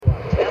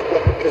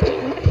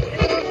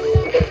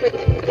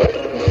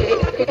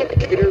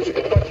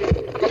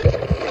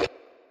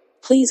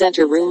Please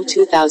enter room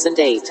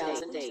 2008.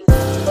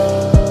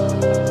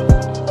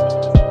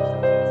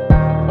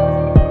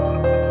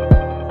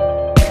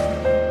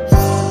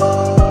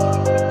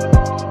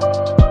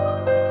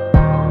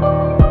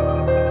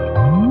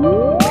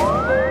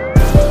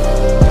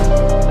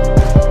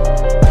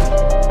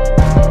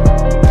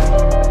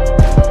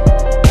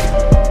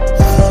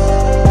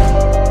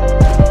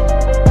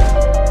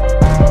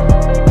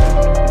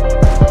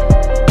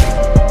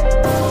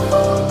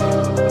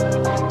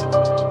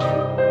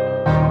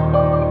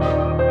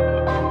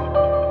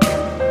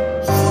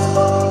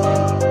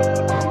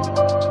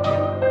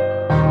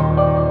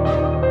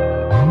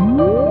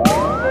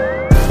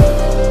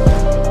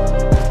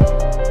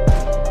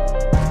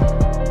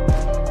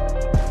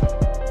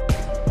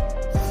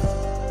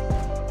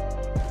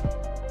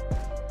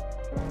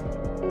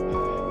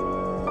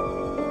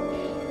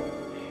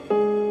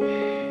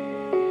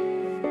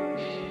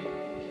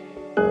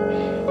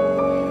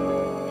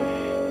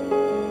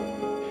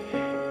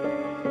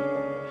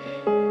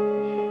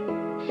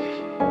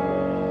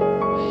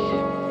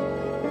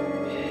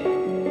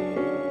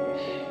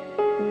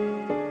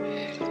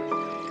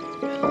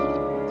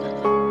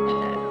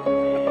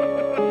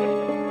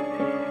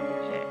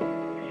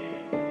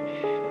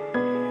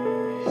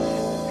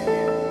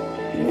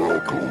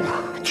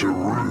 Welcome to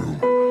room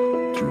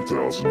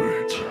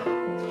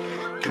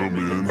 2008. Come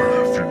in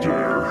if you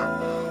dare,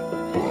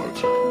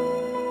 but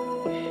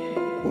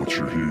once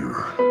you're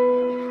here,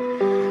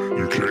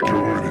 you can't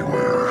go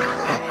anywhere.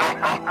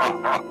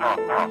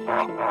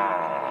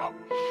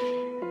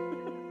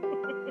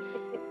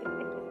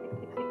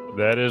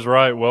 That is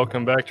right.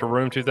 Welcome back to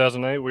Room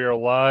 2008. We are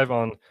live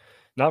on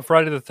not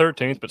Friday the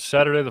 13th, but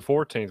Saturday the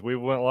 14th. We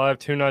went live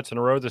 2 nights in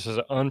a row. This is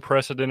an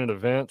unprecedented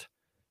event.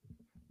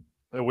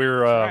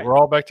 We're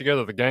all back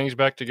together. The gang's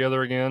back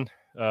together again.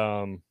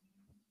 And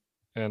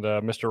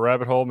Mr.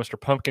 Rabbit Hole, Mr.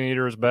 Pumpkin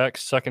Eater is back,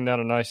 sucking down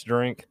a nice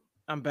drink.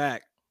 I'm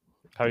back.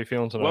 How you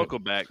feeling tonight?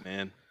 Welcome back,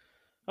 man.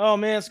 Oh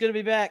man, it's good to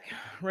be back.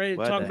 Ready to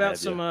Glad talk to about have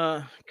some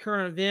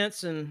current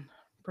events and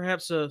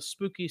perhaps a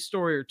spooky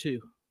story or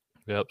two.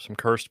 Yep, some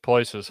cursed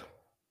places.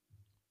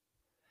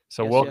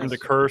 So Yes, welcome yes. to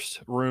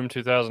Cursed Room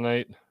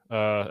 2008.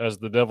 As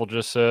the devil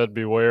just said,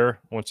 beware.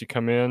 Once you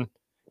come in,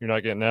 you're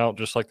not getting out,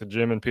 just like the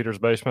gym in Peter's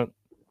basement.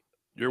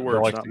 Your It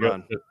words, likes not to go-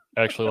 mine. it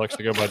actually likes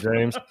to go by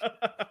James.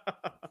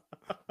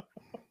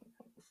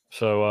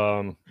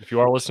 So if you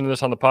are listening to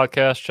this on the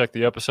podcast, check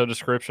the episode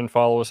description.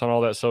 Follow us on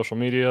all that social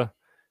media,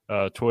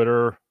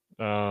 Twitter,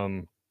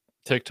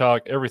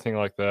 TikTok, everything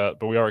like that.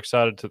 But we are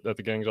excited that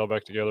the gang's all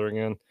back together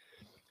again.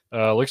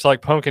 Looks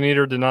like Pumpkin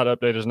Eater did not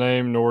update his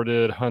name, nor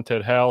did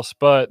Haunted House.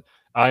 But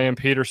I am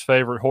Peter's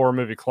favorite horror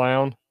movie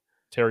clown,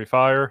 Terry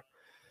Fire.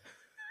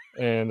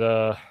 And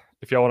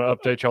if y'all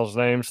want to update y'all's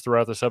names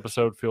throughout this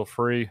episode, feel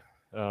free.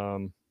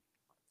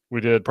 We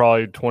did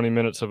probably 20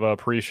 minutes of a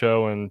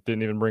pre-show and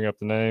didn't even bring up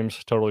the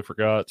names. Totally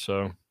forgot.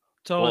 So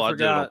Totally Well, I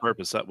did it on forgot.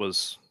 purpose. That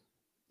was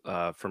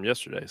from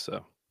yesterday,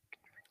 so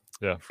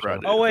yeah,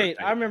 Friday. Oh wait,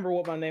 13th. I remember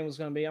what my name was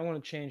going to be. I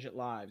want to change it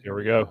live. Here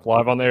we go,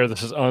 live on the air.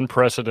 This is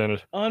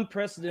unprecedented.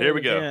 Unprecedented. Here we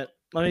go. event.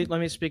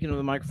 Let me speak into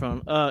the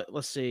microphone.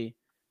 Let's see.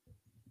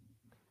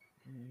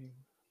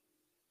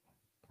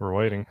 We're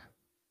waiting.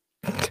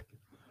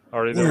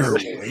 Already there.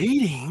 We're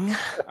waiting.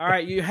 All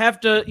right, you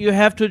have to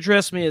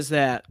address me as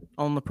that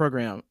on the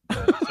program.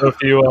 So if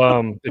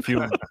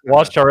you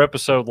watched our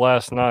episode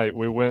last night,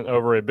 we went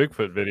over a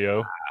Bigfoot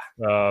video.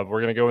 We're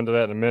gonna go into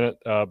that in a minute.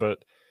 But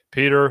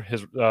Peter,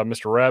 his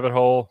Mr. Rabbit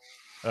Hole,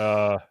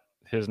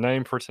 his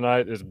name for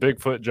tonight is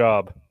Bigfoot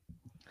Job.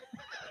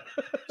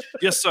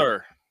 Yes,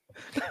 sir.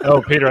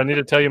 Oh, Peter, I need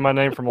to tell you my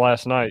name from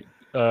last night.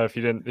 If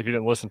you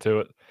didn't listen to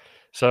it.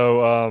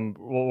 So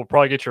we'll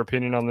probably get your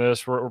opinion on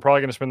this. We're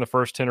probably going to spend the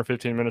first 10 or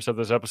 15 minutes of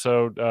this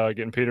episode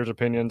getting Peter's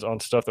opinions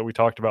on stuff that we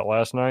talked about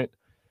last night.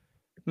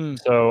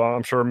 So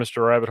I'm sure,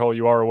 Mr. Rabbit Hole,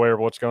 you are aware of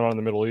what's going on in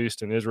the Middle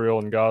East and Israel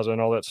and Gaza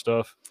and all that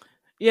stuff.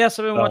 Yes,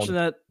 I've been watching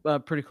that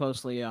pretty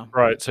closely. Yeah.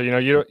 Right. So,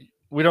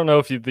 we don't know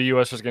if the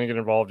U.S. is going to get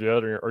involved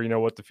yet or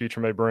what the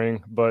future may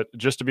bring. But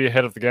just to be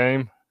ahead of the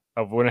game,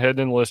 I've went ahead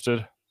and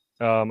enlisted.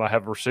 I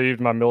have received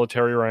my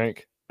military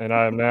rank, and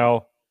I am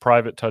now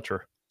private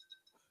toucher.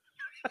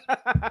 That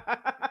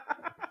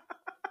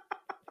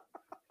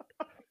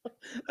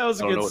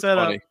was a I don't know good what's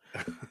setup. funny.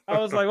 I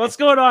was like, "What's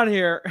going on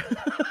here?"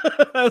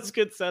 That was a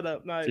good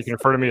setup. Nice. You can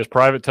refer to me as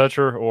private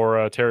toucher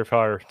or Terry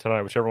Fire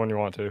tonight, whichever one you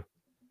want to.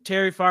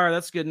 Terry Fire.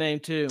 That's a good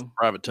name too.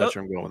 Private toucher.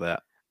 I'm going with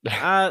that.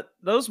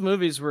 Those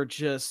movies were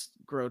just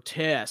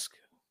grotesque.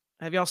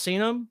 Have y'all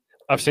seen them?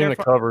 I've seen the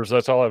covers.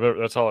 That's all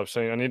I've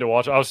seen. I need to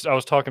watch. I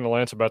was talking to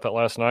Lance about that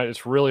last night.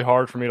 It's really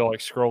hard for me to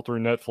scroll through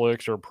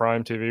Netflix or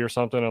Prime TV or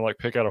something and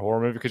pick out a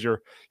horror movie because you're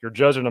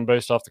judging them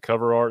based off the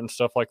cover art and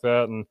stuff like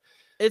that. And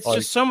it's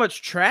just so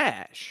much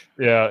trash.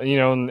 Yeah,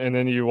 and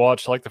then you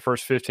watch the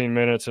first 15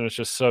 minutes and it's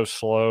just so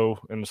slow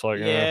and it's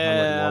like I'm not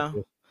gonna watch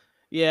this.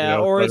 Yeah,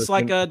 or it's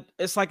like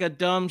a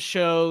dumb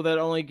show that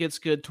only gets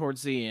good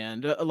towards the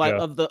end,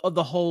 of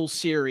the whole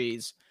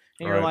series,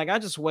 and you're like, I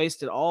just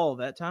wasted all of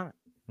that time.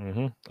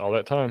 All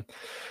that time.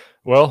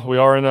 Well, we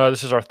are in.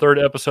 This is our third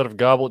episode of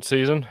Goblet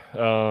season.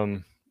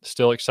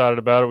 Still excited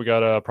about it. We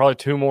got probably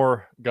 2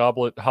 more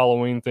Goblet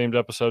Halloween themed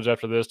episodes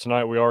after this.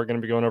 Tonight we are going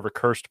to be going over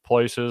cursed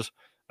places.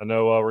 I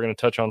know we're going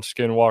to touch on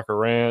Skinwalker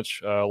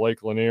Ranch,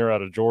 Lake Lanier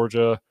out of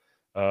Georgia.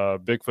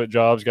 Bigfoot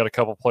Job's got a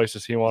couple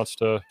places he wants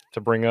to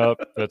bring up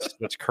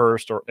that's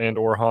cursed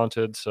or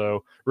haunted.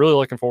 So really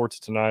looking forward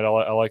to tonight.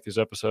 I like these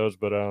episodes,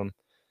 but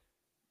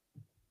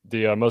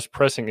the most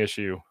pressing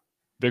issue,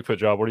 Bigfoot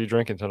Job. What are you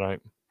drinking tonight?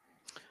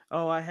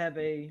 Oh, I have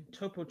a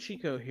Topo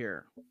Chico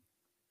here.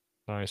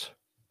 Nice.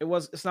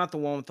 It's not the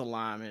one with the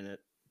lime in it.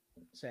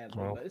 Sadly.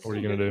 Well, But it's what are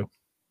you still gonna good. do?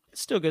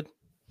 It's still good.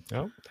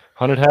 Yep.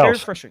 Haunted Very House.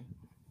 refreshing.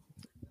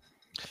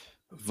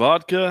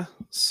 Vodka,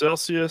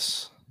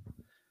 Celsius,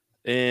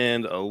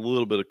 and a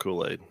little bit of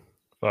Kool-Aid.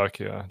 Fuck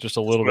yeah. Just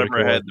a little bit.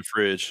 Whatever I had in the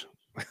fridge.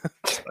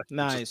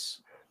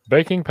 Nice.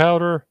 Baking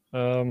powder.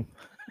 Yeah,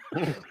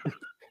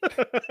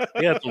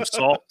 some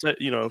salt,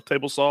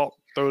 table salt.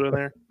 Throw it in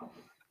there.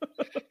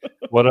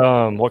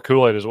 What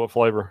Kool-Aid is? What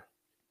flavor?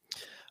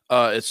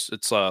 It's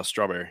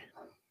strawberry.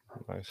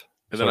 Nice.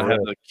 And then I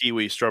had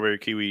the strawberry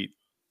kiwi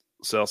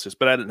Celsius,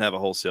 but I didn't have a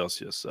whole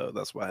Celsius, so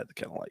that's why I had to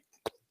kind of like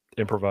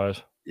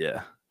improvise.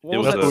 Yeah. What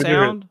was that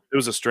sound? It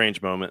was a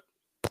strange moment.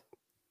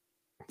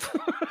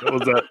 What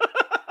was that?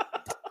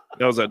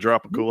 That was that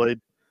drop of Kool-Aid.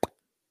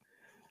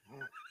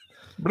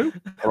 Hold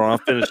on, I'm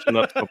finishing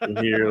up something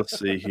here. Let's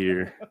see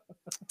here.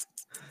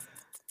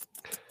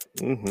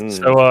 Mm-hmm.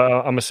 So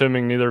I'm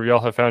assuming neither of y'all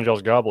have found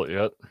y'all's goblet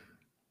yet.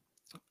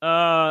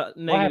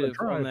 Negative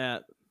on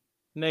that.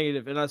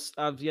 Negative, and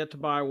I've yet to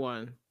buy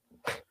one.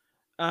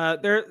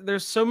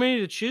 There's so many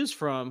to choose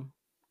from.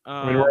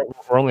 I mean,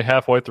 we're only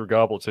halfway through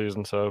goblet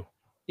season, so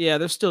yeah,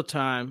 there's still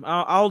time.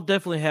 I'll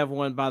definitely have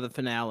one by the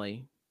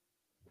finale,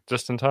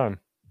 just in time.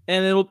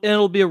 And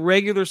it'll be a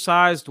regular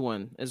sized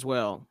one as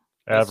well.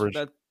 Average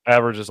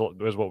is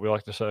what we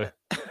like to say.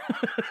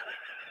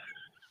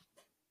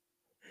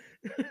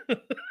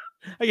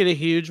 I get a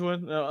huge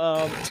one.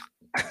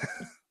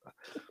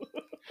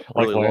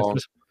 Really long.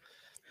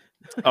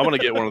 I'm gonna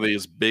get one of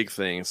these big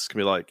things. It's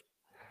gonna be like,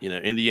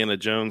 Indiana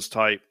Jones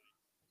type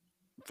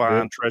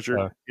find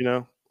treasure.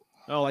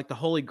 Oh, like the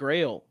Holy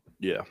Grail.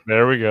 Yeah.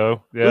 There we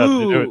go. Yeah,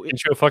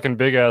 get you a fucking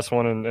big ass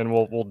one, and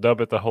we'll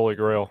dub it the Holy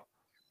Grail.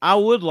 I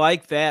would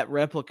like that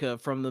replica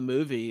from the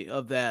movie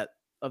of that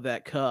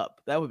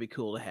cup. That would be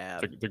cool to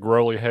have. The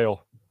Growly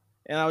Hail.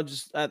 And I would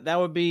just that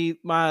would be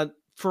my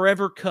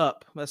forever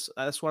cup.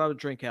 That's what I would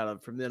drink out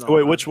of from then on.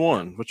 Wait, which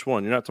one? Which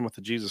one? You're not talking about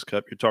the Jesus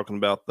cup. You're talking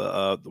about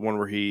the one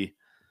where he,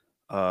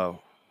 yeah,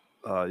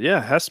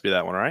 it has to be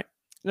that one, right?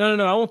 No.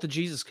 I want the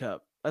Jesus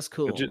cup. That's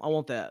cool. I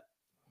want that.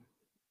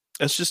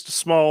 It's just a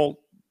small.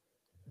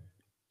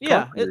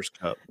 Yeah,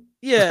 cup.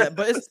 Yeah,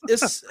 but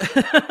it's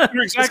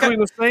you're exactly in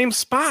the same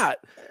spot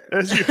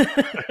as you.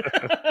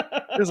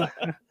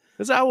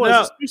 Is that what?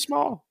 It's too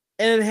small.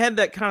 And it had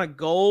that kind of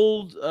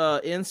gold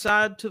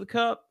inside to the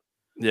cup.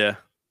 Yeah.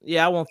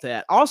 Yeah, I want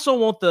that. I also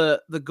want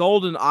the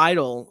golden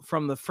idol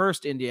from the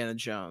first Indiana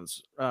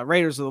Jones,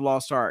 Raiders of the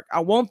Lost Ark.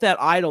 I want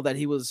that idol that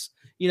he was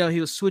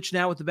switching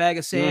out with the bag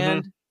of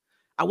sand. Mm-hmm.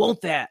 I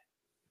want that.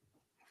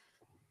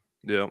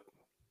 Yeah.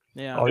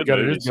 Yeah. All you got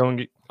to do is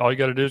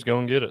go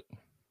and get it.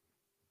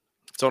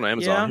 It's on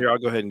Amazon. Yeah. Here, I'll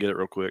go ahead and get it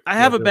real quick. I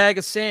have a bag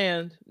of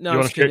sand. No,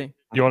 I'm just kidding.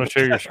 You want to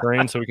share your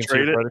screen so we can see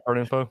your credit card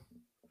info?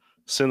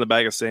 Send the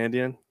bag of sand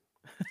in.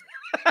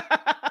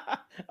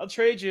 I'll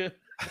trade you.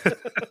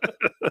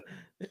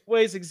 It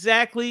weighs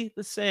exactly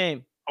the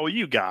same. Oh,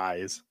 you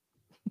guys.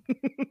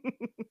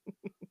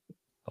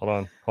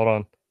 Hold on.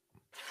 Oh,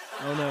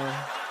 no.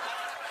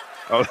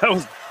 Oh, that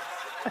was...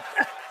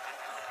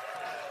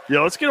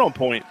 Yeah, let's get on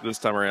point this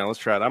time around. Let's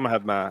try it. I'm going to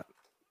have my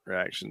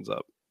reactions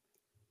up.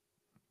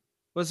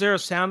 Was there a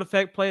sound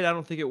effect played? I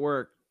don't think it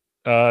worked.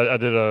 I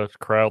did a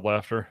crowd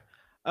laughter.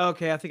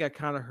 Okay, I think I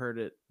kind of heard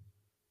it.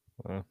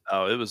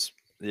 Oh, it was...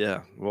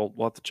 Yeah, we'll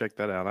have to check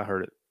that out. I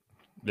heard it.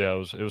 Yeah,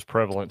 it was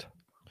prevalent.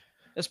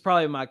 It's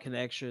probably my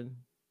connection.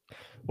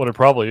 What it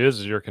probably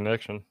is your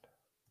connection.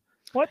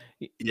 What?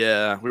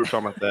 Yeah, we were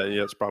talking about that.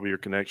 Yeah, it's probably your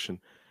connection.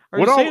 Are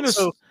you saying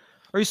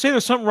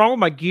there's something wrong with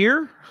my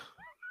gear?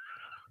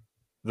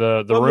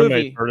 The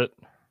roommate heard it.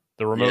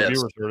 The remote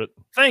viewers heard it.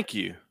 Thank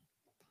you.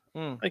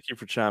 Thank you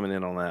for chiming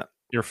in on that.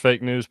 You're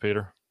fake news,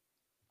 Peter.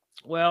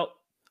 Well,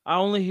 I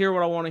only hear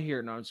what I want to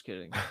hear. No, I'm just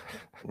kidding.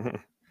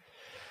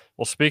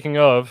 Well, speaking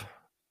of,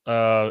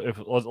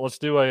 let's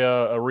do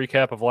a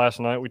recap of last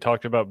night. We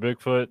talked about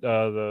Bigfoot,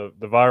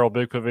 the viral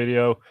Bigfoot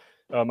video.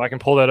 I can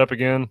pull that up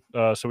again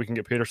so we can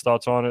get Peter's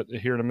thoughts on it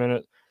here in a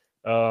minute.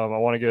 I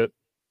want to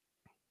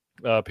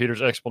get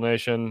Peter's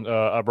explanation.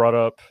 I brought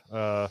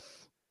up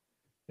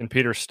in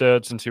Peter's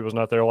stead, since he was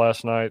not there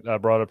last night, I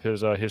brought up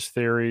his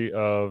theory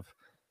of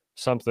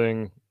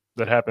something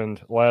that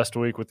happened last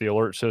week with the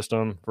alert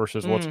system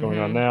versus what's going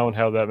on now, and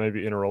how that may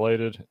be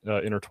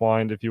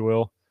intertwined, if you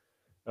will.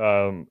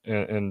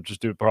 And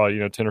just do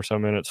probably 10 or so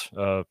minutes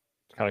kind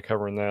of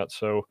covering that.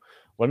 So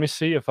let me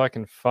see if I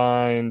can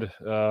find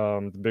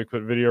the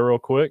Bigfoot video real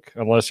quick,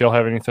 unless y'all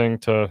have anything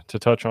to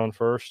touch on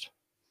first.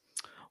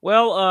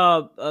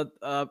 Well,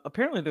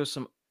 apparently there's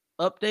some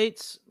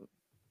updates,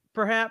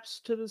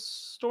 perhaps, to this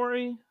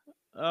story.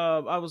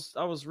 I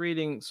was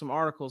reading some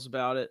articles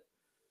about it.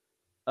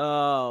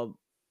 A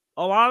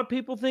lot of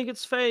people think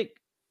it's fake,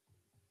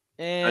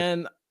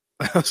 and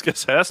I was gonna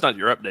say that's not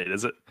your update,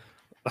 is it?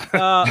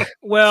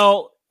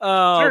 well,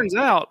 Turns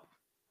out,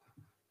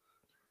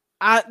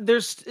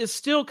 it's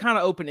still kind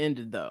of open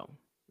ended though.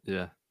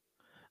 yeah.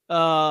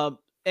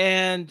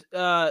 And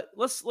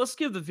let's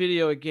give the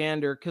video a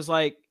gander because,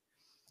 like,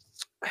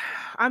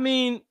 I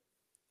mean,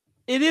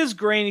 it is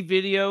grainy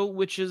video,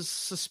 which is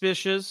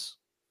suspicious,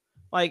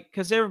 like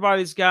because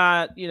everybody's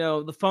got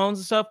the phones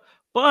and stuff.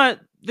 But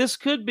this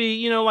could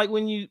be like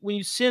when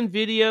you send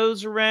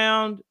videos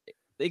around,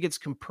 it gets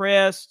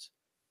compressed,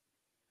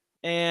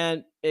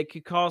 and it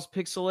could cause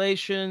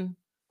pixelation.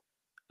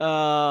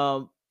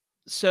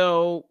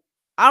 So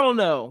I don't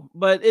know,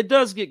 but it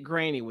does get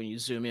grainy when you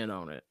zoom in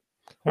on it.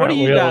 What do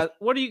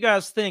you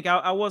guys think?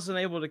 I wasn't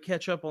able to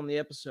catch up on the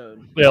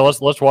episode. Yeah,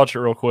 let's watch it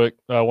real quick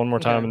one more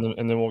time, Okay.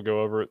 and then we'll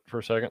go over it for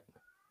a second.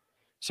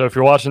 So if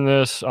you're watching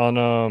this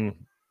on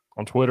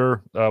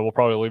Twitter, we'll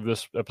probably leave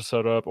this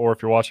episode up, or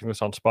if you're watching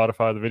this on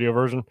Spotify, the video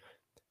version,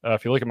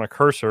 if you look at my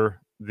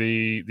cursor,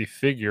 the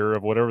figure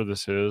of whatever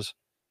this is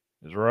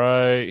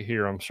right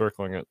here. I'm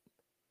circling it.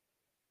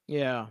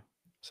 Yeah.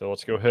 So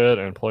let's go ahead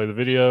and play the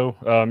video.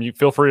 You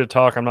feel free to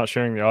talk. I'm not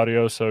sharing the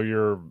audio, so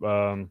your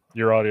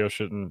audio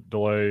shouldn't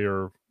delay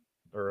or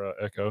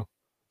echo.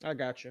 I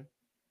got you.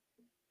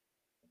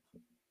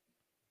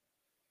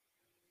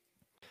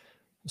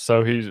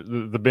 So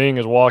the being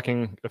is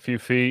walking a few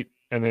feet,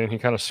 and then he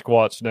kind of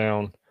squats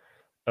down.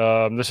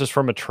 This is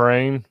from a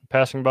train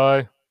passing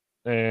by,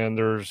 and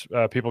there's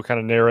people kind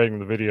of narrating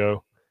the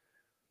video,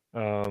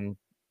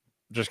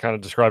 just kind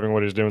of describing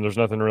what he's doing. There's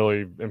nothing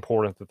really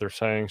important that they're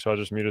saying, so I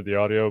just muted the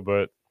audio.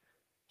 But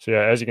so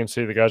yeah, as you can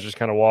see, the guy's just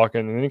kind of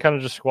walking, and then he kind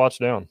of just squats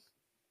down.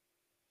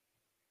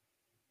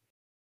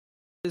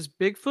 Is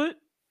Bigfoot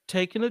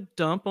taking a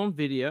dump on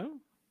video?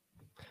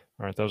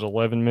 All right, that was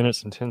 11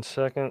 minutes and 10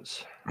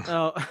 seconds.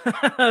 Oh,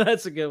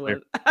 that's a good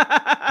one.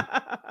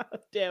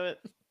 Damn it.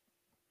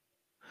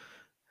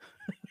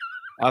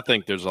 I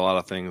think there's a lot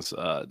of things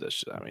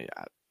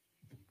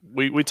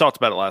we talked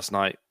about it last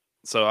night,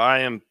 so I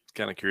am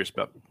kind of curious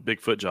about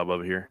Bigfoot job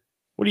over here.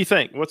 What do you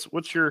think?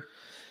 What's your?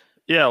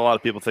 Yeah, a lot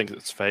of people think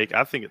it's fake.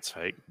 I think it's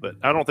fake, but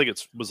I don't think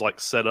it was like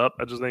set up.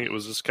 I just think it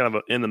was just kind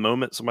of in the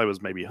moment. Somebody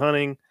was maybe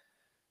hunting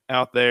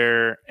out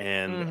there,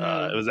 and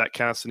it was that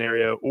kind of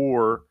scenario,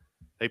 or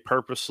they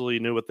purposely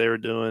knew what they were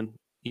doing,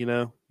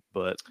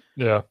 But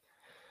yeah.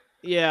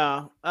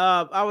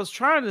 I was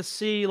trying to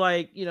see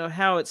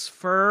how its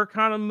fur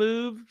kind of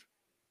moved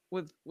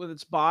with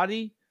its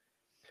body,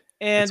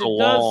 and it's a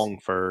long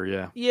fur.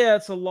 Yeah,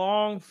 it's a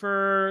long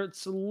fur.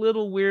 It's a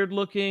little weird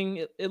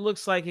looking. It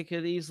looks like it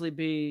could easily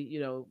be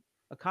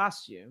a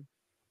costume.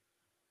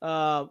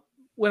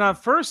 When I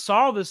first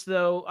saw this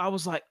though, I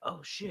was like,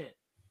 oh shit,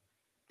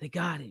 they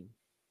got him.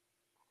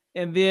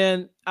 And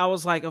then I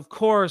was like, of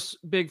course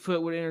Bigfoot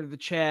would enter the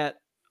chat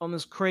on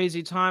this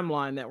crazy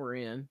timeline that we're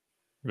in.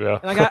 Yeah.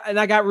 And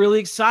I got really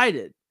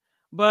excited.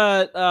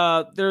 But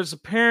there's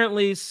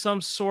apparently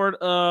some sort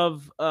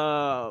of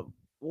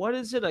what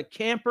is it? A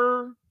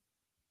camper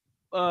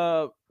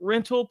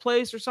rental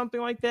place or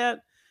something like that.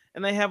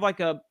 And they have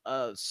like a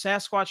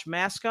Sasquatch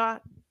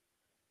mascot.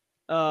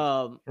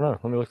 Let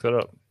me look that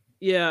up.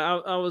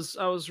 Yeah, I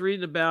was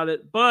reading about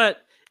it,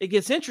 but it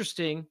gets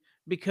interesting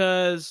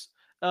because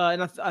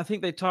and I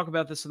think they talk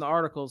about this in the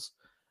articles.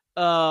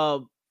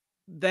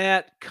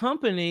 That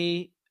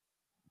company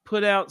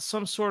put out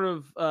some sort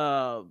of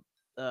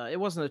it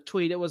wasn't a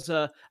tweet. It was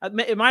it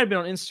might have been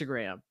on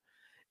Instagram,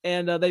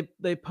 and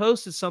they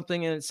posted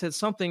something, and it said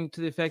something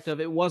to the effect of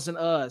 "It wasn't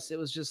us." It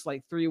was just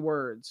like 3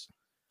 words.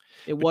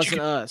 It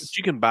wasn't us. But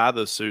you can buy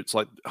those suits,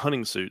 like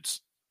hunting suits,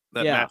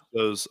 that match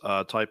those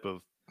type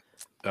of.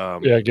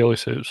 Ghillie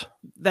suits.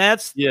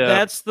 That's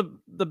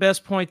the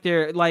best point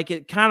there. Like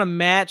it kind of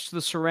matched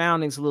the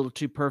surroundings a little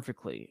too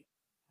perfectly.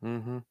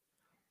 Mm-hmm.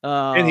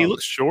 And he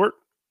looks short,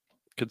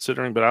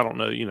 considering, but I don't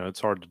know. It's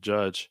hard to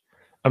judge.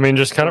 I mean,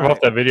 just kind of off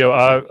that video,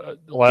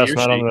 last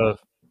night on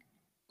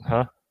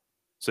the,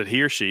 said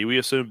he or she. We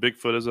assume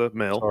Bigfoot is a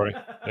male. Sorry,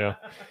 yeah,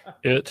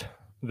 it,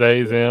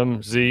 they,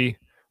 them, Z,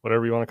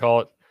 whatever you want to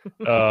call it.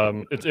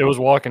 It was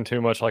walking too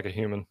much like a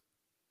human.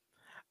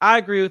 I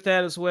agree with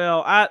that as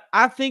well.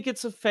 I think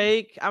it's a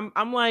fake.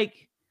 I'm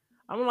like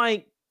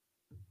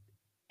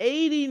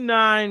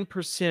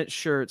 89%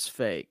 sure it's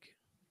fake.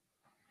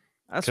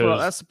 That's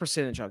the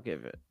percentage I'll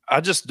give it. I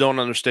just don't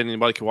understand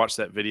anybody can watch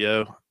that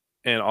video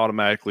and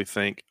automatically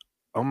think,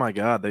 "Oh my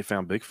God, they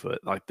found Bigfoot!"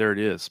 Like there it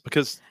is,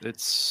 because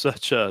it's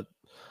such a.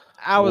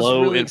 I was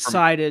really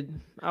excited.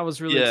 I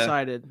was really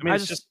excited. I mean,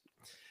 it's just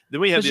then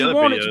we have the other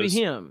want videos it to be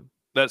him.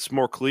 That's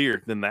more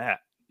clear than that.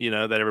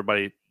 That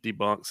everybody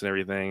debunks and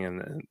everything,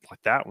 and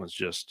like that one's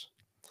just.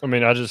 I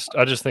mean, I just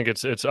think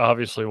it's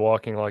obviously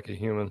walking like a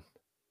human.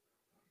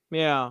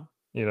 Yeah.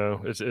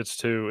 It's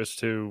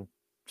too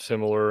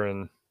similar,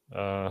 and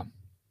I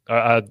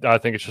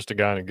think it's just a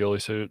guy in a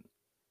ghillie suit.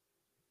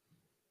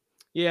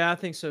 Yeah, I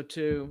think so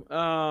too.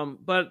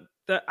 But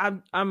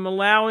I'm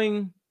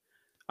allowing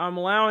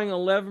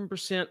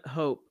 11%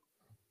 hope.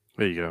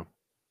 There you go.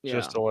 Yeah,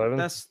 Just 11.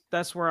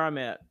 that's where I'm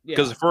at. Yeah,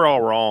 Because if we're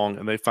all wrong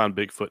and they find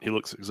Bigfoot, he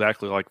looks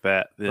exactly like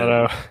that. I Then,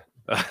 know.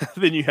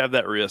 then you have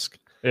that risk.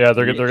 Yeah,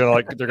 they're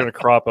gonna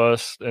crop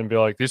us and be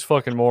like, these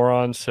fucking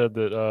morons said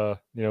that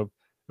there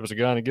was a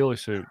guy in a ghillie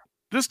suit.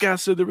 This guy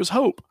said there was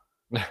hope.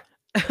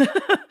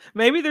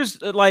 maybe there's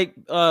there's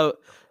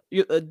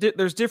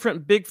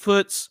different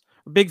Bigfoots,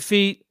 big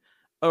feet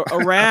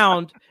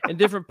around in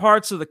different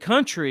parts of the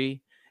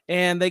country,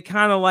 and they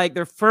kind of like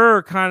their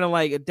fur kind of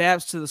like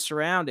adapts to the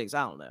surroundings.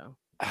 I don't know.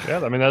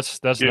 Yeah, I mean that's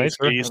Big nature.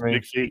 skis, I mean,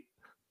 big feet.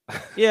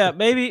 Yeah,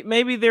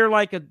 maybe they're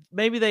like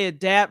maybe they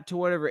adapt to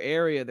whatever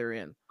area they're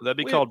in. Would that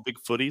be We- called big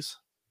footies?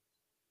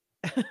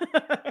 Is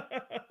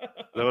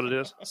that what it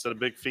is? Instead of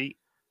big feet?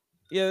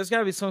 Yeah, there's got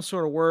to be some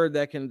sort of word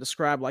that can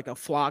describe like a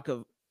flock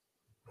of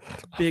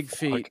big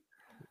feet.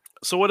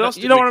 So what else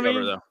You did know we what I cover,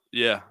 mean? though?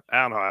 Yeah,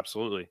 I don't know.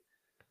 Absolutely.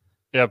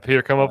 yeah,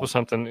 Peter, come up with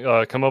something.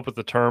 Come up with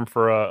the term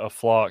for a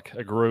flock,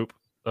 a group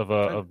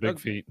of big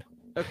feet.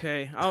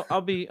 Okay,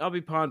 I'll be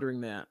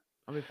pondering that.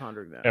 I'll be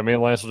pondering that. Yeah, me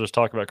and Lance will just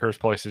talk about cursed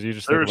places. You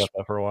just think There's- about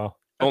that for a while.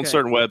 On Okay.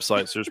 certain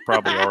websites, there's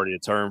probably already a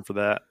term for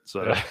that.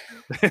 So Yeah.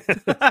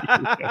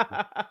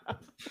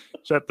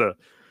 just have to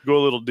go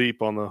a little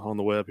deep on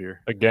the web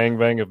here. A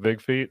gangbang of big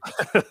feet.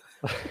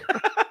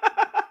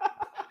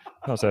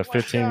 How's that?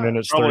 15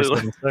 minutes, Probably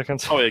 37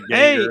 seconds. Probably a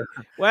Hey, ganger.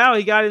 wow,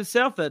 he got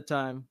himself that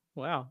time.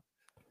 Wow,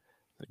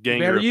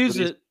 ganger better of use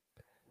footies. it.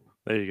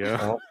 There you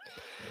go.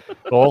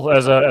 Well,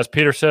 as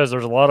Peter says,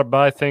 there's a lot of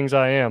bad things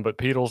I am, but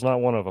Peedle's not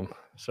one of them.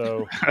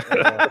 So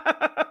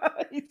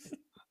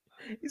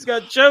He's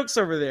got jokes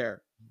over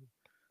there.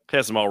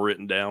 Has them all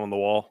written down on the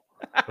wall.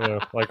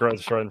 like right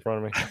in front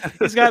of me.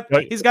 He's got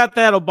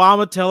that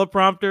Obama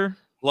teleprompter.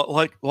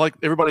 Like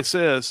everybody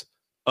says.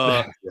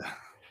 Y'all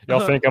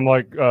think I'm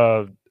like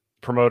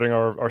promoting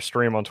our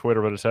stream on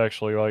Twitter, but it's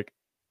actually like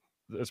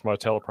it's my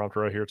teleprompter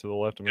right here to the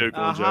left of me.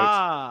 Google jokes.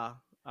 Aha.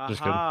 Just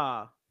kidding.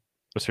 Aha.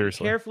 But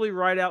seriously, Carefully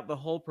write out the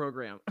whole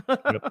program.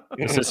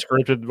 this is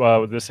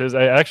scripted. This is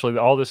actually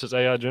all this is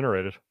AI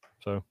generated.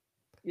 So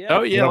Yeah.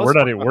 Oh yeah, we're let's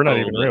not talk even about we're not that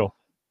a even little bit. real.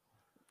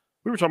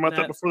 We were talking about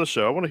that That- before the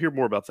show. I want to hear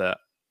more about that.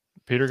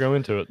 Peter, go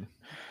into it.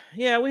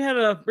 Yeah, we had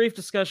a brief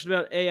discussion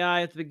about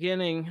AI at the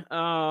beginning.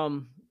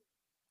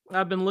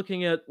 I've been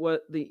looking at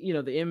what the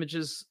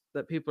images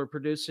that people are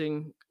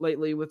producing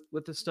lately with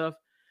this stuff,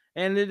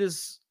 and it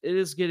is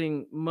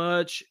getting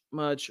much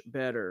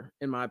better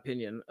in my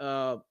opinion.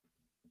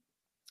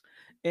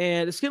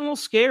 And it's getting a little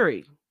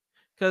scary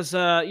because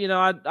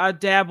I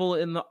dabble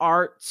in the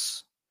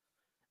arts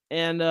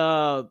and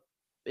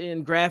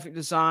in graphic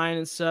design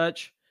and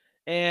such,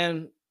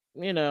 and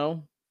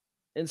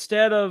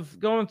instead of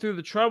going through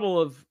the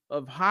trouble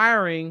of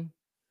hiring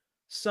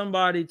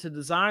somebody to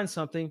design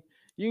something,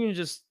 you can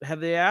just have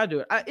the AI do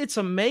it. It's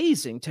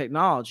amazing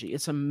technology.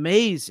 It's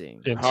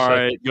amazing. It's All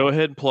right, go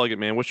ahead and plug it,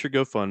 man. What's your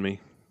GoFundMe?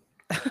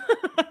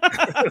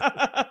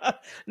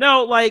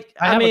 No, like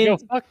I have mean, a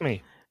go fuck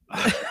me.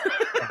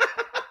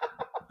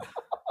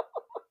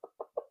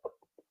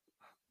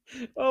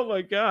 oh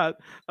my god.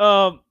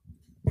 But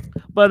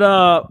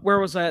where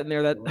was I at in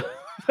there? That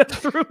that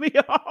threw me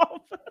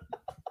off.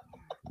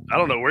 I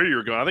don't know where you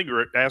were going. I think you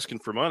were asking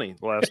for money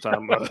the last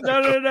time.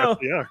 No.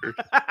 Yeah.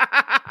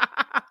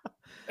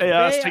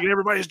 AI is Yeah. taking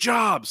everybody's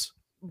jobs.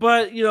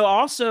 But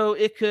also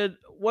it could.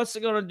 What's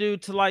it going to do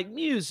to like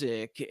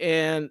music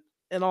and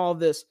all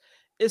this?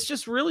 It's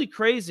just really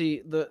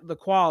crazy the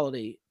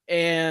quality,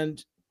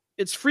 and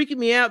it's freaking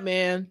me out,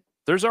 man.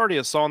 There's already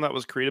a song that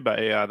was created by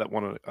AI that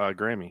won a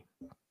Grammy.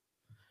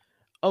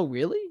 Oh,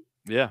 really?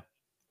 Yeah,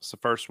 it's the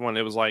first one.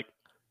 It was like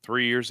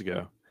 3 years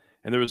ago,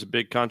 and there was a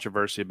big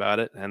controversy about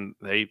it. And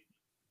they,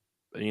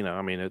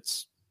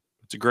 it's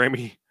a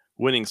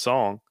Grammy-winning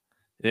song,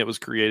 and it was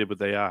created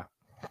with AI.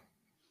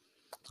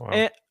 Wow.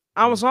 And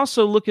I was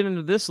also looking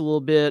into this a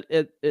little bit.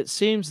 It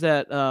seems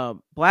that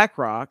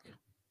BlackRock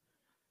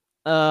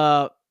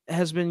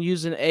has been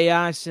using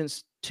AI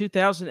since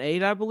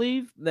 2008, I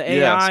believe. The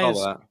AI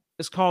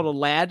is called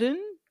Aladdin.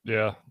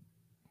 Yeah.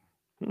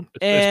 It's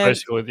And-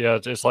 basically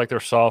it's like their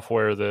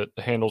software that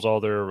handles all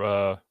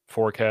their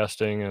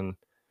forecasting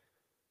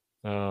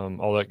and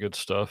all that good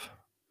stuff.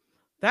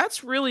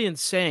 That's really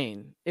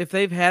insane. If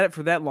they've had it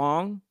for that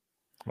long,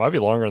 Might be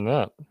longer than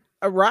that.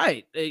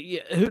 right?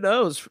 Yeah, who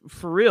knows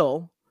for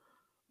real?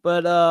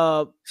 But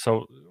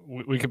So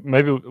we could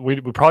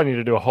we probably need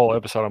to do a whole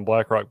episode on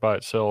BlackRock by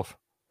itself.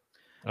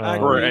 I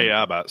Or agree.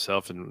 AI by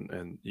itself,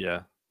 and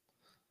yeah.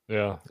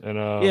 Yeah, and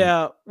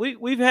yeah,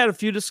 we've had a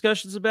few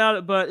discussions about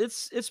it, but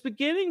it's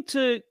beginning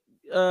to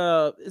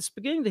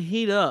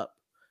heat up.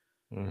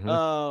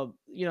 mhm.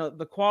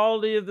 The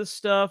quality of this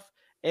stuff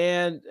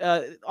and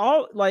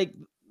all like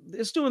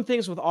it's doing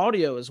things with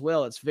audio as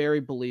well. It's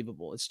very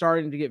believable. It's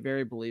starting to get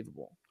very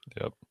believable.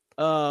 Yep.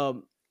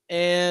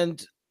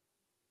 And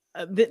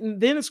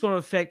then it's going to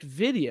affect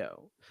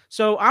video.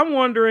 So I'm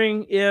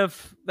wondering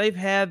if they've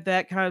had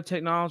that kind of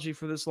technology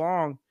for this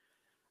long.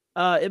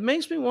 It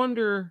makes me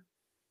wonder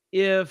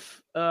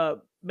if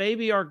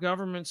maybe our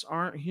governments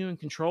aren't human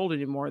controlled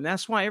anymore, and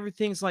that's why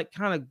everything's like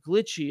kind of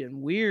glitchy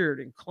and weird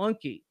and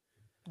clunky.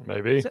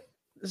 Maybe.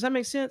 Does that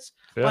make sense?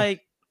 Yeah.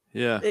 Like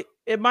Yeah.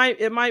 it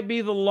might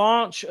be the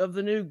launch of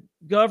the new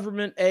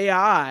government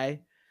AI,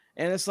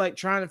 and it's like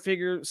trying to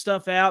figure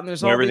stuff out. And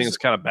there's all Everything's these,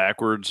 kind of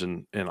backwards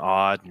and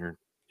odd. And you're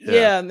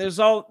and there's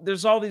all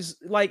these,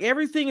 like,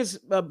 everything is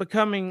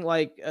becoming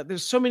like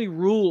there's so many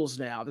rules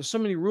now. There's so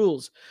many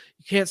rules.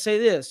 You can't say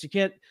this. You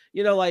can't,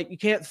 like, you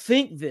can't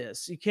think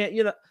this. You can't,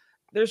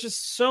 there's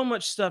just so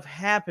much stuff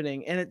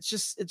happening, and it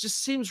just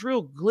seems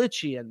real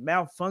glitchy and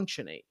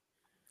malfunctioning.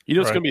 You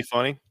know, it's Right. going to be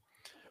funny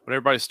when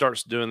everybody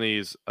starts doing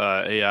these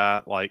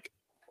AI, like,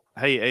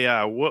 hey,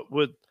 AI, what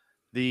would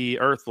the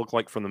Earth look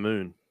like from the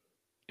moon?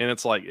 And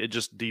it's like, it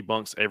just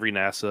debunks every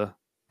NASA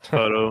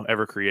photo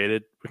ever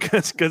created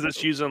because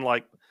it's using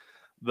like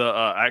the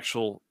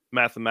actual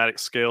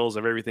mathematics scales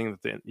of everything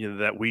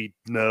that we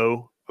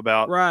know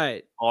about,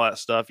 Right. all that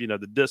stuff,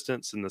 the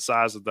distance and the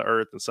size of the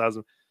Earth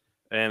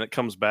and it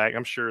comes back.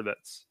 I'm sure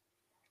that's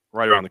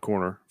right around the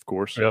corner, of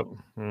course. Yep.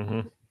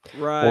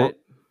 Mm-hmm. Right.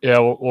 Yeah.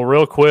 Well,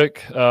 real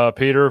quick,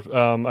 Peter,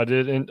 I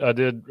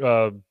did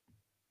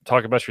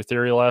talk about your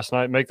theory last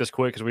night. Make this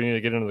quick because we need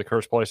to get into the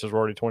cursed places. We're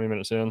already 20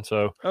 minutes in.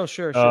 So, Oh,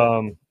 sure.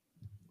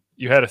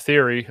 you had a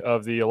theory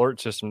of the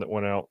alert system that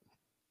went out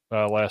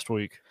last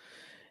week.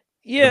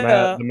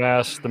 Yeah.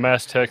 The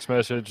mass text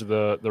message. It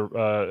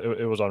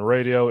was on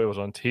radio. It was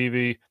on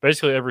TV.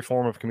 Basically, every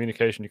form of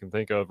communication you can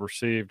think of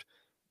received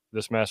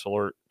this mass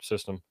alert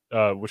system,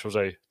 which was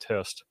a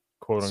test,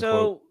 quote unquote.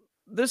 So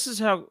this is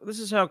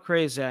how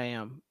crazy I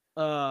am.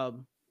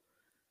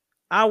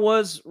 I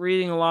was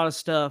reading a lot of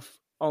stuff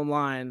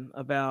online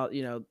about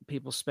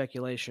people's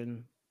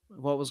speculation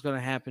of what was going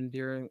to happen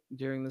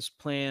during this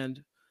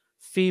planned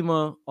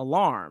FEMA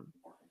alarm,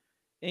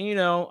 and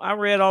I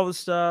read all this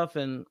stuff,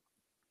 and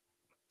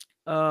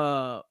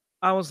I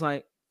was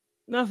like,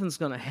 nothing's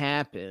going to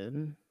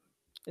happen.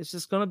 It's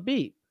just going to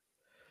beep.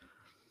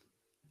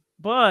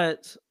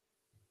 But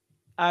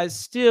I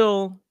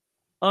still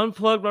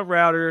unplugged my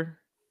router,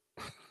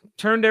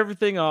 turned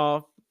everything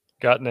off,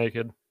 Got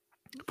naked.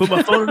 Put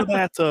my phone in the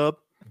bathtub.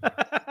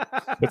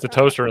 With the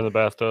toaster in the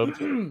bathtub.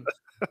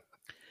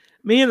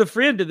 Me and a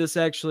friend did this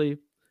actually.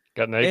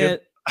 Got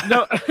naked. And,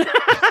 no,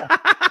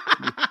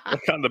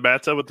 Got in the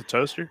bathtub with the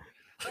toaster.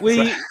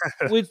 we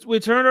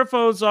turned our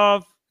phones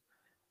off,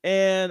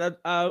 and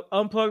I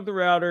unplugged the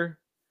router,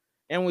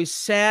 and we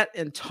sat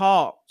and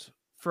talked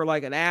for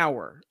like an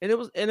hour, and it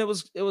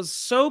was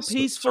so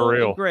peaceful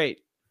surreal. and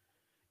great.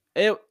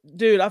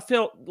 Dude, I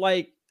felt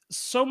like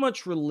so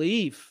much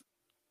relief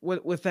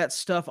with that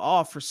stuff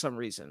off for some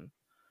reason.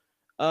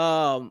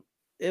 I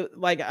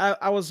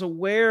was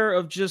aware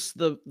of just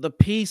the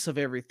peace of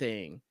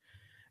everything,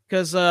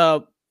 because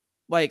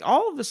like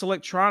all of this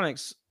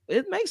electronics,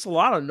 it makes a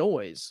lot of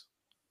noise.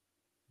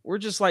 We're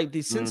just like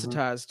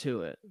desensitized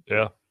to it.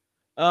 Yeah.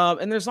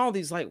 And there's all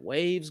these like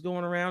waves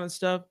going around and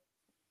stuff,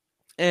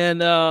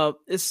 and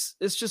it's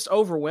just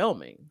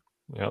overwhelming.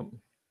 Yep.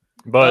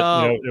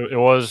 But it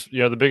was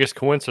the biggest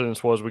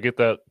coincidence was we get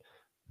the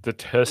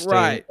testing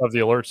Right. of the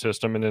alert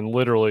system, and then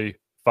literally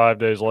 5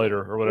 days later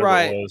or whatever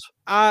Right. it was,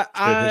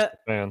 shit hits the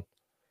fan.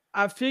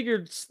 I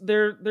figured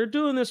they're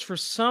doing this for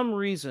some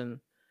reason,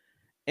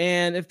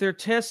 and if they're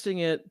testing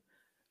it,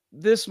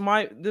 this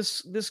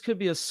could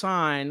be a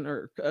sign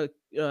or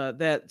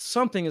that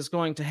something is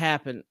going to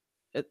happen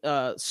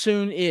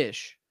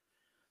soon-ish.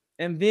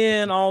 And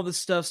then all this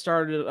stuff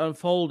started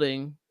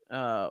unfolding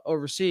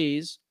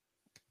overseas,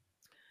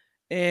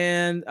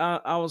 and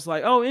I was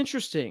like, "Oh,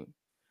 interesting."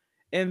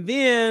 And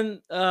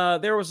then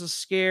there was a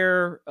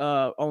scare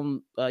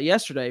on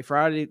yesterday,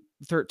 Friday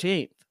the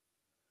 13th.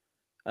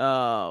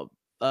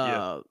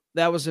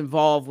 That was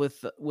involved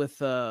with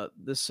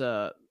this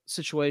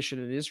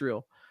situation in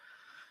Israel,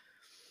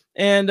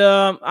 and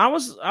I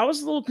was a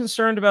little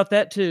concerned about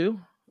that too,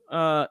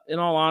 in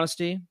all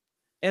honesty.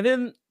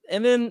 And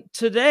then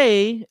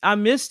today I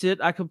missed it.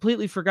 I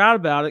completely forgot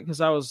about it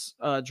because I was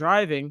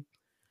driving.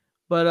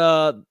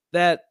 But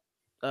that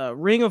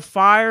Ring of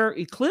Fire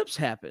eclipse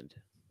happened.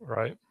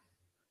 Right.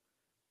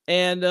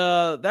 And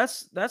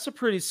that's a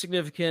pretty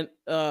significant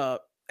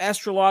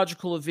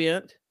astrological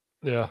event.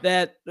 Yeah.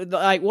 That,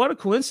 like, what a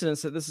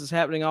coincidence that this is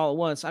happening all at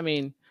once. I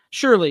mean,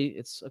 surely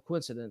it's a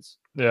coincidence.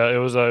 Yeah, it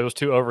was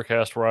too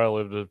overcast where I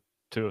lived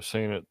to have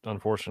seen it,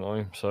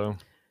 unfortunately. So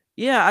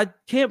yeah, I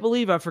can't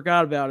believe I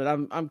forgot about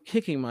it. I'm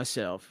kicking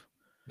myself.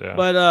 Yeah.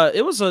 But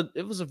it was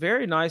a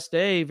very nice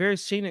day, very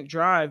scenic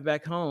drive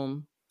back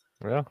home.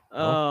 Yeah.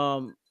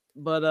 Well.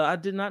 But I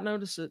did not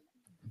notice it.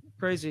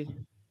 Crazy.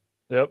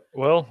 Yep.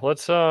 Well,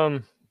 let's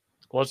go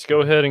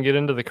ahead and get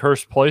into the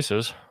cursed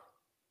places.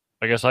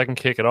 I guess I can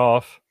kick it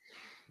off.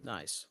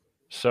 Nice.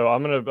 So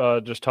I'm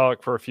gonna just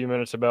talk for a few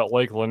minutes about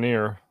Lake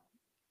Lanier,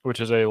 which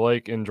is a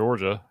lake in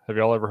Georgia. Have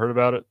y'all ever heard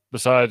about it?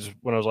 Besides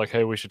when I was like,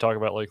 "Hey, we should talk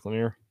about Lake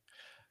Lanier."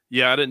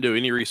 Yeah, I didn't do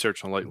any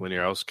research on Lake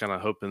Lanier. I was kind of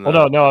hoping.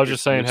 Well, no, I was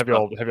just saying, have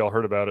y'all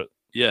heard about it?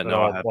 Yeah,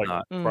 no, I have like,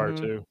 not. prior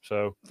to.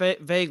 So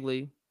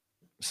vaguely.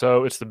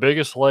 So it's the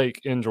biggest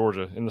lake in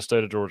Georgia, in the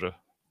state of Georgia.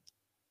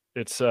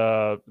 It's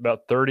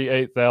about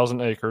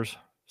 38,000 acres,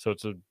 so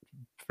it's a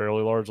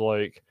fairly large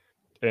lake.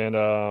 And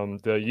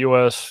the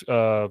U.S.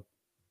 Army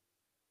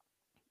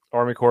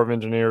Corps of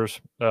Engineers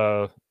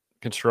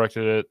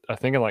constructed it, I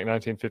think, in like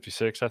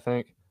 1956, I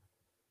think.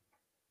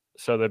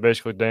 So they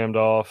basically dammed it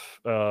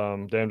off,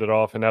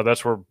 and now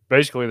that's where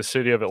basically the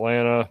city of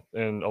Atlanta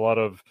and a lot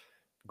of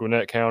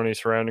Gwinnett County,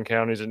 surrounding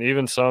counties, and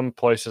even some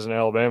places in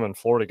Alabama and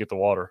Florida get the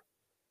water.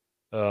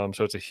 So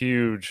it's a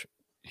huge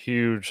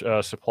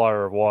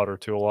supplier of water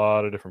to a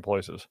lot of different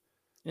places.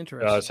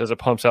 Interesting. It says it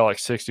pumps out like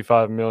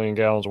 65 million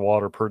gallons of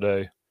water per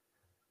day.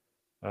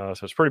 So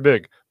it's pretty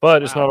big,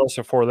 but it's not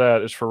also for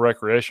that. It's for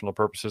recreational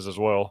purposes as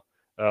well.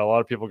 A lot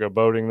of people go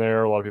boating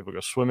there. A lot of people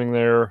go swimming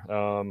there.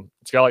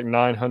 It's got like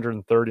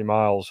 930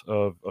 miles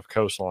of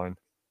coastline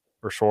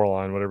or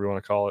shoreline, whatever you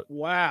want to call it.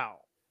 Wow.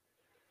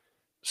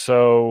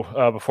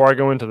 So before I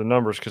go into the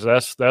numbers,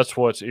 because that's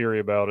what's eerie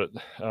about it.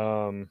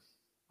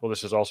 Well,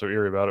 this is also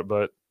eerie about it.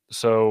 But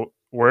so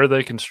where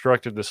they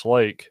constructed this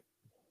lake,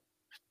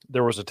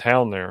 there was a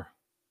town there.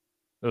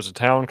 There was a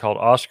town called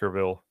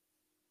Oscarville.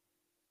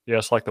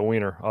 Yes, like the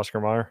wiener,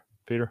 Oscar Mayer,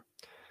 Peter.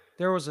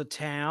 There was a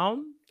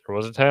town? There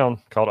was a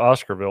town called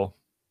Oscarville.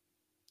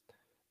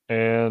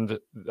 And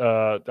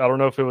I don't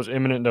know if it was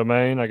eminent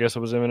domain. I guess it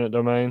was eminent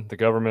domain. The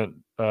government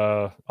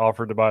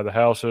offered to buy the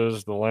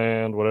houses, the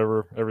land,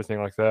 whatever,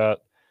 everything like that.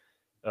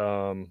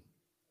 And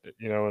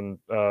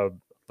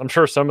I'm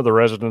sure some of the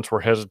residents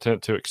were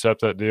hesitant to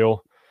accept that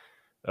deal.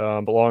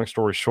 But long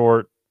story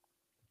short,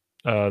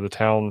 the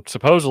town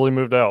supposedly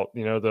moved out.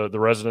 The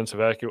residents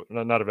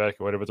not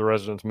evacuated, but the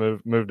residents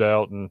moved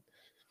out and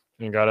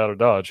got out of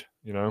Dodge.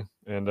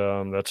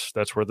 And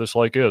that's where this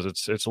lake is.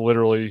 It's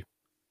literally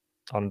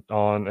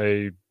on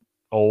a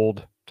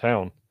old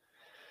town.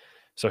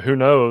 So who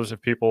knows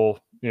if people,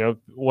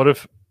 what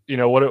if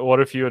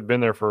you had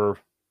been there for,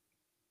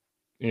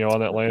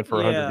 on that land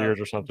for 100 years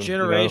or something,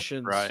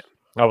 generations, right?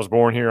 I was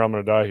born here. I'm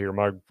going to die here.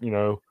 Well,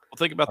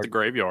 think about the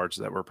graveyards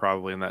that were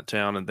probably in that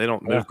town, and they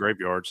don't move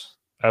graveyards.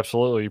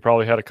 Absolutely. You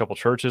probably had a couple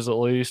churches at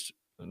least.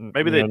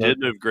 Maybe they did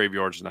move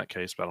graveyards in that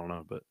case, but I don't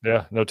know. But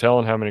yeah, no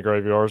telling how many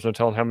graveyards, no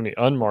telling how many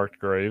unmarked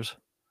graves.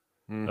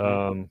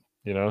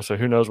 Mm-hmm. So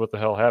who knows what the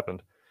hell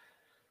happened.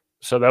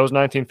 So that was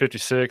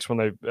 1956 when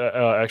they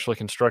actually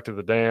constructed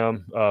the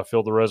dam,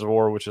 filled the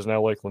reservoir, which is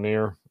now Lake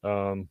Lanier.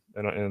 And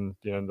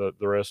the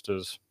rest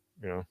is,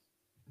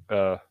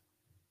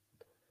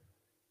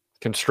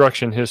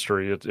 construction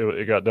history.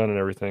 It got done and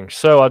everything.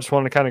 So I just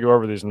wanted to kind of go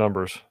over these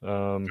numbers.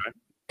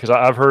 Because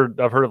I've heard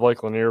of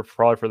Lake Lanier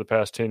probably for the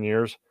past 10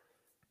 years.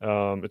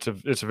 It's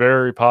a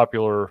very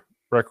popular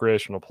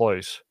recreational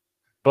place,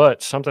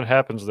 but something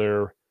happens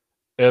there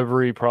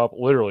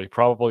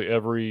probably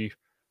every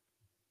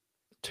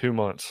 2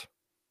 months.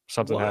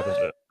 Something happens.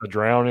 A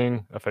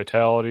drowning, a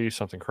fatality,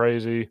 something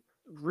crazy.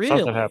 Really?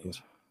 Something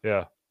happens.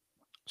 Yeah.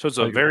 So it's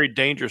a very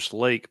dangerous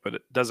lake, but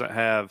it doesn't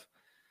have.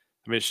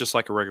 It's just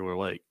like a regular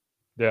lake.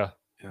 Yeah.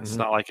 It's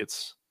not like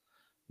it's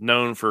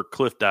known for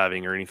cliff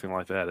diving or anything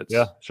like that. It's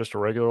just a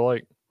regular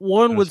lake.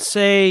 One would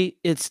say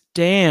it's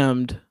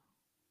damned.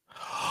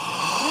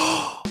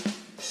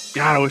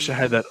 God, I wish I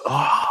had that.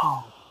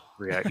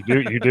 React.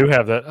 You do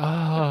have that.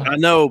 I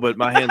know, but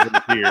my hands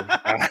are here.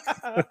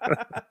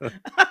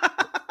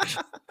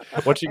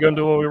 What you gonna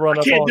do when we run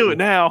up? Can't do it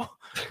now.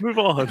 Move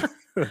on.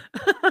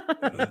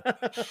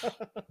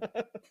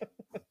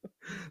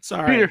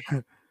 Sorry.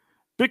 Peter,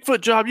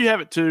 Bigfoot job. You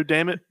have it too.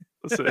 Damn it.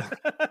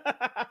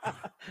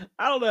 I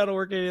don't know how to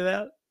work any of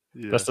that.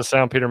 Yeah. That's the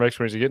sound Peter makes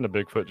when he's getting a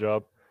Bigfoot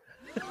job.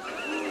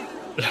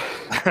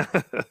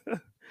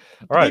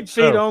 All right, Big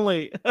feet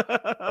only.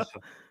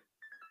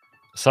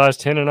 Size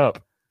 10 and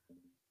up.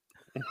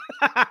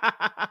 All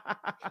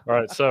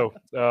right, so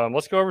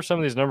let's go over some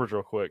of these numbers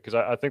real quick because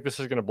I think this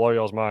is going to blow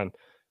y'all's mind.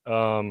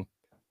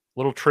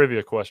 Little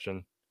trivia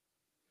question.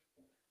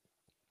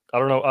 I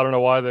don't know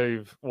why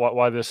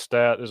this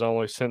stat is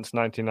only since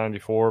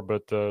 1994,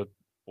 but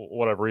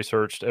what I've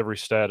researched, every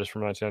stat is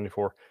from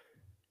 1994.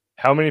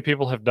 How many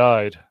people have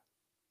died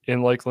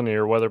in Lake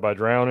Lanier, whether by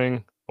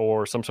drowning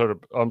or some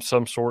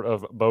sort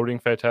of boating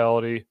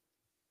fatality,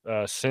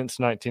 since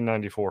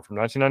 1994, from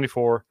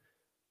 1994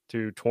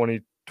 to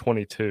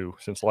 2022,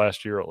 since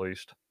last year at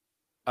least?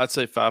 I'd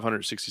say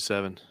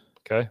 567.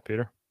 Okay,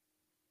 Peter.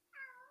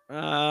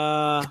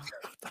 My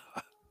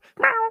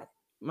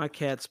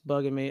cat's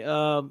bugging me.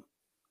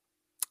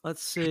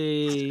 Let's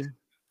see.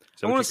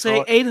 I want to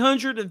say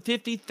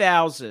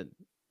 850,000.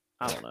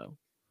 I don't know.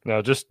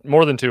 No, just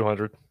more than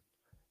 200.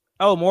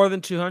 Oh, more than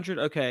 200?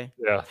 Okay.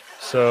 Yeah.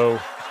 So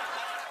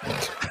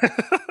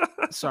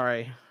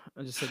sorry.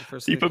 I just said the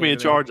first You thing put me in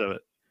charge of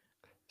it.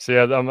 So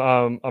yeah,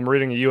 I'm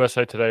reading a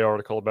USA Today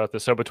article about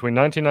this. So between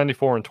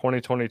 1994 and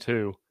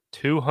 2022,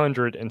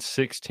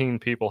 216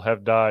 people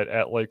have died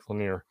at Lake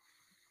Lanier.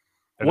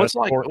 And What's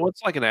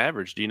like an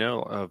average? Do you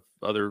know of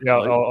other? Yeah,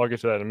 I'll get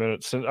to that in a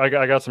minute. I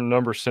got some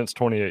numbers since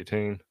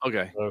 2018.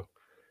 Okay. So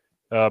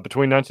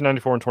Between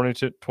 1994 and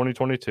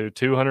 2022,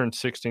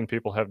 216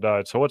 people have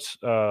died. So let's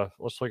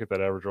look at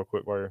that average real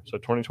quick. So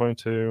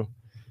 2022,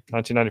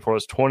 1994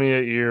 was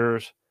 28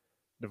 years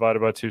divided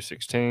by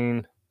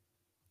 216.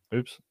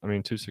 Oops, I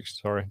mean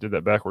 260. Sorry, did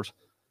that backwards.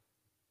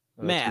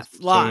 Math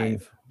 216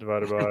 live.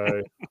 divided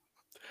by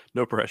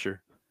No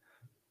pressure.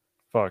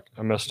 fuck,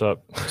 I messed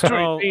up.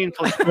 Oh. 18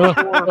 plus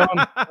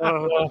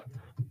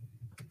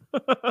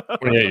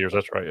 28 years.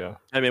 That's right. Yeah.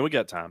 I mean, we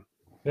got time.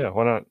 Yeah.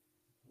 Why not?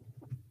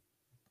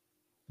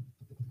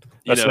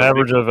 You That's know, an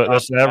average of people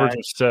that's an average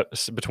die.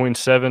 of between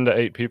 7 to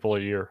 8 people a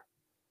year.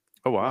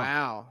 Oh wow.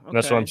 Wow. And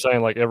that's what I'm okay.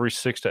 saying. Like every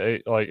 6 to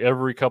 8, like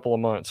every couple of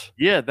months.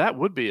 Yeah, that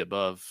would be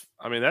above.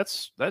 I mean, that'd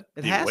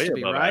It be has way to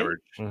be, above right? average.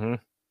 Mm-hmm.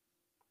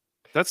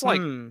 That's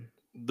like Hmm.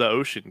 the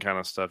ocean kind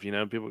of stuff. You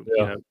know, people.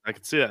 Yeah. You know, I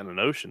could see that in an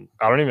ocean.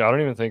 I don't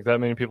even think that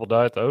many people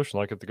die at the ocean,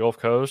 like at the Gulf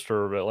Coast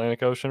or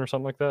Atlantic Ocean or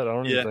something like that. I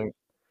don't Yeah. even think.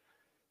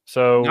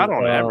 So Not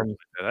on average. Like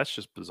that. That's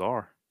just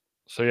bizarre.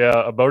 So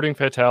yeah, a boating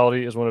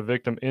fatality is when a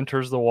victim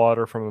enters the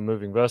water from a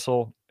moving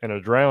vessel, and a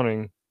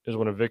drowning is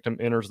when a victim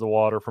enters the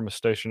water from a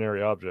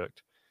stationary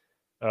object.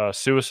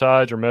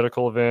 Suicides or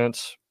medical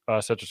events,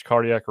 such as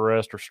cardiac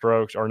arrest or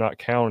strokes, are not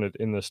counted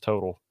in this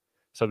total.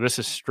 So this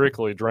is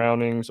strictly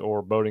drownings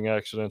or boating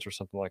accidents or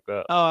something like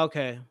that. Oh,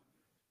 okay.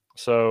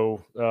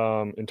 So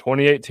in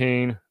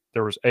 2018,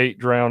 there was 8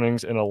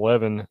 drownings and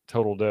 11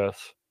 total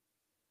deaths.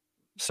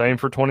 Same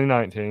for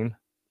 2019.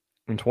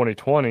 In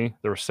 2020,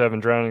 there were 7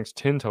 drownings,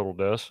 10 total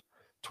deaths.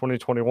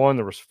 2021,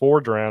 there was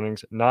 4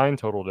 drownings, 9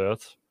 total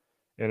deaths.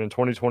 And in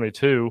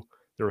 2022,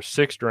 there were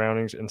 6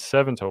 drownings and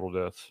 7 total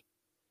deaths.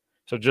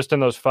 So just in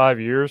those 5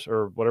 years,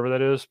 or whatever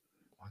that is,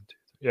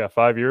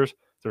 5 years,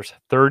 there's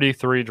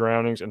 33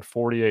 drownings and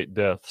 48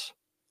 deaths.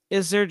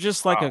 Is there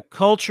just like a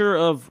culture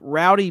of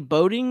rowdy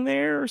boating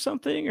there or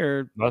something?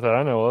 Or Not that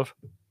I know of.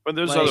 But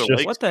there's Like, other just-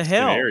 lakes what the in the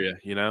same hell? area.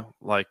 You know,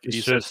 like It's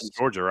you said, in just-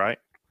 Georgia, right?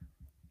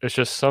 It's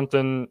just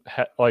something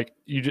like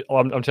you.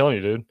 I'm telling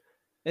you, dude.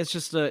 it's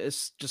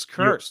just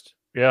cursed.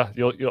 Yeah,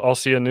 I'll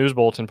see a news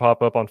bulletin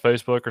pop up on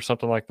Facebook or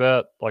something like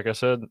that. Like I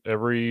said,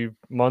 every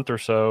month or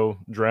so,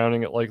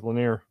 drowning at Lake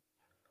Lanier,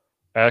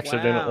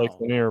 accident at Lake Wow.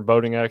 Lanier,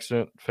 boating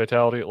accident,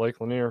 fatality at Lake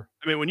Lanier.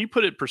 I mean, when you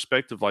put it in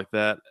perspective like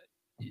that,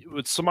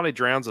 when somebody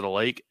drowns at a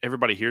lake,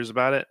 everybody hears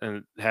about it,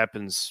 and it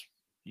happens.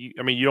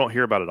 I mean, you don't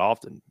hear about it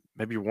often.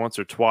 Maybe once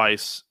or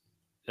twice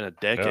in a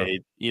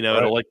decade. You know,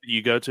 at a Right. lake that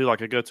you go to.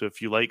 Like I go to a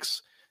few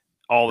lakes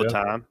all the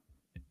Yeah. time,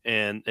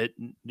 and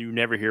you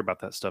never hear about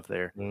that stuff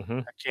there. Mm-hmm.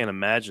 I can't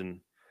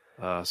imagine.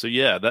 So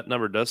yeah, that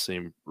number does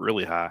seem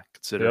really high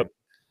considering. Yep.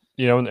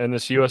 You know, and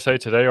this USA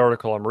Today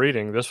article I'm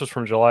reading, this was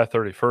from July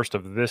 31st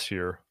of this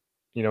year.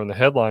 You know, and the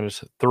headline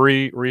is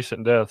 3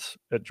 recent deaths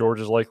at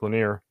Georgia's Lake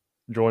Lanier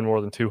joined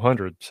more than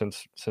 200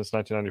 since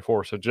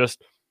 1994. So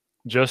just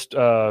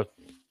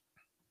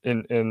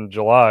in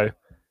July,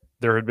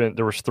 there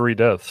was 3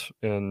 deaths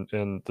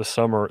in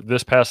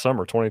this past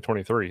summer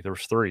 2023. There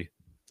was 3.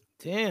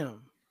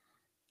 Damn.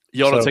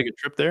 Y'all don't So- take a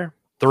trip there?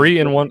 3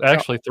 in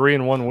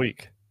 1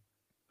 week.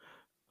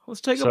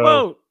 Let's take a So-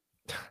 boat.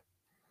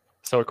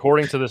 So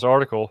according to this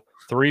article,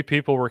 3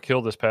 people were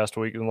killed this past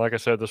week, and like I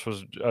said, this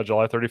was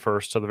July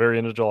 31st, so the very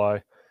end of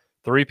July.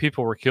 3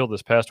 people were killed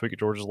this past week at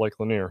Georgia's Lake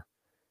Lanier.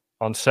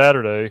 On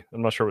Saturday,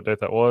 I'm not sure what date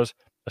that was,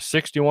 a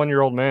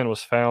 61-year-old man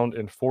was found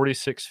in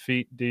 46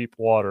 feet deep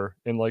water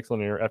in Lake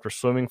Lanier after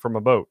swimming from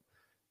a boat.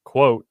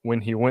 Quote,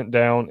 when he went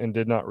down and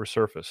did not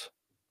resurface.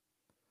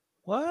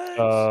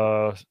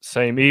 What?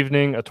 Same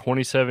evening, a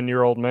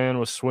 27-year-old man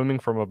was swimming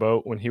from a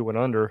boat when he went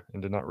under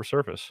and did not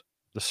resurface.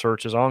 The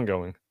search is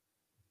ongoing.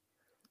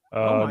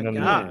 oh my and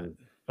then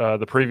god.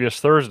 the previous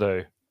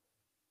Thursday,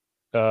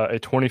 a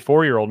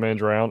 24-year-old man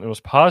drowned and was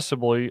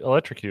possibly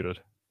electrocuted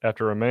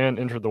after a man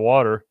entered the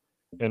water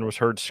and was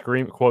heard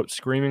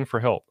screaming for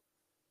help.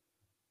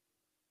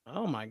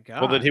 Oh my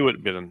god. Well, then he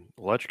wouldn't have been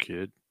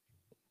electrocuted.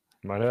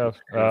 Might have.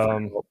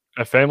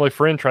 A family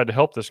friend tried to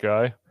help this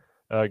guy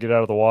get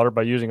out of the water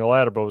by using a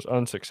ladder, but was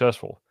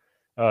unsuccessful.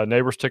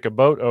 Neighbors took a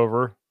boat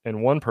over,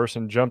 and one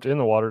person jumped in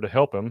the water to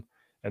help him,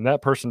 and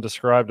that person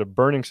described a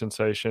burning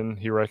sensation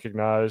he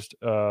recognized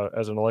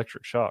as an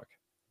electric shock.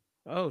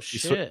 Oh He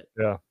sw- shit.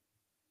 Yeah.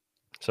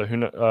 So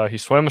he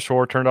swam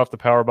ashore, turned off the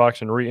power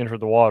box, and re-entered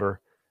the water,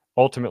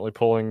 ultimately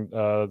pulling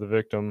the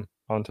victim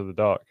onto the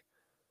dock.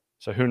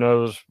 So who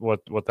knows what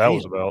that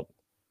was Damn. about?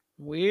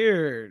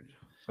 Weird.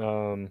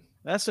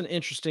 That's an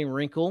interesting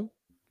wrinkle.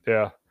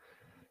 Yeah.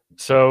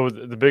 So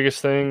the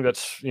biggest thing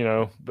that's,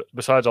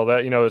 besides all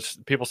that, it's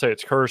people say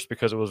it's cursed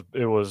because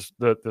it was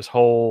that this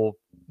whole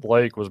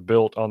lake was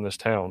built on this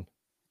town,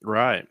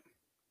 Right.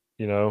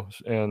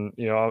 and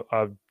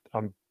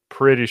I'm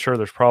pretty sure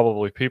there's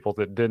probably people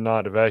that did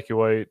not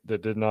evacuate,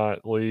 that did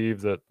not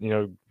leave, that,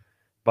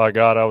 by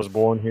God, I was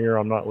born here.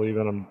 I'm not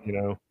leaving.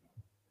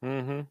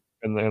 Mm-hmm.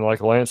 And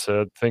like Lance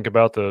said, think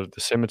about the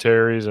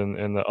cemeteries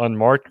and the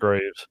unmarked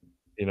graves,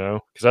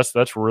 because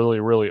that's really,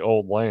 really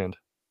old land,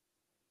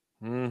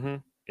 Mm-hmm.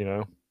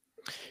 you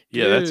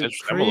Yeah, that's Dude,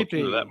 interesting. I'm gonna look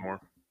into that creepy. more.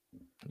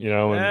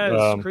 know, That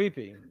and is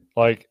creepy.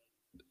 like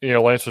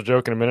Lance was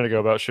joking a minute ago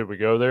about should we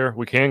go there?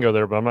 We can go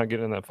there, but I'm not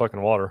getting in that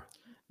fucking water.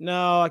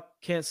 No, I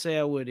can't say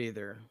I would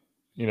either.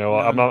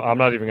 I'm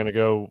not even going to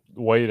go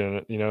wade in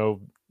it.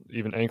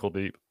 Even ankle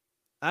deep.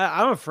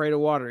 I'm afraid of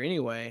water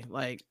anyway.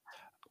 Like,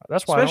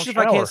 that's why especially if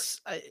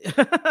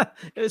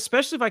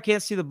I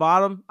can't see the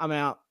bottom, I'm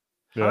out.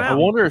 Yeah. I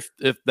wonder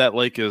if that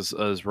lake is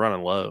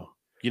running low.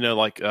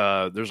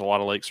 There's a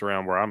lot of lakes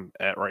around where I'm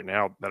at right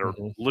now that are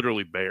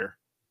literally bare.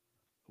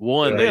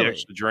 One, they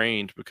actually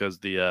drained because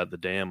the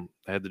dam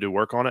had to do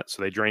work on it,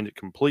 so they drained it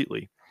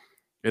completely.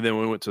 And then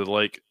we went to the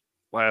lake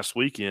last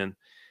weekend,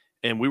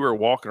 and we were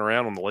walking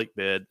around on the lake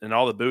bed, and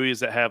all the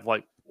buoys that have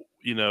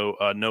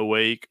no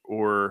wake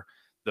or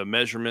the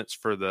measurements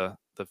for the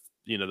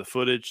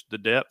footage, the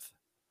depth,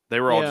 they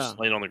were all just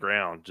laying on the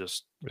ground.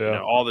 Just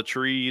all the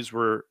trees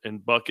were in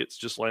buckets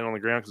just laying on the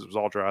ground because it was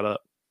all dried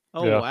up.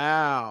 Oh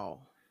wow,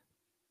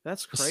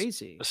 that's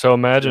crazy. So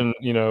imagine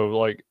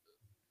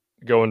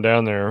going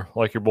down there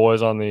like your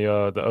boys on the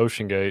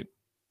Ocean Gate,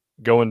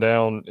 going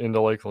down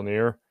into Lake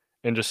Lanier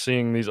and just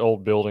seeing these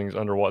old buildings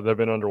underwater. They've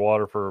been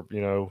underwater for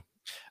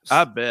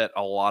I bet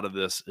a lot of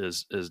this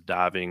is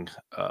diving.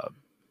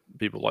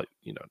 People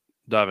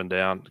diving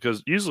down,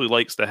 because usually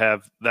lakes that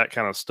have that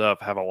kind of stuff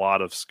have a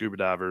lot of scuba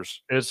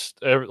divers. It's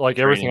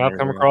everything I've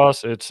come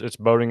across. It's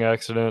boating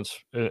accidents.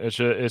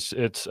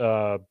 It's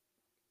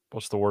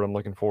what's the word I'm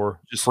looking for?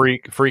 Just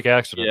freak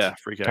accidents. Yeah,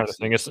 freak kind of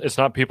thing. It's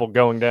not people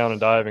going down and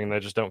diving and they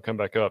just don't come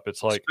back up.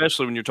 It's like,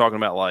 especially when you're talking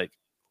about like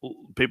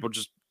people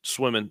just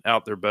swimming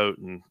out their boat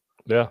and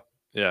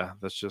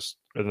that's just,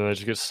 and then they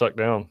just get sucked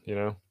down.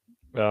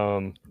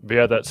 But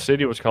yeah, that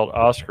city was called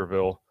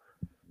Oscarville.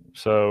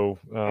 So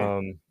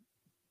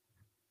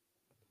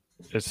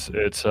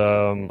it's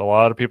a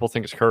lot of people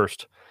think it's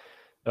cursed.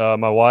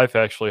 My wife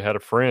actually had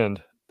a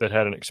friend that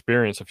had an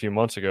experience a few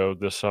months ago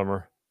this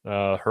summer.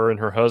 Her and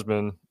her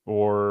husband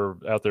were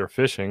out there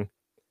fishing,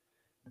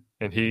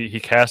 and he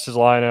cast his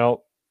line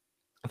out.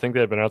 I think they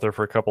had been out there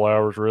for a couple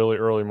hours, really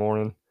early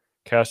morning.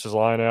 Cast his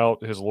line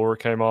out, his lure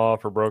came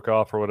off or broke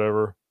off or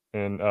whatever,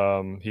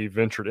 and he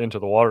ventured into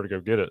the water to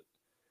go get it.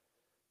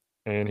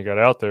 And he got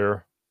out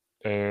there,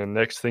 and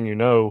next thing you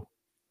know,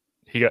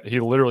 he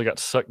literally got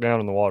sucked down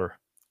in the water.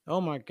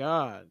 Oh my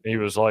God. He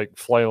was like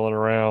flailing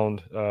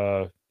around,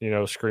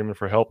 screaming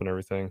for help and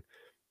everything.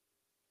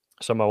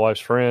 So my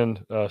wife's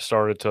friend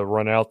started to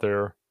run out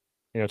there,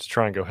 to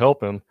try and go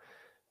help him.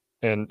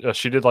 And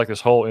she did like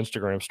this whole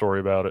Instagram story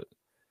about it.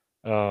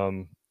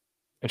 And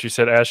she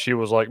said as she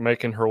was like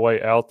making her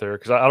way out there,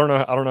 because I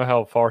don't know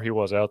how far he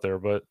was out there,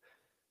 but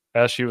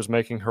as she was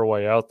making her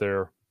way out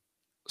there,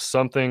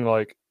 something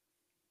like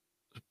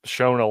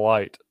shone a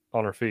light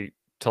on her feet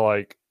to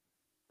like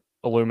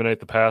illuminate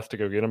the path to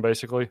go get him,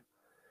 basically.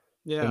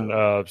 Yeah.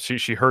 And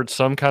she heard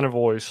some kind of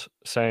voice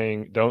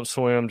saying, "Don't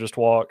swim, just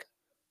walk.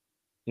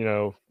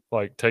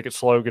 Like take it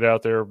slow, get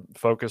out there,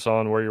 focus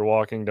on where you're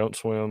walking, don't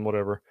swim,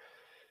 whatever."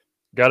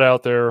 Got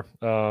out there,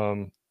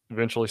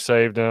 eventually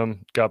saved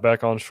him, got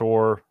back on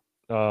shore,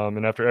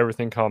 and after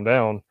everything calmed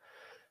down,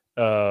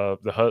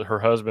 her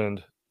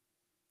husband,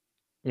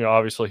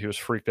 obviously he was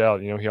freaked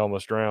out. He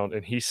almost drowned,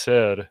 and he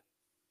said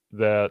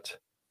that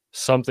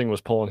something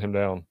was pulling him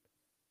down.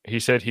 He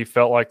said he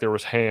felt like there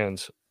was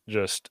hands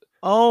just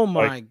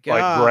my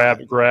God,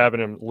 like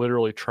grabbing him,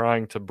 literally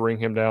trying to bring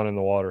him down in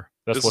the water.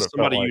 That's this what is it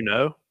felt somebody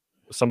like.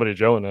 Somebody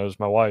Joe knows,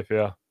 my wife.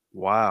 Yeah.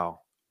 Wow.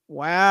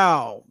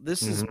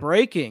 This is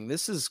breaking.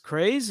 This is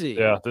crazy.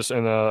 Yeah.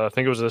 I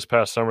think it was this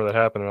past summer that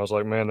happened. And I was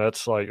like, man,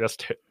 that's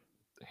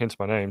hence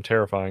my name,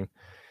 terrifying.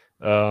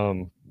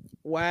 Wow.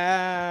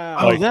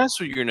 That's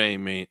what your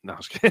name means. No, I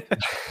was kidding.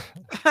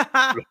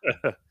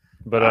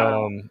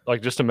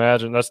 But just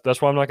imagine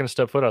that's why I'm not going to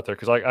step foot out there,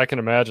 because I can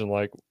imagine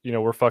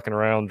we're fucking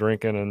around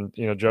drinking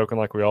and joking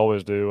like we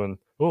always do, and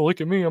oh,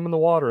 look at me, I'm in the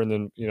water, and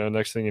then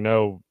next thing you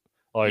know,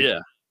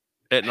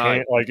 at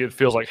night, it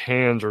feels like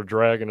hands are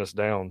dragging us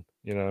down.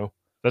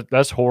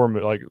 That's horror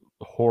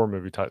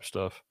movie type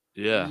stuff.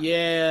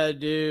 Yeah,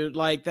 dude.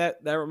 Like that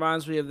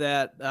reminds me of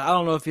that. I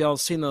don't know if y'all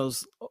seen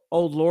those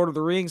old Lord of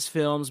the Rings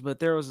films, but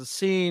there was a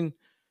scene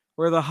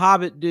where the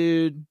Hobbit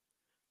dude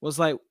was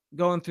like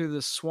going through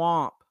the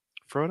swamp.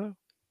 Frodo?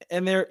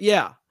 And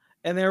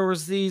there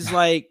was these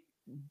like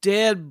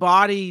dead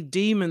body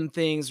demon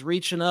things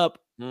reaching up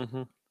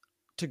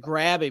to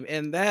grab him.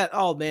 And that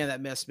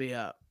messed me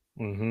up.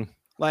 Mm-hmm.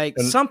 Like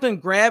something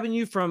grabbing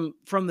you from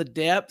the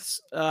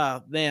depths.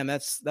 Man,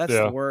 that's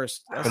the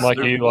worst. I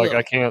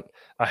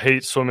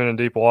hate swimming in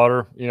deep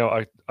water.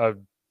 I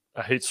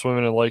hate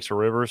swimming in lakes or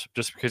rivers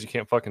just because you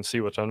can't fucking see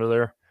what's under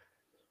there.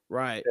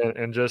 Right.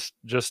 And just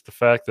the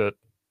fact that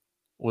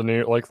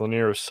Lake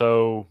Lanier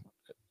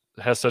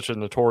has such a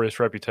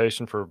notorious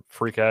reputation for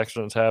freak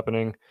accidents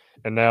happening,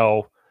 and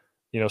now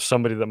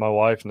somebody that my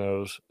wife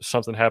knows,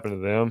 something happened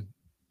to them,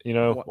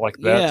 like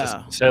that.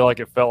 Yeah. To say like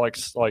it felt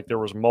like there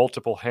was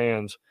multiple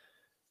hands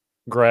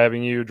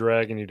grabbing you,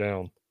 dragging you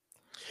down.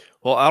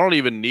 Well, I don't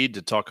even need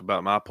to talk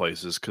about my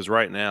places, because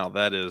right now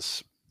that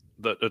is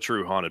a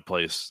true haunted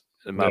place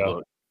in my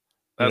book.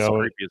 That's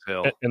creepy as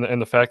hell.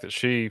 And the fact that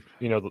she,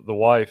 the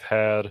wife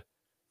had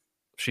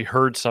she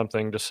heard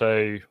something to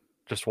say,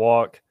 just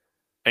walk.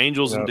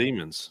 Angels and Yeah.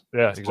 Demons.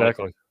 Yeah, It's like,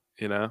 exactly.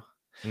 you know.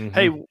 Mhm.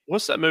 Hey,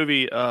 what's that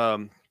movie?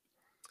 The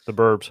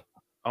Burbs.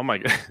 Oh my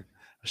god,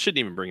 I shouldn't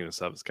even bring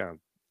this up. It's kind of.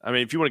 I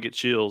mean, if you want to get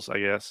chills, I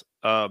guess.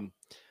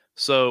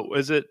 So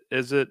is it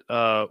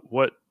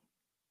what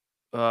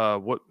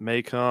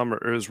may come,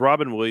 or it was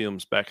Robin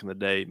Williams back in the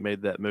day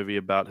made that movie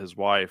about his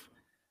wife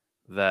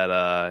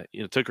that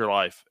took her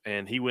life,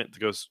 and he went to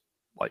go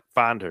like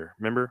find her.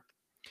 Remember?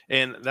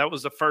 And that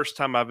was the first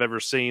time I've ever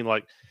seen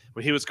like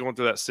when he was going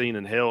through that scene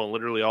in hell, and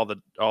literally all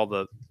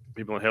the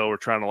people in hell were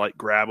trying to like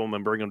grab him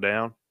and bring him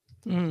down,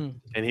 Mm.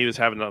 and he was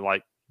having to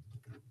like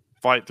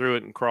fight through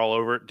it and crawl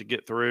over it to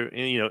get through.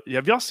 And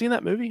have y'all seen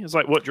that movie? It's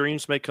like What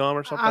Dreams May Come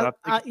or something.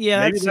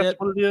 Yeah, maybe that's that's it.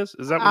 what it is.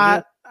 Is that what it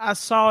is? I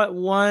saw it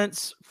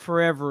once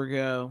forever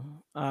ago.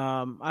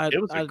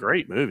 It was a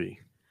great movie.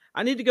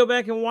 I need to go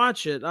back and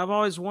watch it. I've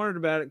always wondered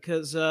about it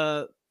because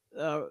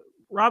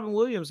Robin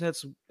Williams had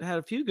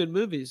a few good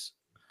movies.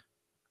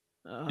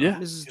 Yeah,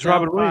 Mrs. it's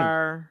Robin Williams.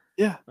 Doubtfire.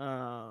 Yeah.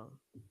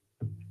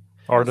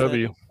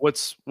 RW.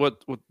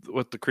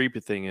 What the creepy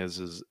thing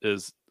is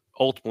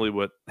ultimately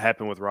what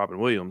happened with Robin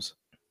Williams.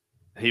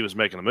 He was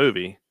making a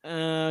movie.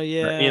 Yeah.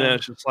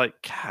 It's just like,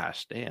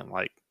 gosh, damn,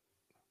 like,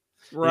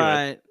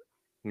 right.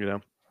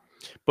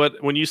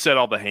 But when you said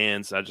all the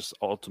hands, I just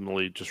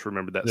ultimately just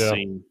remembered that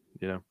scene.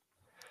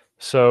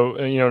 So,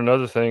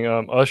 another thing,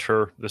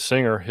 Usher, the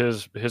singer,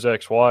 his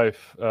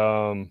ex-wife,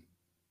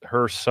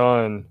 her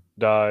son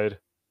died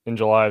in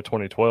July of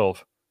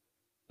 2012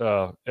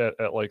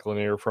 at Lake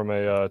Lanier from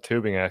a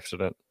tubing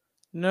accident.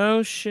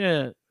 No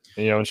shit.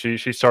 And she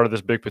started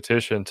this big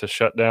petition to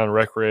shut down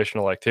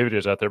recreational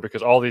activities out there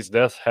because all these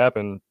deaths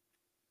happen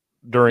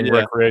during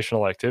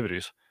recreational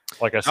activities.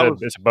 Like I said,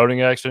 it's a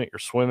boating accident. You're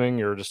swimming.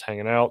 You're just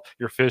hanging out.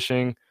 You're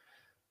fishing.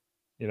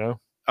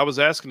 I was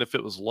asking if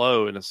it was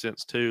low in a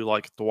sense too,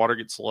 like if the water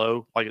gets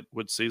low, like it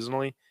would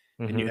seasonally,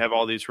 and you have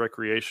all these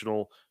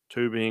recreational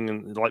tubing,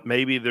 and like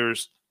maybe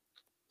there's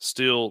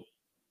still,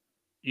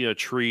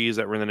 trees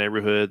that were in the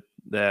neighborhood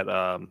that,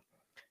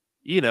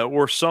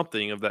 or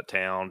something of that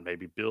town,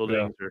 maybe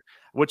buildings, or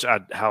which I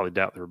highly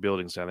doubt there were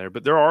buildings down there.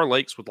 But there are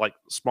lakes with like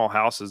small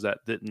houses that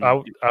didn't.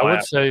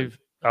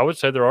 I would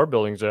say there are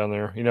buildings down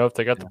there. If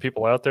they got the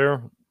people out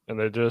there and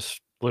they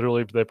just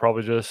they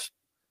probably just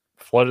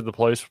flooded the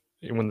place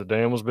when the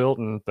dam was built,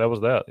 and that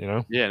was that.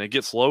 Yeah, and it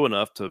gets low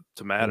enough to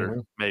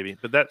matter, maybe.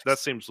 But that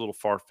seems a little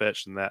far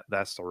fetched, and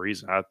that's the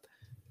reason.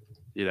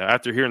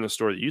 After hearing the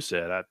story that you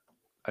said,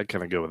 I'd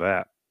kind of go with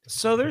that.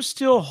 So there's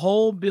still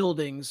whole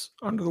buildings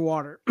under the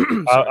water.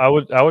 I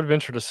would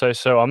venture to say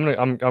so.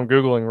 I'm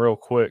googling real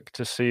quick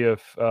to see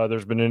if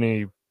there's been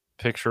any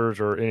pictures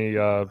or any.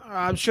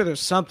 I'm sure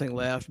there's something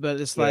left, but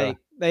it's like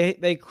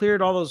they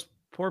cleared all those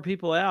poor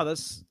people out.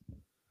 That's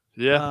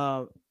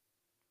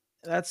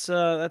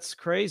that's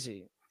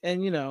crazy,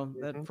 and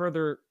that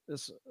further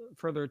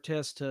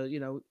attests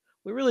to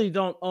we really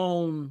don't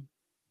own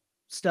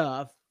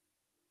stuff.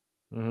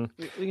 Legend.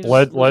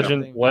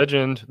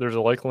 There's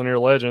a Lake Lanier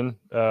legend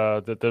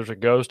that there's a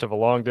ghost of a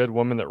long dead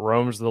woman that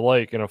roams the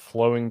lake in a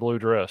flowing blue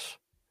dress.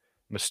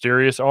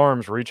 Mysterious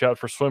arms reach out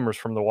for swimmers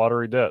from the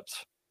watery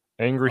depths.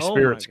 Angry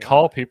spirits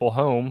call people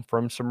home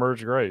from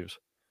submerged graves.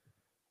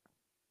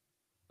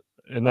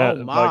 And that,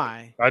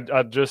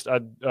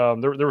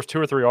 there was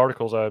 2 or 3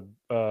 articles I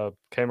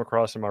came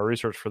across in my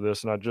research for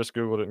this, and I just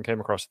Googled it and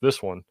came across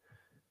this one.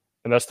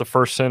 And that's the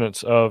first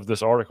sentence of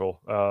this article.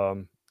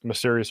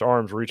 Mysterious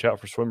arms reach out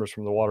for swimmers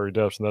from the watery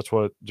depths, and that's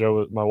what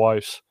Joe, my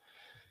wife's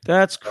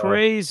that's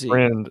crazy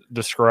friend,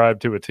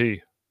 described to a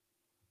T.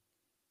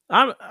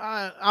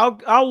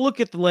 I'll look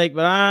at the lake,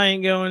 but I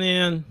ain't going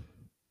in.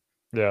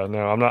 Yeah,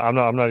 no,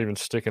 I'm not even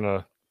sticking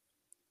a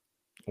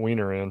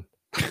wiener in.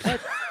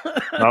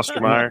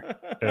 Oscar Mayer.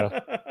 Yeah.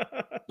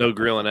 No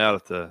grilling out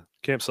at the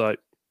campsite.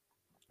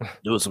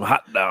 Doing some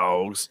hot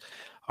dogs.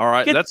 All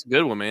right, that's a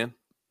good one, man.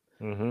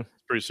 Mm-hmm.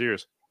 It's pretty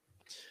serious.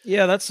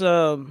 Yeah, that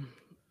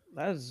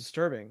is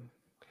disturbing.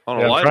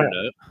 On a lighter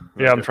note.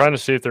 Yeah, I'm trying to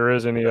see if there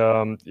is any.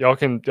 Y'all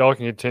can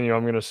continue.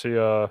 I'm going to see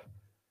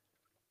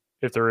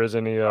if there is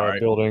any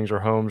buildings or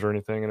homes or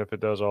anything, and if it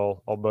does,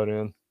 I'll butt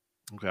in.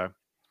 Okay.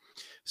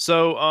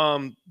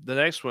 So the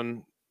next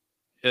one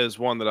is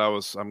one that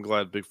I'm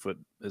glad Bigfoot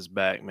is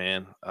back,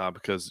 man,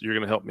 because you're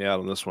going to help me out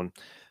on this one.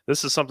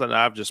 This is something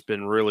I've just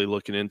been really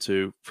looking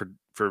into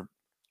for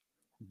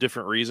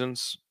different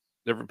reasons.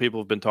 Different people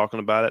have been talking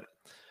about it.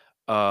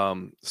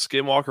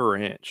 Skinwalker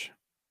Ranch.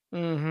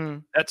 Mm-hmm.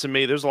 That to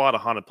me, there's a lot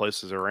of haunted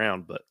places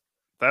around, but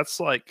that's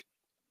like,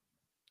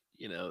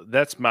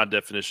 that's my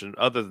definition.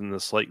 Other than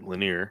this Lake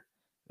Lanier,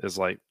 is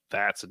like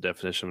that's a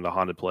definition of a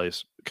haunted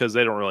place because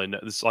they don't really know.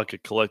 It's like a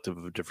collective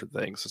of different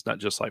things. It's not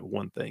just like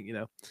one thing,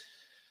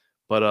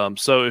 But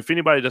so if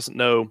anybody doesn't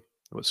know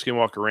what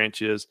Skinwalker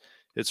Ranch is,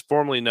 it's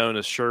formerly known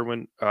as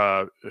Sherman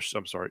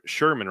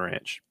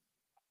Ranch,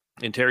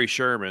 and Terry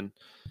Sherman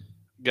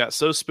got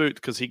so spooked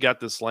because he got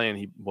this land.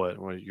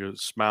 You're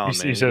smiling,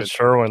 man. He said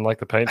Sherwin, like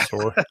the paint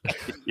store.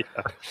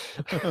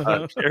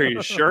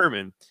 Terry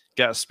Sherman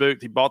got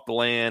spooked. He bought the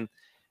land,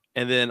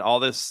 and then all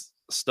this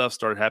stuff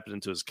started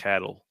happening to his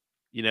cattle,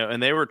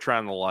 and they were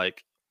trying to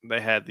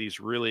they had these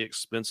really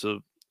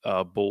expensive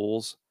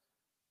bulls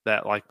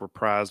that were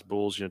prized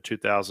bulls,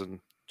 2000,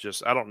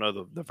 just, I don't know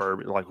the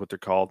verb, what they're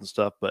called and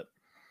stuff, but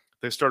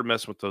they started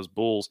messing with those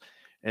bulls,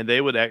 and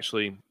they would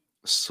actually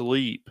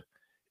sleep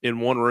in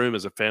one room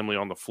as a family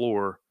on the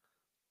floor,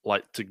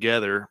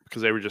 together,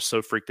 because they were just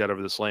so freaked out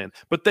over this land.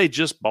 But they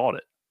just bought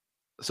it.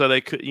 So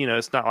they could,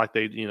 it's not like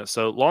they,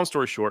 so long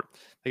story short,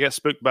 they got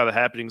spooked by the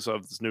happenings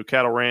of this new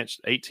cattle ranch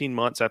 18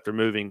 months after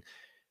moving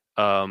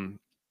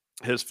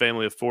his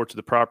family of 4 to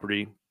the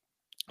property,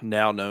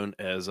 now known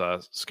as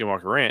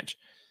Skinwalker Ranch.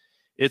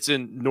 It's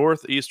in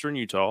northeastern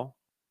Utah,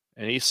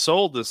 and he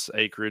sold this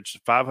acreage,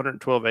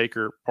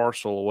 512-acre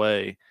parcel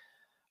away,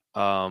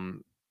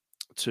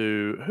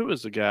 to, who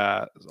is the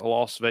guy? A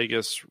Las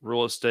Vegas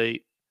real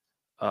estate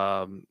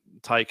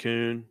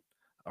tycoon,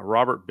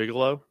 Robert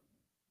Bigelow.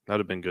 That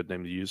would have been a good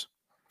name to use.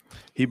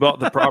 He bought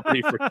the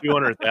property for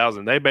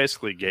 $200,000. They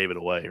basically gave it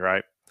away,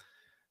 right?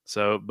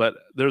 So, but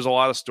there's a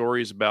lot of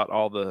stories about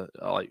all the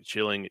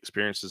chilling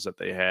experiences that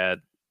they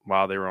had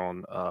while they were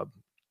on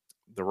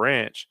the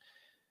ranch.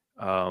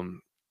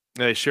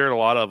 They shared a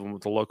lot of them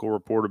with the local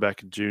reporter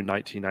back in June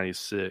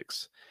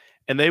 1996.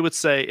 And they would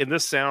say, and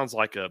this sounds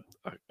like a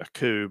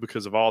coup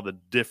because of all the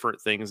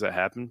different things that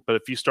happen, but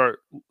if you start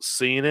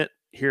seeing it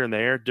here and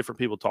there, different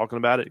people talking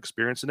about it,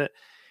 experiencing it,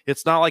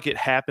 it's not like it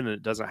happened and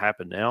it doesn't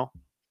happen now.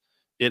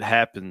 It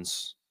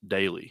happens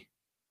daily.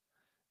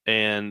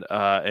 And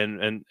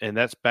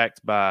that's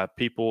backed by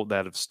people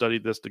that have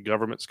studied this. The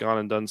government's gone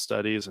and done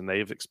studies, and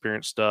they've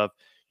experienced stuff.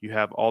 You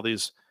have all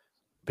these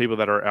people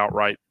that are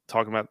outright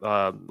talking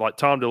about, like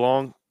Tom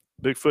DeLonge,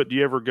 Bigfoot. Do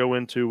you ever go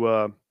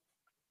into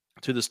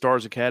to the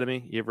Stars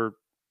Academy? You ever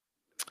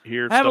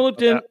hear? I haven't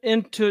looked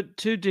into it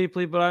too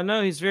deeply, but I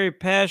know he's very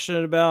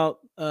passionate about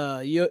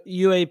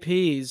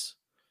UAPs.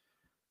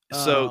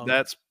 So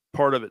that's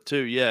part of it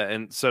too, yeah.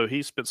 And so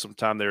he spent some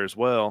time there as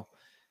well.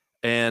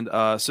 And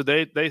so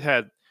they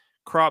had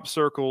crop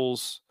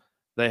circles.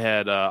 They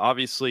had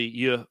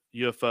obviously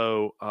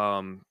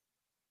UFO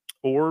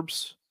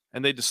orbs,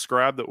 and they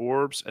describe the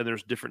orbs. And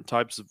there's different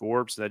types of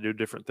orbs that do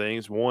different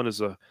things. One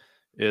is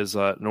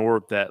an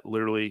orb that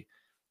literally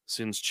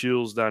sends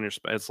chills down your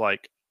spine. It's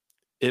like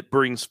it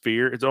brings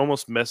fear. It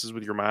almost messes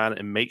with your mind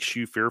and makes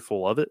you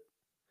fearful of it.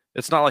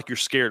 It's not like you're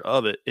scared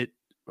of it.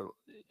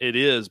 It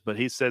is, but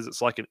he says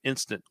it's like an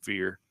instant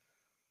fear.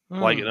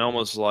 Like it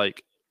almost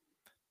like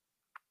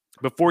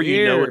before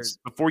you know it,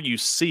 before you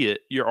see it,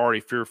 you're already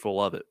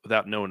fearful of it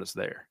without knowing it's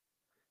there.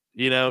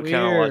 Kind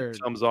of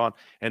comes on,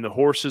 and the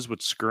horses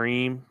would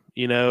scream,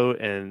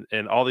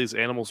 and all these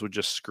animals would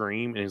just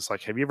scream. And it's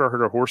like, have you ever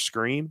heard a horse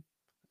scream?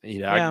 I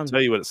can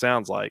tell you what it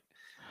sounds like.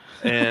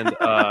 And,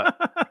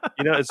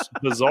 it's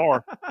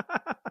bizarre.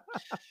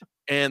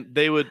 And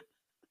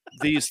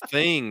these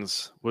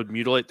things would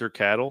mutilate their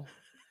cattle.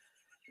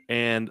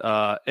 And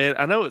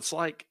I know it's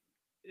like,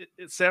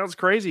 it sounds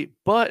crazy,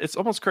 but it's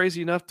almost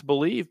crazy enough to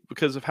believe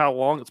because of how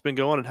long it's been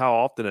going and how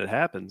often it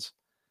happens.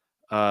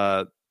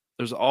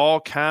 There's all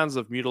kinds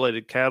of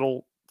mutilated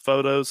cattle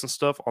photos and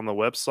stuff on the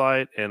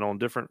website and on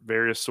different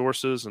various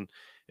sources. And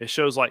it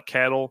shows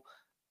cattle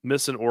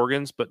missing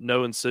organs, but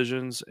no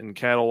incisions, and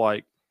cattle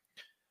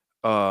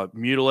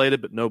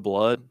mutilated, but no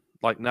blood,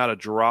 not a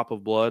drop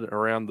of blood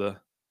around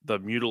the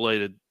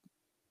mutilated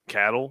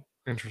cattle.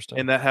 Interesting.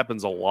 And that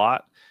happens a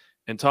lot.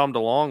 And Tom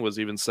DeLonge was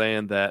even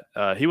saying that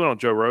he went on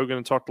Joe Rogan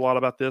and talked a lot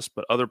about this,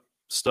 but other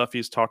stuff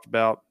he's talked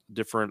about,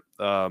 different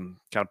kind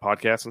of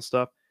podcasts and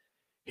stuff.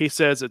 He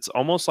says it's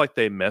almost like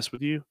they mess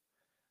with you.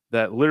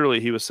 That literally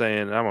he was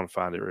saying, I want to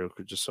find it real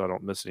quick just so I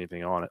don't miss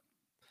anything on it.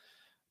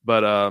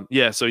 But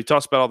so he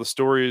talks about all the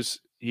stories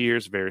he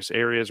hears, various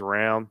areas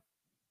around.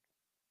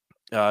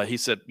 He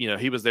said,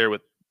 he was there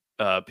with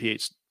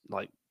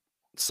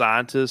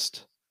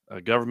scientists,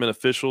 government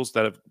officials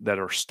that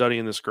are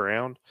studying this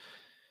ground.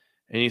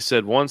 And he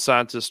said one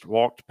scientist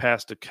walked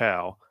past a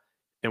cow,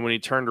 and when he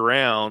turned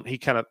around, he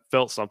kind of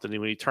felt something. And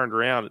when he turned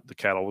around, the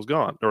cow was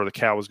gone.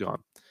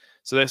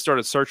 So they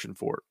started searching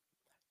for it.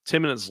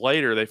 10 minutes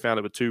later, they found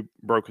it with 2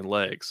 broken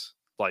legs,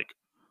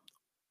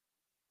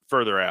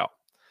 further out.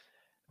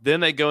 Then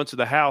they go into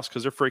the house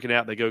because they're freaking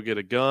out. They go get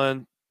a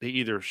gun. They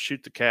either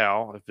shoot the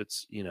cow if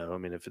it's,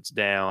 if it's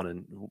down,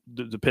 and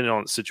depending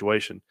on the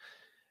situation.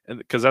 And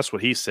because that's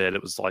what he said,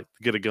 it was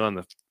get a gun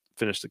to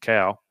finish the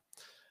cow.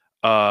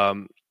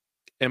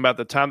 And by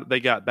the time that they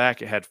got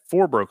back, it had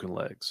 4 broken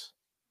legs.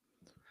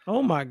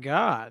 Oh my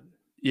God.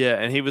 Yeah.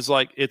 And he was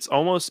like, it's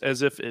almost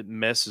as if it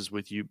messes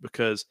with you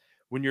because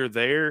when you're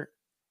there,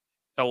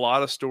 a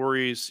lot of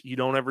stories, you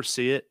don't ever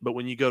see it. But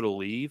when you go to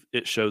leave,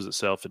 it shows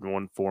itself in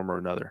one form or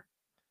another.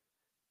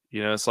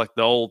 It's like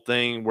the old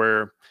thing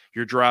where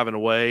you're driving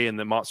away and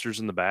the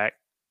monster's in the back.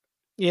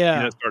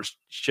 Yeah. It starts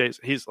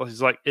chasing. He's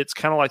like, it's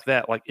kind of like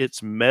that. Like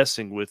it's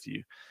messing with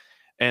you.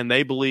 And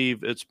they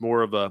believe it's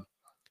more of a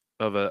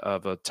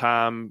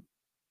time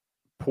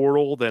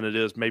portal than it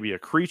is maybe a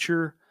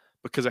creature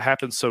because it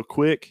happens so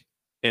quick,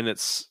 and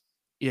it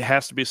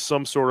has to be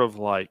some sort of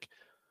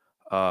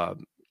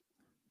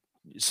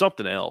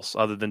something else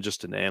other than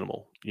just an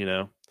animal,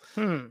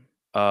 Hmm.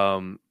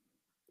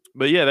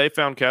 But yeah, they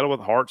found cattle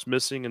with hearts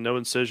missing and no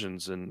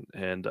incisions, and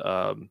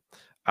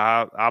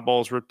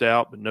eyeballs ripped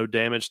out, but no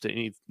damage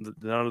to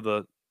none of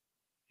the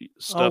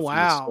stuff in the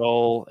wow.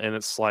 skull. And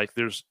it's like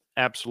there's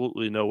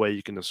absolutely no way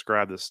you can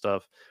describe this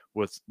stuff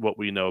with what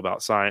we know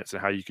about science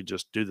and how you could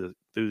just do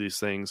these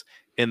things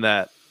in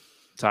that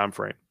time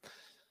frame.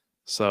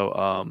 So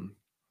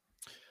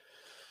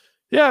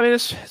yeah, I mean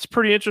it's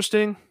pretty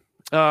interesting.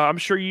 I'm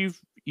sure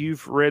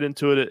you've read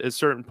into it at a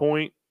certain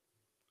point.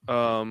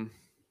 A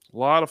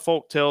lot of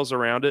folk tales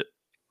around it,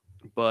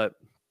 but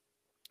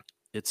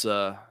it's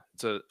an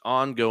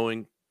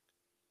ongoing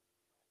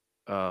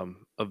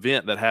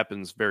event that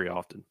happens very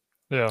often.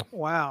 Yeah.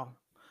 Wow.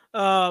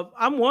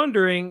 I'm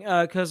wondering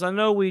because I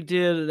know we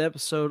did an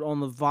episode on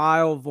the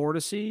vile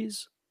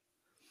vortices.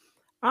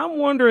 I'm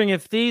wondering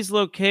if these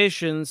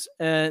locations,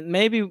 and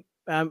maybe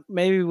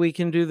we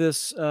can do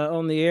this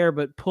on the air,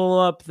 but pull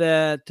up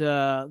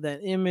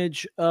that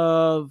image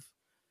of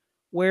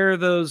where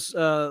those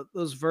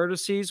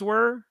vertices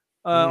were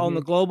on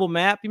the global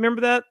map. You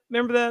remember that?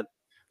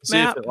 See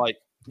map? if it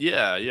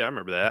I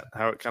remember that,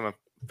 how it kind of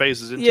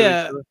phases into each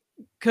Yeah, other.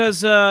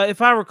 because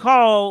if I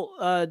recall,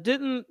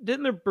 didn't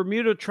the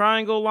Bermuda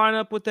Triangle line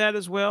up with that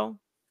as well?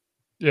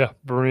 Yeah,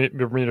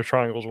 Bermuda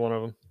Triangle is one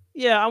of them.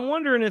 Yeah, I'm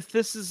wondering if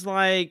this is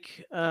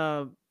like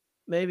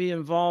maybe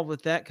involved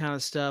with that kind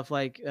of stuff,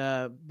 like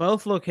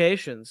both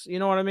locations. You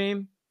know what I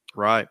mean?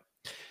 Right.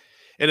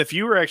 And if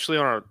you were actually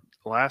on our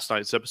last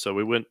night's episode,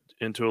 we went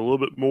into a little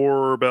bit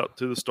more about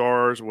To the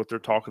Stars and what they're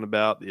talking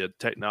about, the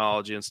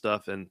technology and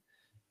stuff, and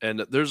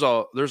there's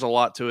a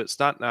lot to it. It's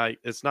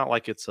not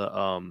like it's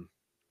a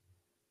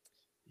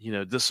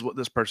this is what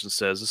this person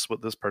says, this is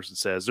what this person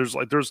says.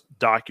 There's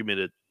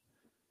documented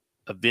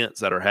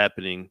events that are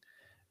happening,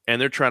 and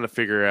they're trying to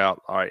figure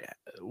out, all right,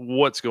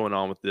 what's going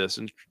on with this,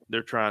 and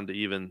they're trying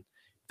to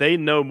they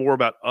know more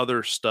about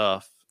other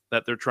stuff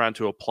that they're trying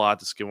to apply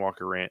to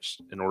Skinwalker Ranch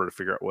in order to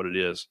figure out what it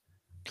is,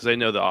 because they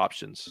know the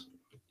options.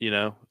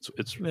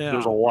 It's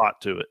there's a lot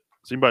to it.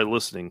 So anybody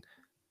listening,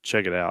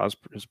 check it out.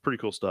 It's pretty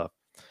cool stuff.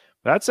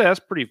 But I'd say that's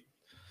pretty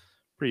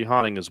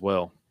haunting as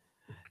well.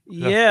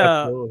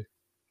 Yeah. Absolutely.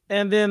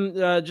 And then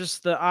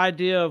just the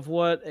idea of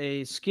what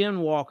a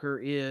skinwalker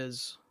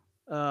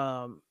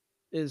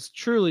is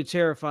truly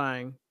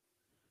terrifying.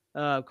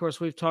 Of course,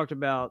 we've talked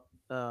about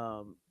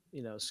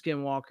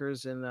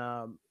skinwalkers, and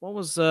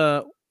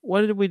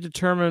what did we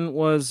determine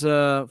was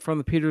from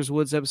the Peters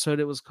Woods episode?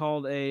 It was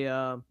called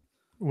a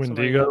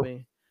Wendigo.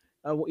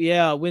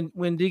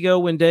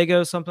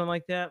 Wendigo, something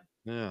like that.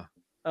 Yeah.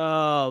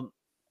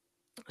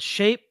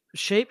 Shape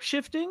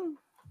shifting.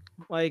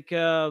 Like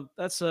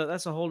that's a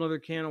whole other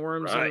can of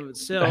worms in Right. of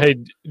itself. Hey,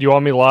 do you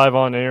want me live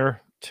on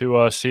air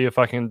to see if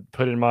I can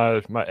put in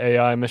my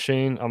AI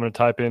machine? I'm going to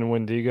type in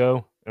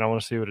Wendigo, and I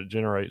want to see what it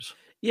generates.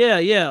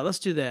 Yeah, let's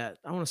do that.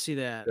 I want to see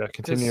that. Yeah,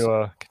 continue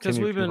we've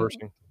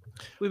conversing.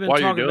 been While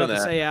you're talking doing about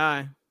this that-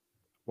 AI.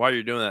 While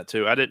you're doing that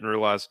too, I didn't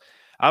realize.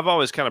 I've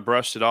always kind of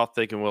brushed it off,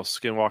 thinking, well,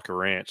 Skinwalker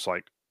Ranch,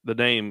 like the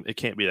name, it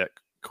can't be that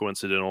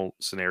coincidental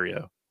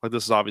scenario. Like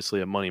this is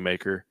obviously a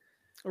moneymaker,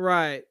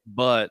 Right.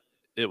 but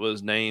it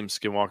was named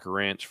Skinwalker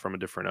Ranch from a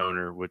different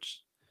owner,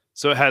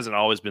 so it hasn't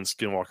always been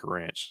Skinwalker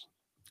Ranch.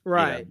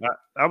 Right.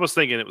 I was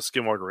thinking it was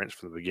Skinwalker Ranch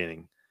from the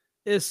beginning.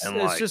 It's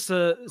just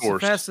a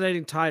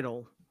fascinating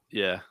title.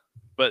 Yeah.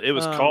 But it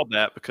was called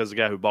that because the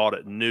guy who bought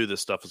it knew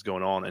this stuff was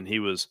going on, and he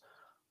was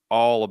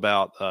all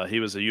about he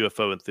was a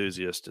UFO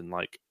enthusiast, and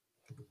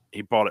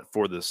he bought it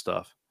for this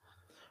stuff.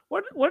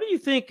 What do you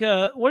think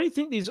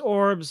these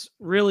orbs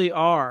really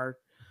are?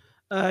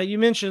 You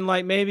mentioned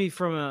like maybe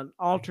from an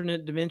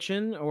alternate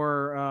dimension,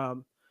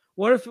 or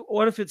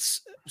what if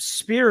it's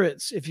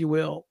spirits, if you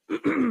will?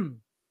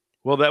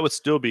 Well, that would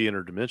still be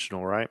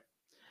interdimensional, right?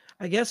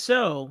 I guess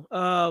so.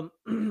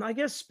 I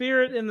guess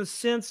spirit in the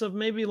sense of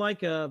maybe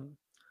like an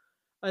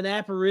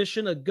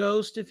apparition, a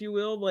ghost, if you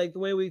will, like the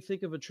way we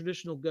think of a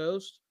traditional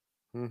ghost.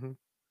 Mm-hmm.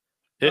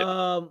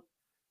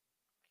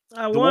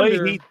 I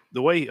wonder.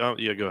 Go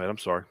ahead. I'm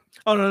sorry.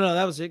 Oh no,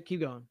 that was it. Keep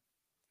going.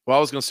 Well, I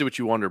was going to see what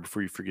you wonder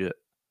before you forget.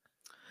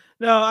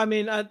 No, I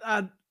mean,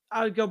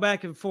 I'd go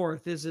back and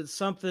forth. Is it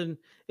something?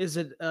 Is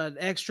it an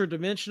extra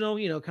dimensional?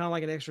 Kind of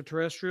like an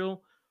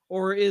extraterrestrial,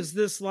 or is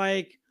this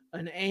like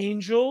an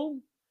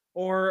angel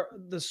or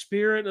the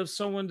spirit of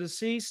someone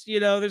deceased?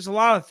 There's a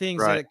lot of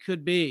things that it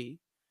could be.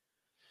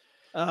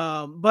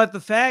 But the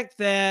fact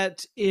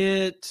that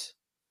it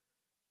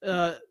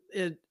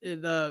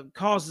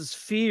causes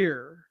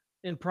fear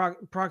in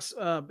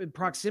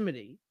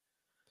proximity.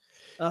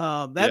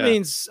 That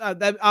means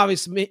that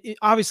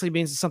obviously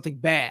means it's something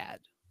bad.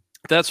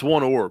 That's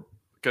one orb,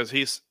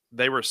 because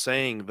they were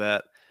saying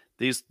that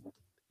these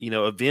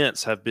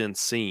events have been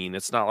seen.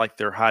 It's not like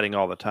they're hiding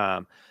all the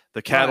time.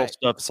 The cattle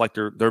stuff, it's like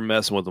they're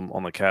messing with them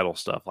on the cattle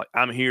stuff. Like,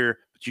 I'm here,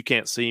 but you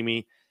can't see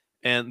me.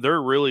 And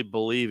they're really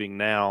believing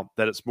now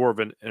that it's more of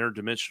an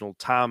interdimensional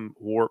time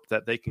warp,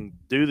 that they can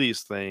do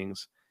these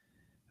things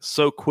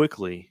so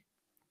quickly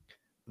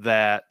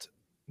that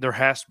there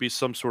has to be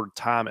some sort of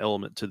time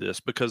element to this,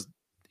 because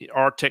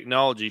our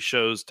technology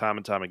shows time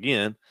and time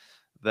again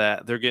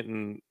that they're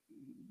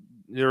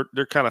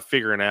kind of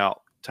figuring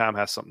out time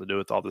has something to do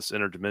with all this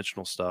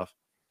interdimensional stuff.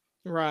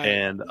 Right.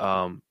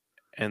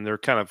 And they're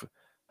kind of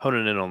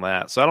honing in on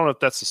that. So I don't know if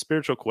that's a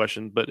spiritual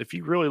question, but if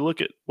you really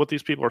look at what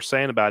these people are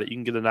saying about it, you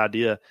can get an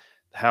idea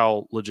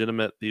how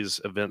legitimate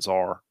these events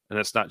are. And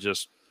it's not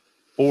just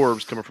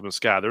orbs coming from the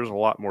sky. There's a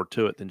lot more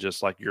to it than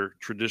just like your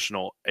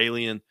traditional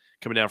alien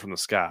coming down from the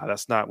sky.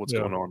 That's not what's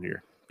going on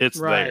here. It's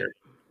there,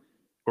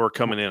 or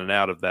coming in and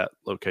out of that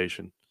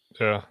location.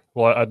 Yeah.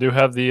 Well, I do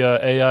have the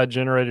AI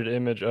generated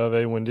image of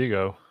a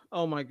Wendigo.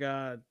 Oh my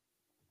God.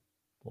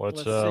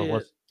 Let's see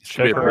it.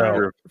 check it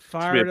out.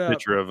 Fired up.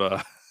 Picture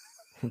of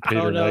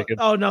Peter naked.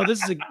 Oh no,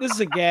 this is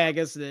a gag,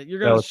 isn't it? You're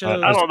No, gonna it's show.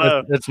 not. I don't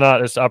know. It's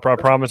not. I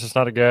promise it's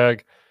not a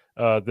gag.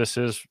 This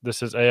is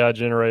AI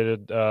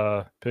generated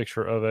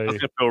picture of I was a.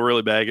 gonna feel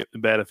really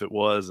bad if it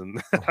was,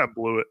 and I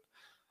blew it.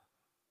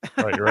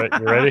 Right, you're right.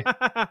 You ready?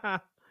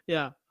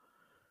 Yeah.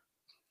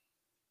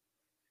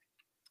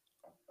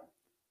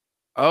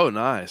 Oh,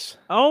 nice.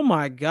 Oh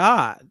my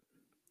God.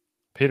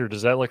 Peter,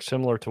 does that look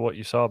similar to what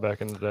you saw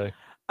back in the day?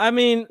 I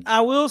mean,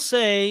 I will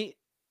say,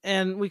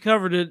 and we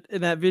covered it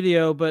in that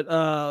video, but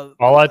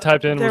All I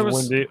typed in there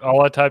was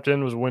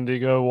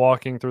Wendigo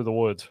walking through the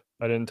woods.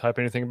 I didn't type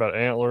anything about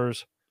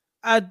antlers.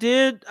 I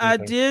did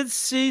Okay.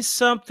 see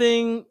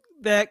something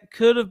that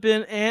could have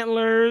been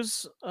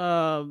antlers.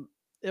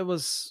 It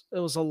was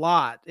a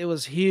lot. It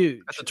was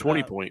huge. That's a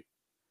 20 point.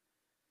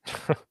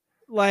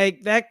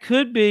 Like that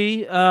could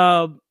be.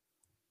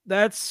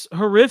 That's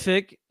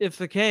horrific if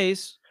the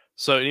case.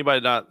 So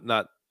anybody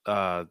not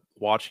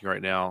watching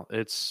right now,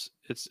 it's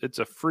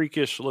a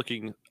freakish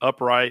looking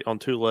upright on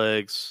two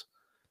legs,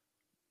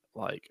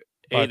 like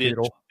 8-inch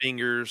Bipedal.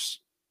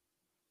 fingers,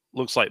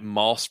 looks like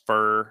moss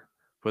fur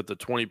with the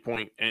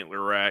 20-point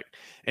antler rack.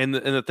 And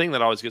the thing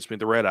that always gets me,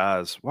 the red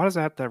eyes. Why does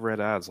it have to have red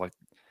eyes? Like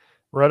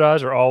Red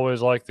eyes are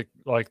always like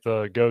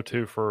the go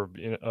to for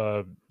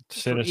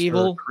sinister,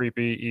 evil?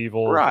 creepy,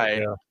 evil. Right.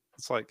 Yeah.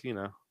 It's like,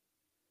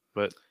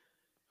 but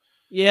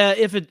Yeah,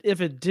 if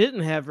it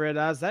didn't have red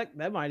eyes, that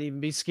might even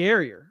be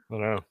scarier. I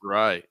know.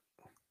 right.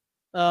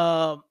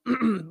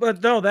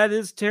 But no, that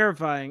is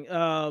terrifying.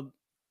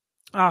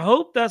 I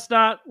hope that's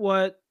not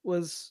what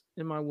was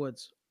in my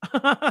woods.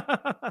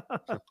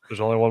 There's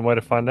only one way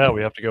to find out.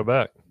 We have to go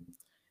back.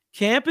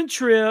 Camping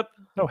trip.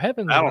 No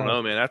heavens. I don't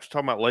know, man. After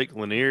talking about Lake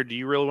Lanier, do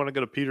you really want to go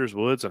to Peter's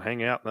Woods and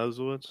hang out in those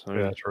woods? I mean,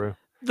 Yeah, true.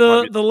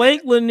 The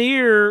Lake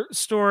Lanier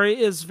story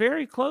is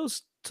very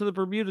close to the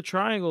Bermuda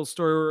Triangle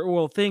story,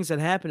 or things that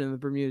happen in the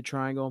Bermuda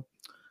Triangle,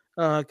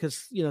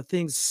 because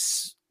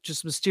things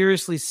just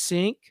mysteriously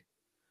sink.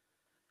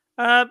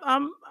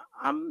 I'm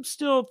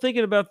still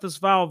thinking about this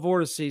vile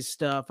vortices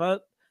stuff.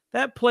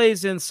 That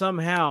plays in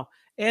somehow,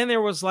 and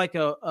there was like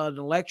an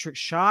electric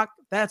shock.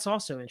 That's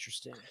also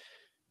interesting.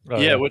 Oh,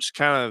 yeah, which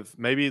kind of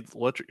maybe the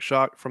electric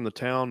shock from the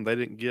town they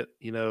didn't get.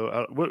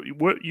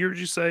 What year did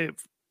you say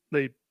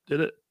they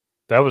did it?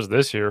 That was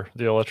this year.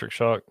 The electric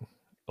shock.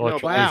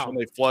 Wow. When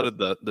they flooded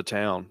the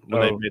town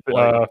when they made the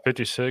lake.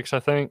 56, I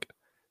think.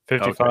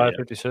 55, Okay, yeah.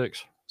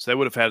 56. So they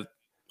would have had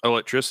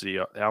electricity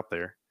out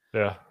there.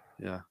 Yeah.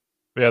 Yeah.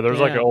 Yeah, there's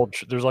like Yeah.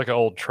 an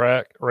old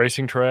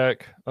racing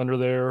track under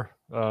there.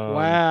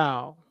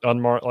 Wow.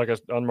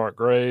 Unmarked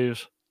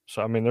graves.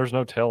 So I mean, there's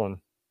no telling,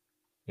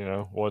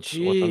 what's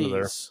under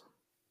there. Jeez.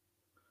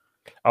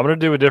 I'm gonna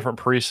do a different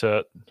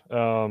preset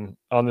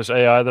on this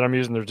AI that I'm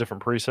using. There's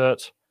different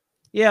presets.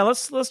 Yeah,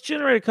 let's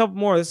generate a couple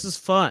more. This is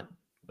fun.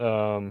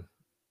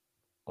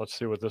 Let's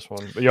see what this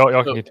one. But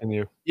y'all can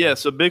continue. Yeah.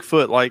 So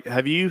Bigfoot, like,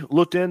 have you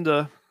looked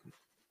into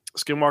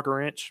Skinwalker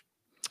Ranch?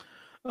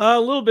 A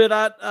little bit.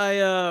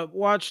 I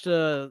watched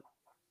Joe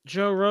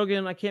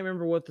Rogan. I can't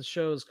remember what the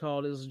show is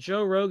called. It was a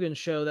Joe Rogan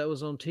show that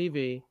was on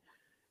TV,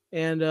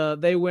 and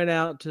they went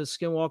out to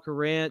Skinwalker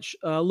Ranch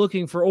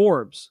looking for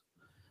orbs.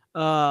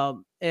 I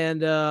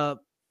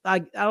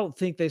don't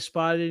think they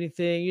spotted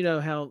anything. You know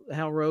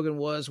how Rogan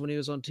was when he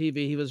was on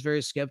TV. He was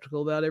very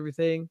skeptical about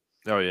everything.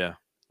 Oh yeah.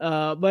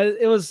 But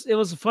it was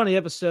a funny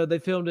episode. They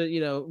filmed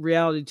it,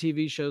 reality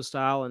TV show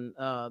style, and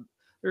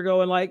they're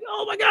going like,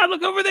 "Oh my God,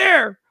 look over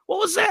there! What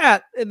was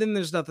that?" And then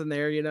there's nothing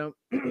there,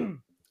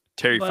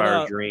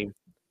 Terrifier dream.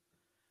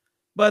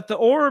 But the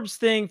orbs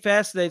thing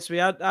fascinates me.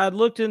 I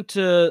looked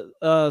into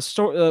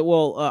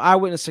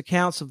eyewitness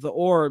accounts of the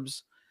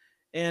orbs,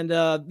 and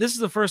this is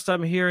the first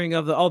time hearing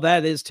of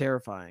that is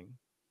terrifying.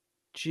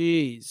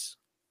 Jeez.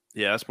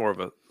 Yeah, that's more of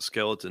a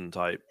skeleton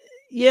type.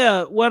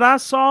 Yeah, what I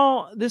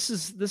saw, this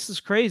is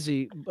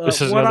crazy.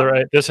 This is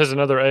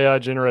another AI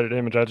generated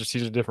image. I just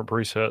used a different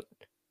preset.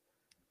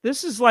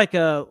 This is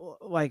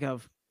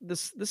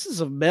this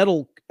is a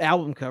metal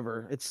album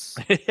cover. It's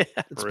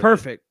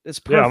perfect. It's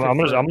perfect. Yeah, I'm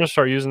gonna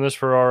start using this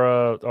for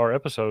our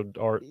episode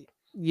art.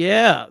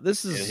 Yeah,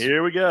 this is. And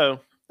here we go.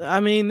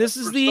 I mean, this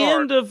is the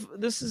end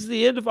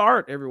of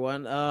art,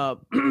 everyone.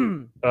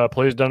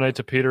 Please donate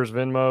to Peter's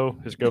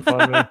Venmo, his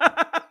GoFundMe.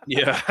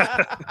 Yeah.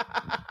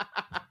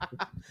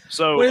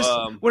 So,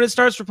 when it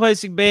starts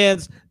replacing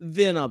bands,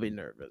 then I'll be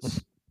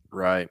nervous.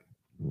 right.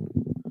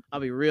 I'll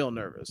be real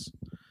nervous.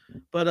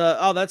 But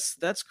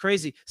that's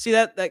crazy. See,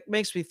 that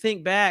makes me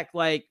think back.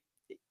 Like,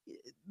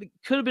 it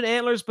could have been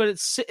antlers, but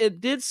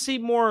it did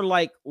seem more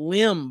like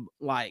limb,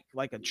 like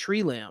a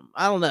tree limb.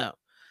 I don't know.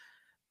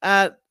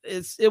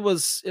 It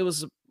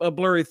was a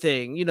blurry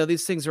thing. You know,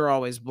 these things are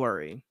always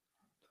blurry,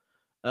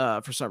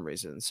 for some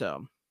reason.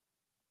 So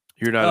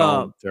You're not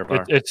on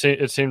Terrifier.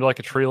 It seemed like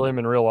a tree limb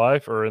in real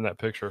life or in that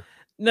picture.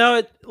 no,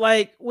 it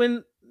like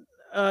when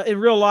in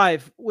real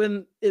life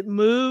when it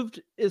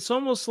moved, it's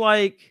almost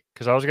like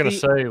Because I was gonna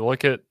say,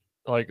 look at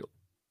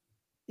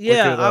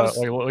yeah,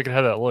 look at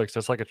how that looks.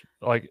 It's like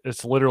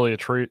it's literally a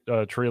tree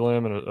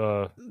limb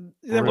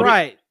and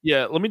right.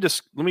 Yeah, let me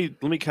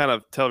kind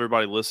of tell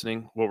everybody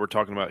listening what we're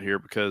talking about here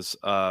because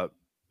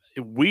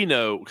we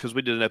know because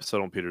we did an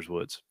episode on Peters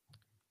Woods,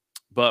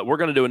 but we're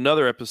going to do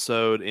another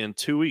episode in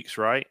 2 weeks,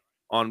 right?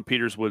 On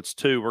Peters Woods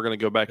 2, we're going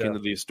to go back into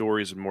these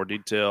stories in more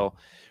detail.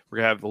 We're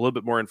going to have a little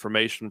bit more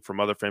information from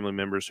other family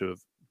members who have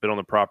been on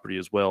the property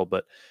as well.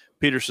 But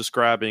Peter's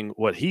describing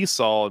what he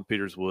saw in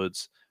Peters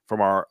Woods from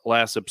our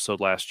last episode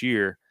last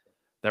year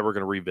that we're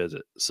going to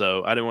revisit.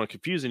 So I didn't want to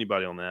confuse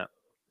anybody on that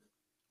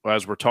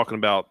as we're talking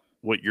about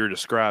what you're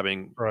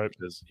describing, right?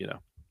 Because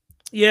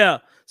Yeah.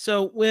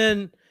 So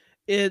when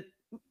it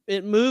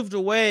moved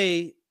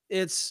away,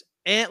 its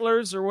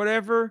antlers or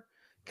whatever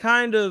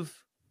kind of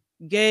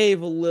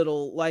gave a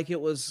little, like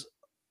it was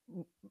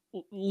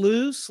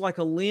loose, like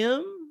a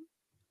limb,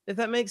 if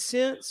that makes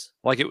sense.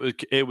 like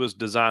it was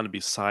designed to be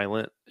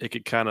silent. It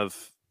could kind of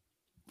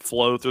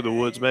flow through the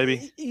woods,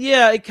 maybe.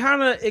 Yeah, it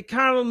kind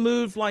of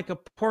moved like a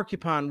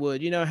porcupine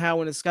would. You know how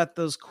when it's got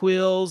those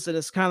quills and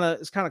it's kind of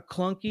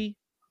clunky.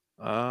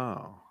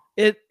 Oh,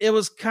 it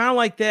was kind of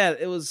like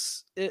that. It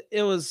was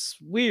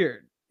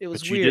weird. It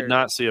was but weird. You did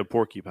not see a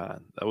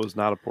porcupine. That was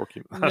not a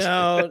porcupine.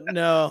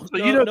 No. So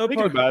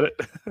thinking about it,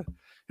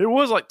 it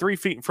was like 3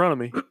 feet in front of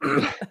me.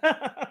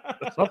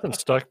 Something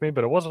stuck me,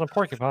 but it wasn't a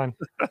porcupine.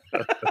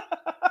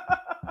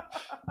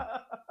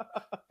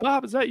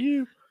 Bob, is that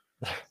you?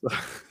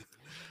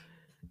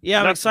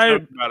 Yeah, I'm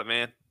excited about it,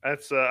 man.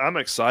 That's I'm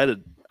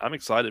excited. I'm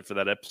excited for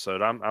that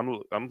episode.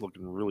 I'm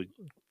looking really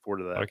forward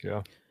to that.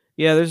 Okay.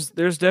 Yeah,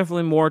 there's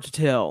definitely more to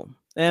tell,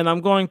 and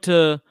I'm going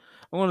to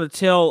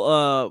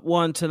tell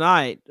one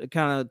tonight.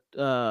 Kind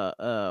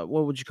of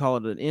what would you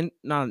call it?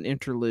 Not an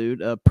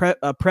interlude.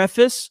 A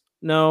preface?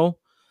 No.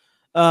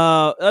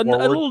 A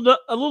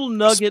little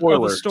nugget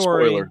of a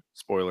story.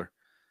 Spoiler.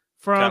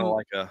 From kind of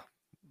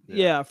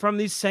like from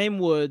these same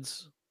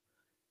woods,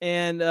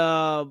 and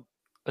a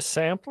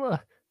sampler.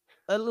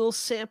 A little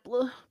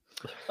sampler.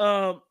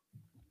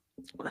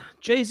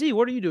 Jay-Z,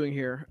 what are you doing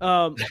here?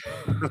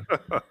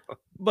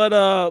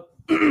 But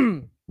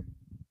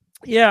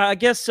yeah, I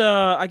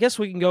guess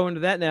we can go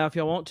into that now if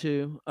y'all want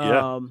to.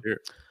 Sure.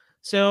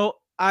 So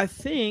I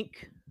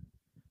think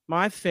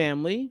my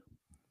family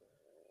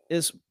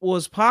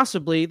was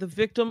possibly the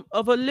victim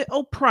of a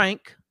little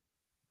prank.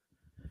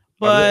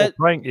 But a little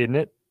prank, isn't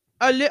it?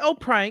 A little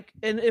prank,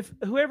 and if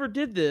whoever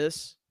did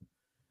this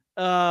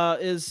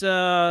is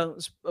a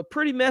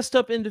pretty messed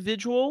up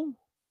individual,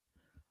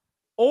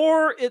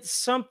 or it's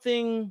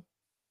something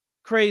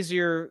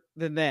crazier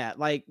than that.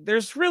 Like,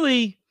 there's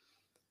really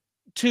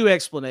two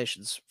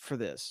explanations for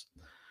this.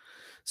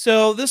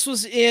 So this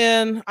was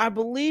in, I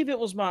believe it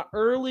was my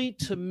early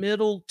to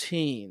middle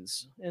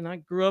teens, and I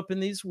grew up in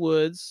these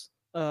woods,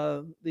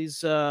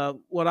 these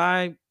what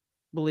I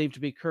believe to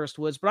be cursed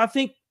woods, but I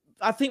think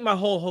my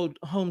whole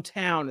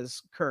hometown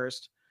is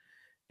cursed.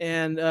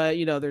 And,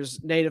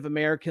 there's Native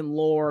American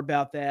lore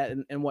about that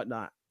and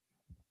whatnot.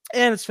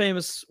 And it's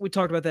famous. We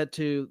talked about that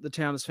too. The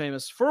town is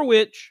famous for a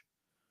witch.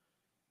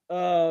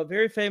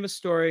 Very famous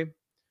story.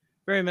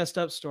 Very messed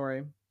up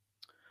story.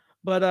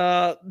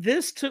 But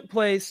this took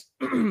place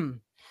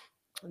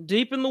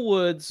deep in the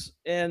woods.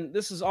 And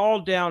this is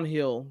all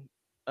downhill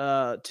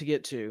to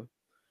get to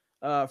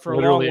for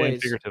literally a long ways.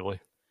 And figuratively.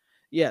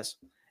 Yes.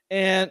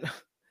 And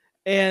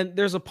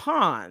there's a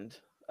pond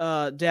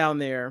down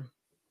there.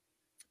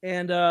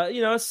 And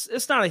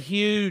it's not a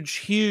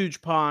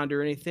huge pond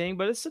or anything,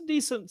 but it's a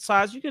decent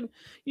size. You can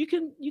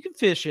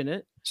fish in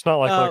it. It's not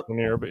like Lake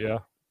Lanier, but yeah.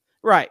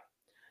 Right.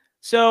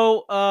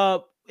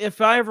 So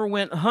if I ever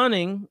went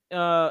hunting,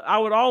 I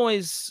would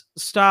always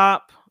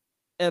stop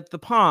at the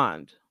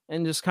pond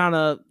and just kind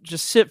of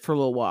sit for a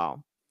little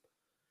while.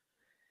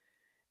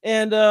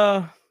 And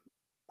I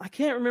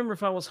can't remember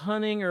if I was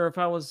hunting or if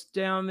I was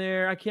down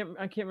there. I can't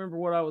remember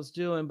what I was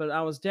doing, but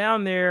I was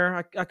down there.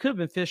 I could have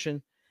been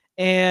fishing.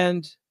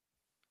 And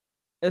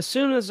as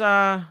soon as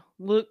I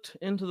looked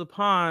into the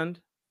pond,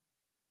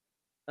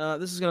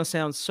 this is going to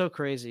sound so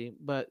crazy,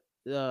 but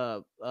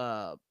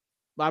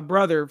my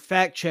brother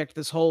fact-checked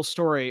this whole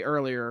story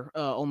earlier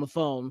on the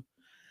phone.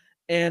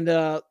 And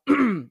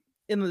in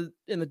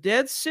the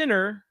dead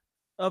center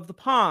of the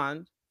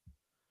pond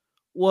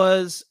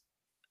was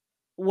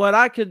what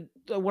I could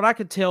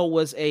tell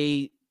was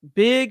a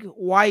big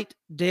white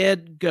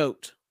dead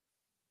goat.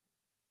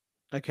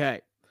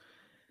 Okay.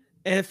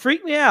 And it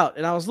freaked me out.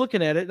 And I was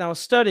looking at it and I was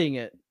studying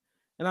it.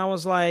 And I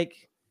was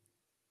like,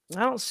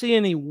 I don't see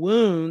any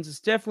wounds. It's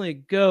definitely a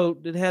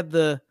goat. It had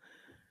the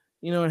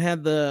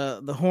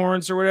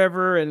horns or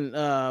whatever.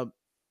 And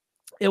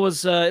it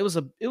was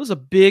a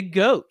big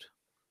goat.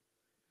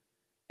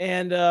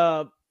 And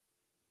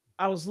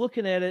I was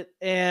looking at it,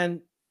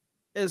 and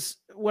as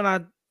when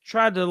I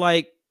tried to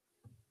like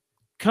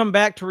come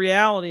back to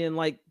reality and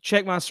like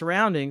check my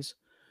surroundings,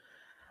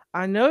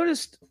 I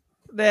noticed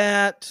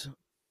that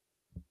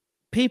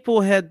people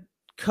had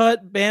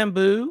cut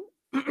bamboo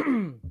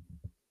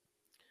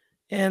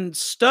and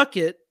stuck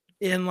it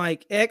in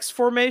like X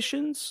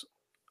formations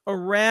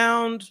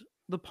around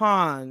the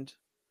pond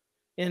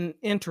in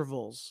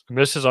intervals. And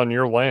this is on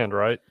your land,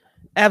 right?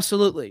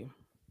 Absolutely.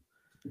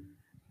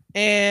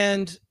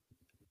 And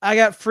I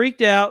got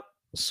freaked out.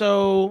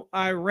 So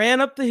I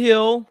ran up the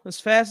hill as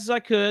fast as I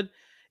could.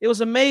 It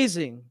was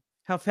amazing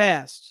how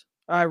fast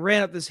I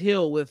ran up this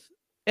hill with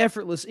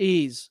effortless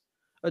ease.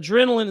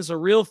 Adrenaline is a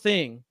real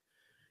thing.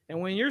 And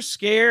when you're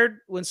scared,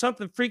 when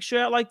something freaks you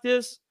out like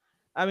this,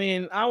 I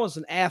mean, I was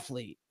an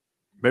athlete.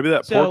 Maybe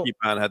that So-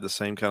 porcupine had the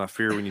same kind of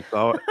fear when you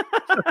saw it.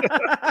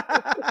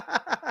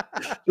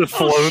 Just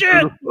Oh, float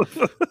shit!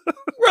 through.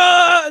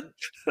 Run!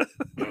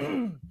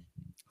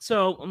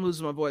 So I'm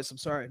losing my voice. I'm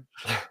sorry.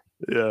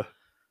 Yeah.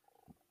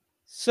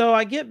 So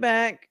I get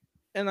back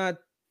and I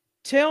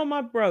tell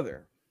my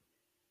brother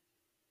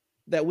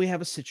that we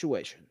have a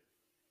situation.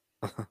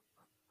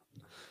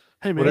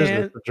 Hey, What man. is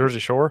it? The Jersey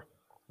Shore?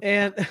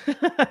 And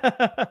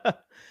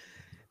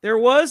there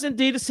was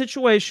indeed a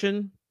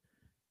situation,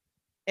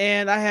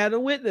 and I had a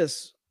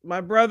witness.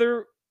 My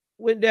brother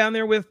went down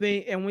there with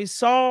me, and we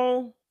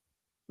saw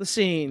the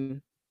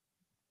scene,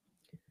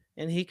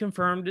 and he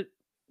confirmed it,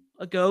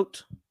 a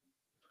goat.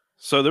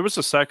 So there was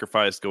a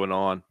sacrifice going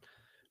on.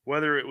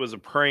 Whether it was a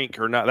prank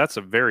or not, that's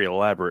a very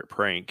elaborate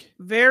prank.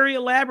 Very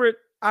elaborate,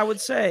 I would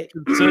say.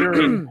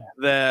 Considering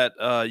that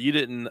you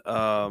didn't,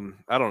 I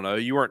don't know,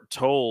 you weren't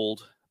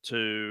told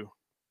to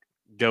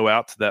go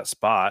out to that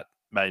spot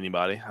by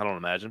anybody, I don't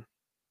imagine.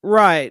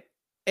 Right.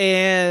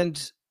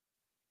 And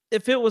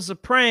if it was a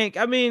prank,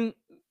 I mean,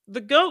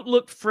 the goat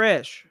looked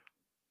fresh.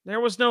 There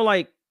was no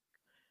like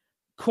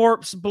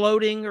corpse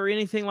bloating or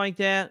anything like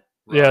that.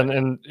 Yeah,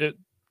 and it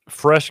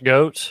fresh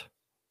goats,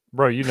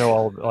 bro. You know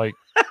all like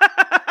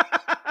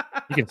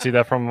you can see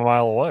that from a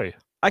mile away.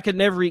 I could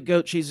never eat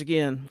goat cheese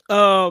again.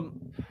 1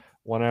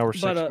 hour,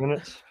 6 But,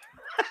 minutes.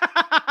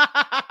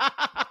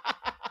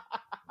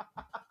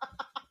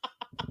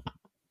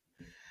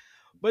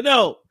 But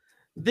no,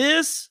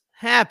 this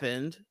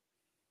happened,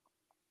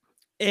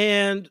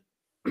 and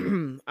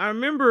I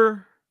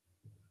remember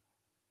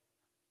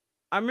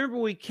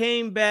we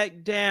came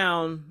back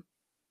down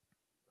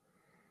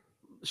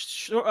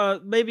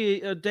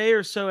maybe a day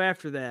or so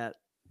after that.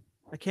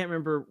 I can't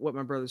remember what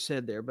my brother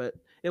said there, but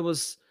it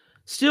was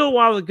still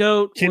while the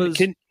goat was.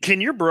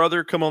 Can your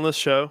brother come on this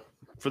show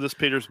for this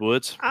Peter's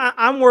Woods?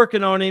 I'm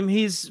working on him.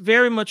 He's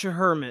very much a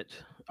hermit.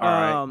 All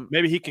right.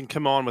 Maybe he can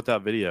come on with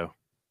that video.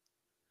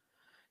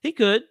 He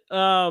could.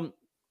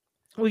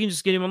 We can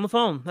just get him on the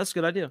phone. That's a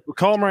good idea. We'll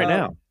call him right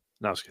now.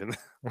 No, I was kidding.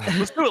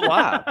 Let's do it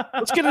live.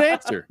 Let's get an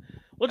answer.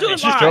 We'll do it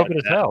He's just live. open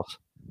his house.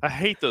 I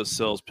hate those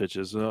sales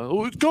pitches.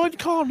 Go ahead and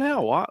call him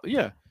now. Why?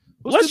 Yeah.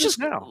 Let's do just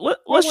this now.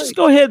 let's just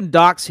go ahead and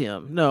dox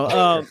him.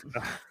 No.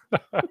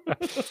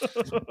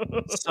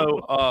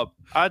 So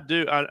I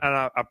do,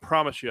 I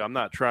promise you, I'm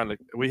not trying to.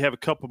 We have a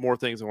couple more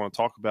things I want to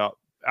talk about.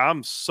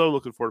 I'm so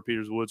looking forward to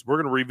Peter's Woods. We're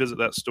going to revisit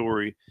that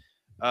story.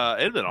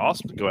 It'd been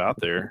awesome to go out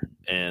there,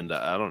 and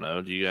I don't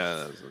know. Do you guys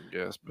have a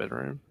guest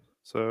bedroom?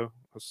 So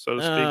to speak,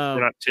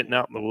 we're not tenting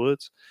out in the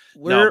woods.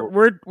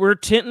 We're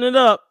tenting it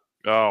up.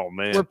 Oh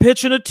man, We're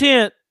pitching a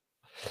tent.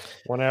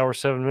 1 hour,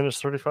 7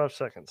 minutes, 35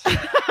 seconds.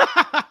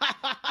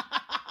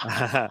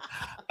 I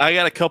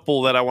got a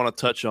couple that I want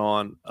to touch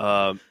on.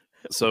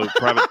 So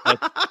private.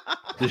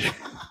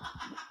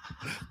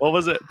 What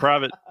was it?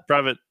 Private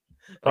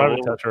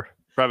toucher.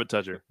 Private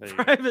toucher. There you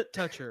go. Private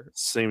toucher.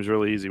 Seems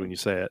really easy when you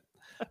say it.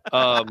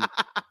 Have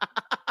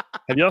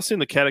y'all seen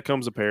the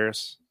Catacombs of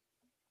Paris?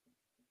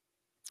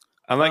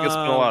 I'm not gonna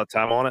spend a lot of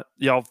time on it.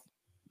 Y'all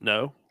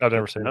know? I've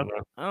never seen No? it.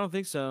 No. I don't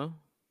think so.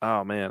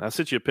 Oh man, I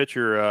sent you a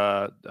picture,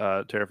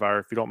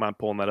 Terrifier. If you don't mind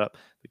pulling that up,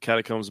 the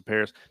Catacombs of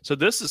Paris. So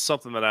this is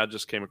something that I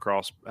just came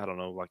across. I don't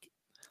know, like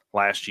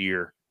last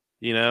year.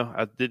 You know,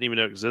 I didn't even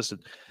know it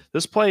existed.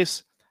 This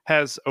place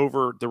has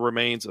over the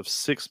remains of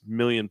 6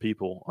 million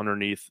people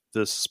underneath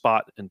this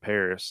spot in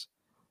Paris,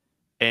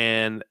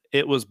 and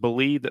it was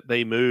believed that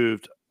they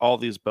moved all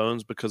these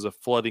bones because of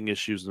flooding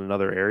issues in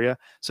another area.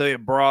 So they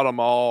brought them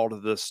all to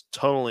this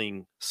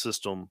tunneling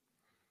system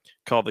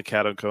called the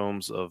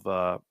Catacombs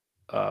of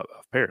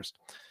Paris.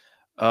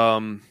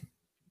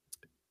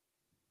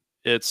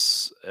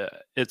 It's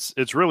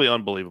really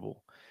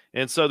unbelievable.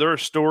 And so there are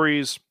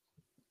stories,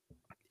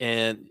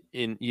 and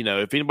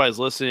if anybody's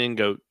listening,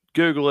 go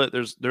Google it.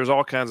 There's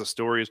all kinds of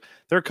stories.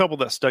 There are a couple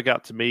that stuck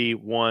out to me.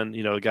 One,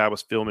 the guy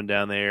was filming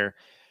down there,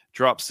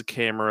 drops the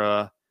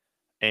camera,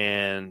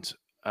 and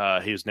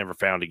he was never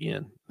found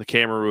again. The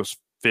camera was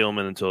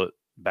filming until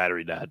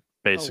battery died,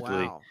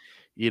 basically. Oh,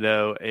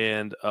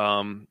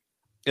 wow.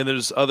 And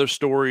there's other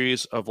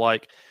stories of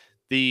like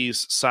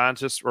these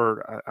scientists,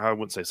 or I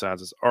wouldn't say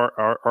scientists,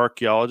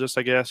 archaeologists,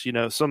 I guess.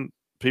 Some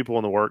people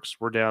in the works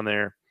were down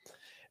there,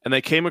 and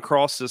they came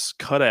across this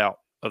cutout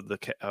of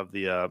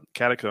the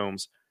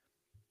catacombs,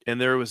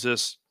 and there was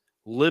this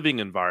living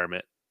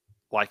environment,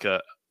 like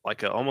a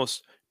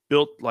almost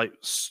built like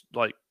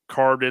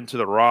carved into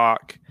the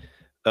rock,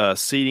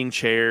 seating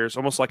chairs,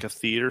 almost like a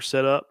theater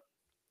setup.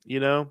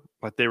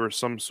 Like they were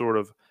some sort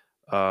of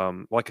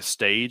like a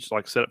stage,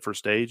 like set up for a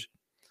stage,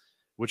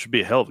 which would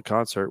be a hell of a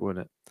concert,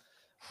 wouldn't it?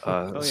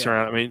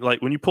 Yeah. I mean,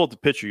 like when you pull up the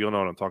picture, you'll know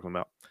what I'm talking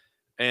about.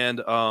 And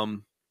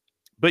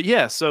but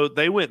yeah, so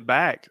they went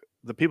back.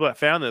 The people that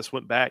found this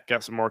went back,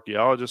 got some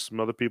archaeologists, some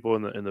other people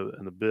in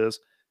the biz,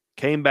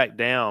 came back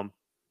down,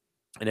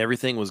 and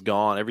everything was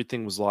gone.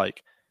 Everything was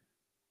like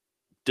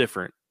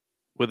different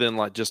within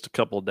like just a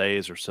couple of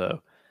days or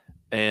so.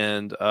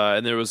 And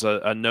there was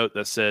a note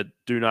that said,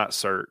 "Do not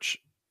search,"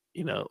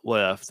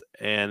 left,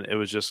 and it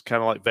was just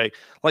kind of like vague.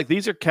 Like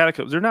these are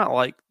catacombs; they're not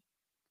like,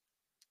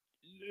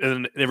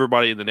 and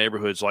everybody in the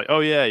neighborhood's like, "Oh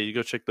yeah, you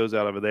go check those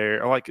out over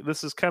there." Or like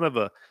this is kind of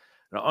an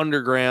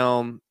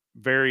underground,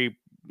 very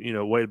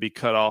way to be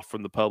cut off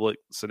from the public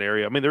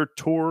scenario. I mean, there are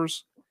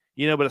tours,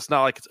 but it's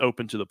not like it's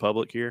open to the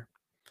public here,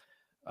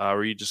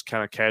 where you just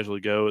kind of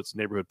casually go. It's a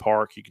neighborhood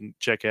park you can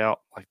check out.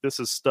 Like this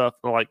is stuff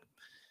like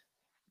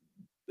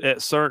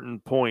at certain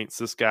points,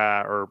 this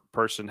guy or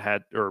person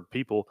or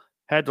people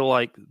had to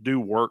like do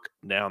work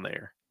down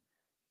there,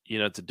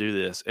 to do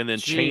this and then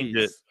change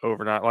it Jeez.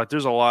 overnight. Like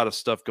there's a lot of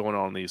stuff going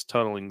on in these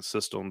tunneling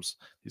systems,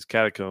 these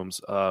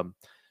catacombs.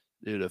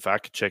 Dude, if I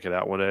could check it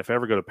out one day, if I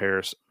ever go to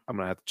Paris, I'm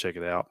gonna have to check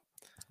it out.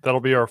 That'll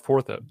be our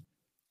fourth episode.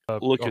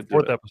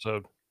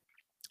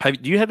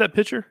 Do you have that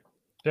picture?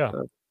 Yeah.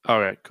 All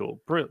right, cool.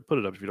 Put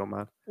it up if you don't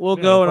mind. We'll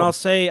Yeah, go no and I'll problem.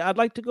 say, I'd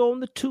like to go on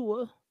the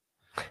tour.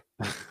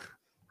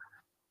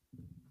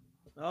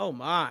 Oh,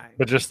 my.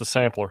 But just the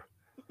sampler.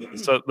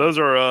 So those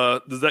are.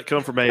 Does that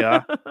come from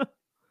AI?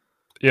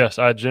 Yes,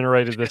 I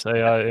generated this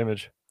AI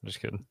image. Just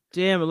kidding.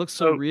 Damn, it looks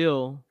so So-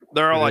 real.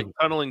 There are It like is.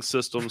 tunneling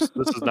systems.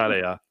 This is not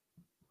AI.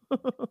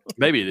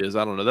 Maybe it is.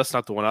 I don't know. That's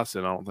not the one I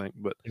sent. I don't think,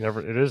 but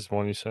It is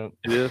one you sent.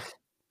 it is.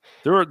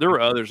 There were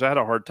others. I had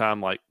a hard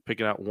time like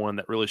picking out one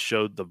that really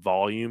showed the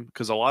volume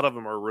because a lot of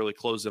them are really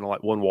closed into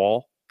like one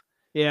wall.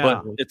 Yeah.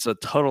 But it's a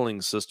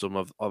tunneling system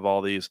of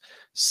all these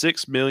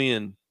 6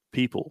 million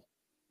people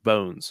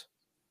bones.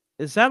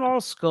 Is that all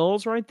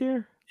skulls right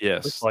there?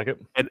 Yes, Looks like it.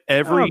 and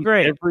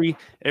great.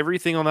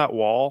 everything on that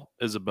wall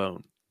is a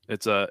bone.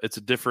 It's a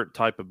different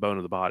type of bone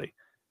of the body.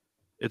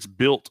 It's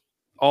built.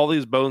 All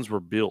these bones were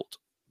built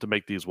to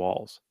make these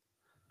walls.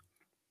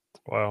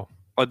 Wow.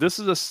 Like this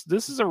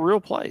is a real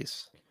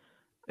place.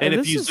 And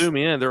if this you is- zoom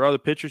in, there are other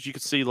pictures. You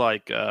can see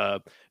like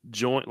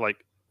joint, like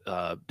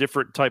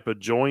different type of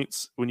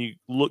joints when you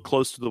look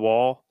close to the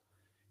wall.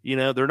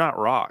 They're not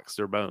rocks;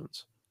 they're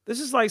bones. This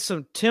is like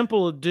some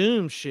Temple of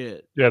Doom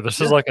shit. Yeah,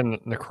 this is like a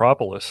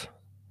necropolis.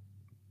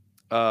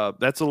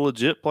 That's a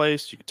legit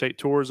place. You can take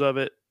tours of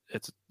it.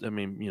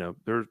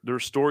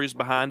 There's stories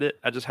behind it.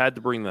 I just had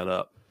to bring that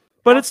up.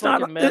 But How it's not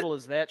fucking metal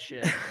is that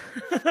shit.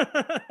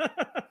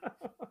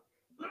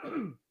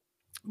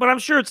 But I'm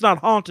sure it's not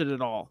haunted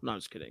at all. No, I'm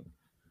just kidding.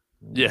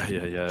 Yeah.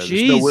 There's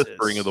no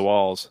whispering Jesus. of the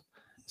walls.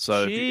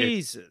 So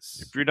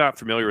Jesus. if you're not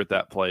familiar with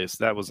that place,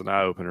 that was an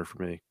eye opener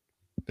for me.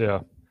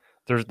 Yeah.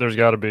 There's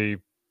got to be.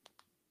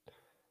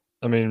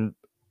 I mean,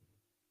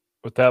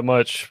 with that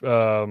much, we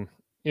can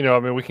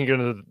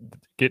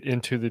get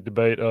into the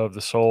debate of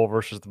the soul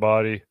versus the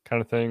body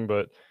kind of thing,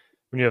 but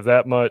when you have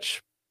that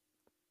much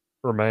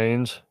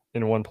remains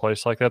in one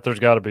place like that, there's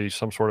got to be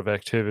some sort of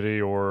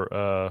activity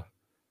or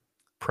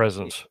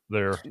presence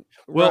there.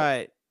 Well,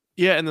 Right.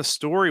 Yeah, and the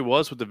story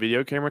was with the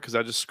video camera because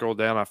I just scrolled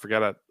down. I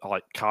forgot I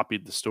like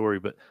copied the story,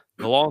 but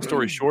the long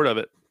story short of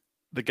it,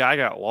 the guy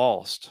got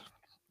lost.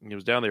 He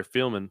was down there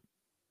filming,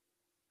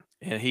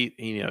 and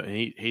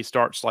he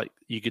starts like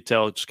you could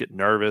tell just get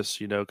nervous,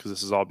 because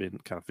this is all being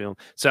kind of filmed.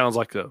 Sounds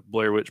like a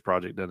Blair Witch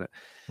Project, doesn't it?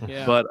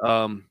 Yeah. But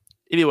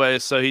anyway,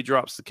 so he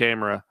drops the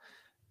camera,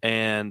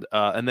 and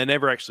they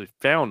never actually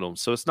found him.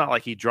 So it's not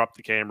like he dropped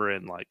the camera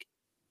and like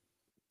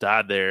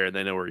died there, and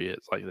they know where he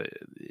is. Like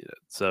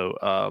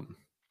so.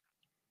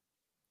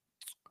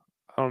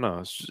 I don't know.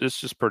 It's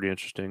just pretty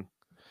interesting.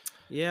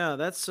 Yeah,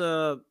 that's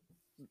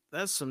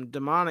some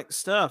demonic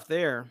stuff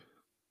there.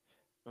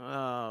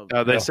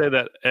 They say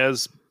that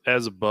as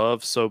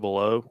above, so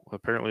below.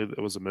 Apparently, it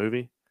was a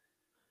movie,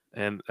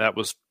 and that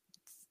was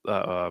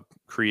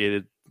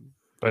created,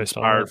 Based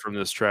on inspired it. from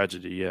this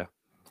tragedy. Yeah.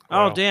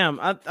 Oh Wow. damn!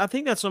 I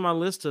think that's on my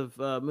list of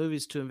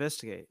movies to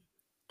investigate.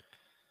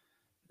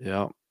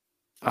 Yeah.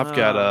 I've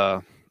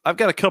got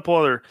a couple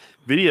other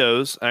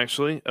videos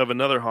actually of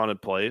another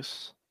haunted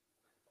place.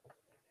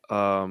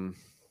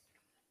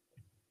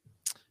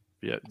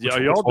 Yeah. Which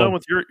Are y'all one? done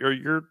with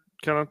your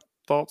kind of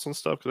thoughts on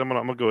stuff? Because I'm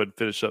gonna go ahead and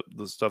finish up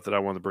the stuff that I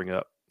wanted to bring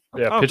up.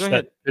 Yeah, Oh, go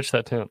ahead. pitch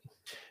that tent.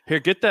 Here,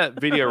 get that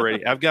video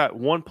ready. I've got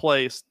one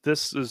place.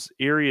 This is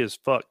eerie as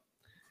fuck,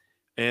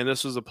 and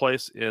this was a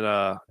place in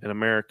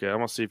America. I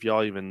want to see if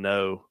y'all even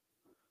know,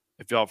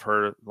 if y'all have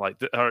heard of, like.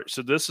 All right,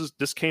 so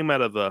this came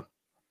out of the.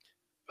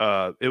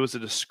 It was a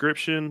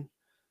description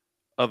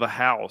of a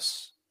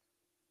house,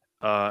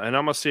 and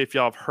I'm gonna see if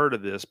y'all have heard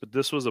of this. But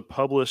this was a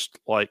published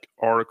like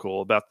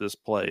article about this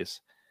place,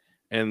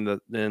 and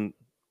the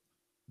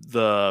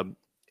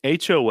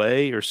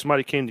HOA or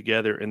somebody came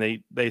together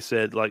and they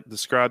said like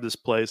describe this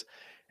place,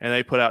 and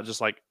they put out just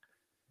like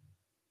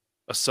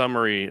a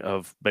summary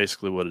of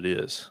basically what it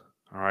is.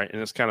 All right,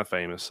 and it's kind of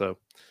famous. So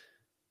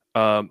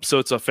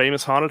it's a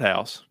famous haunted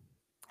house.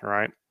 All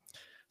right.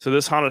 So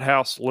this haunted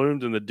house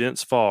loomed in the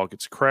dense fog.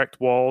 Its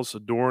cracked walls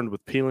adorned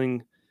with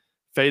peeling,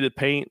 faded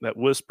paint that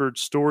whispered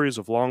stories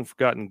of long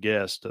forgotten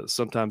guests that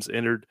sometimes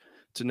entered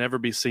to never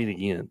be seen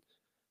again.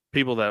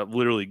 People that have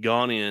literally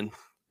gone in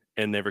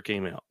and never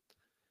came out.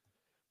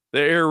 The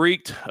air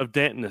reeked of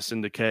dampness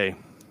and decay,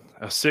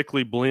 a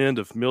sickly blend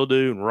of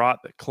mildew and rot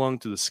that clung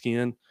to the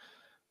skin,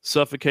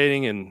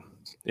 suffocating and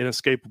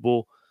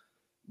inescapable.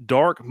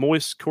 Dark,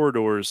 moist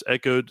corridors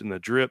echoed in the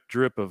drip,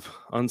 drip of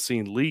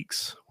unseen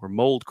leaks, where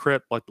mold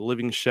crept like the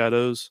living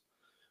shadows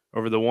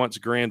over the once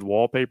grand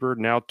wallpaper,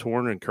 now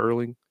torn and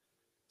curling.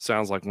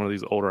 Sounds like one of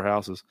these older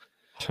houses.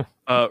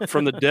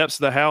 From the depths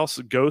of the house,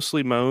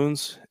 ghostly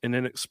moans and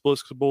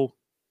inexplicable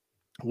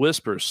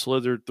whispers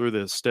slithered through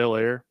the stale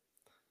air,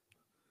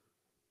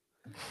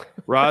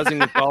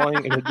 rising and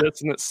falling in a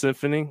dissonant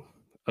symphony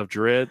of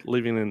dread,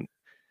 leaving an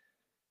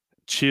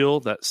chill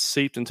that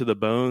seeped into the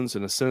bones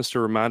and a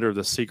sinister reminder of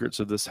the secrets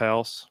of this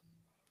house.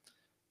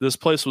 This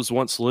place was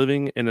once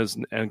living, and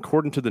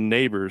according to the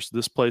neighbors,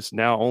 this place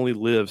now only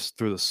lives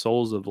through the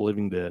souls of the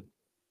living dead.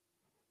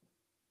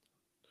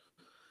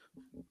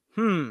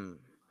 What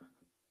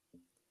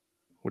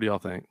do y'all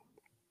think?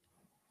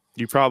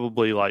 You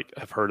probably like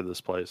have heard of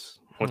this place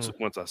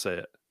once I say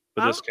it,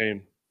 but this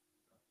came.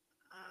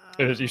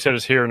 You said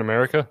it's here in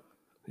America?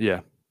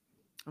 Yeah,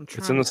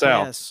 It's in the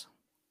South.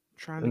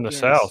 In the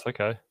South,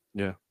 okay.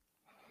 Yeah.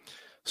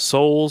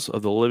 Souls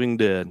of the living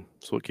dead.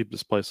 That's what keeps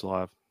this place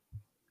alive.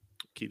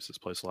 Keeps this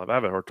place alive. I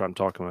have a hard time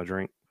talking when I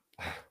drink.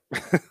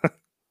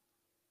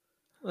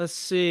 Let's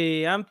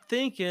see. I'm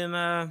thinking,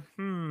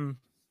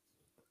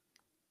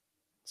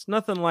 it's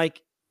nothing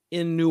like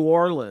in New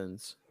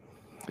Orleans.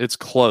 It's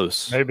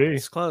close. Maybe.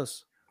 It's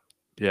close.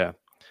 Yeah.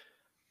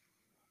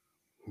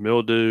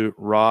 Mildew,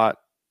 rot,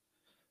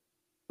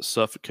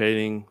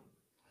 suffocating,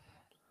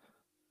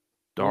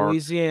 dark,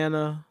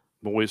 Louisiana.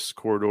 moist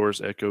corridors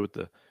echo with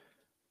the,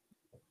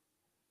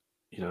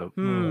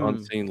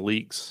 unseen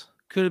leaks.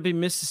 Could it be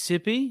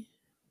Mississippi?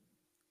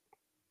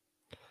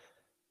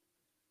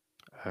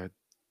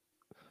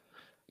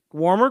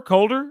 Warmer,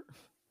 colder?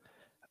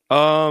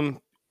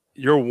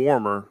 You're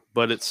warmer,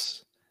 but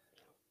it's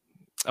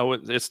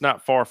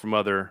not far from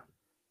other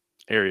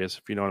areas,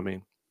 if you know what I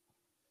mean.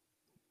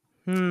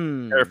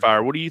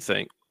 Terrifier, what do you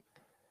think?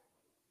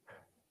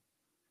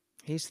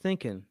 He's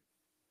thinking.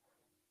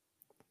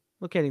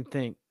 Look at him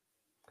think.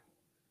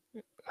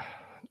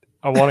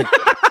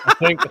 I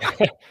think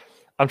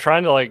I'm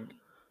trying to like,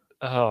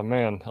 oh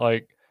man,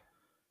 like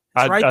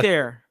It's right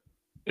there.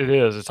 It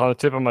is. It's on the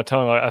tip of my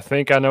tongue. I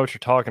think I know what you're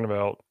talking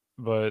about,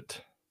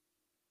 but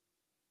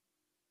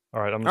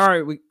all right. All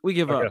right, we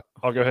give up.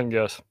 I'll go ahead and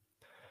guess.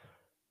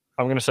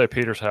 I'm going to say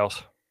Peter's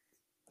house.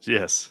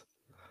 Yes.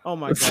 Oh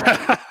my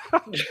god.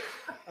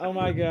 Oh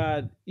my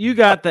god. You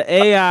got the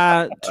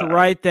AI to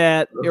write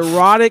that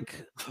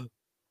erotic.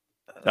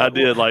 I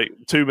did like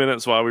 2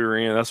 minutes while we were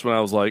in. That's when I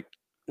was like,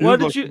 What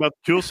did like you about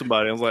to kill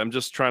somebody? I was like, I'm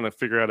just trying to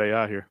figure out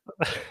AI here.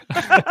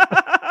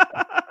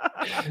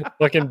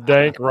 Looking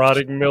dank,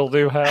 rotting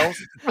mildew house.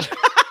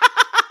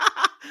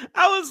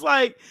 I was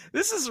like,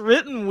 this is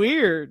written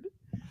weird.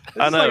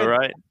 This I is know, like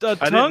right? A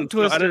tongue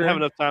twister. I didn't have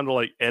enough time to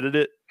like edit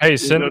it. Hey,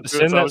 send that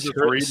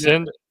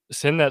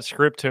script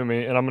script to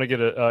me, and I'm going to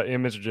get an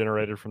image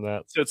generated from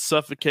that. So it's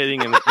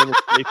suffocating and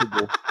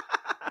inescapable.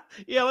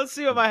 Yeah, let's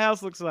see what my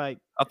house looks like.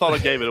 I thought I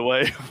gave it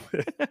away.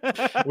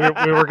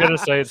 we were going to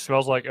say it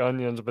smells like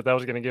onions, but that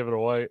was going to give it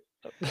away.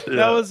 Yeah.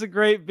 That was a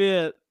great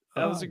bit.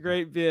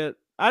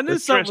 I knew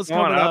It's something was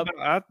coming up.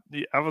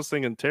 I was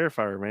thinking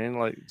Terrifier, man.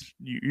 Like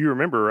you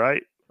remember,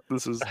 right?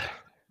 This is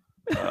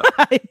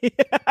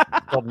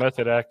Called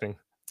method acting.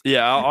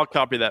 yeah. I'll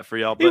copy that for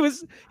y'all. He But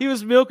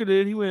was milking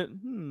it. He went,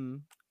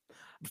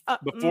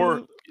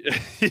 before,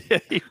 yeah,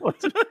 he was.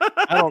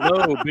 I don't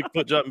know.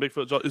 Bigfoot jump.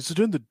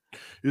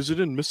 Is it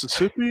in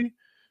Mississippi?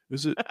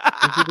 Is it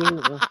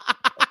in,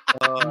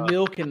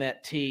 milking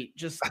that teat.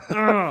 Just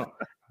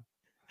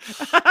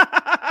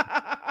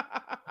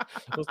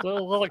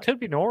Well, it could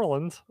be New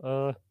Orleans.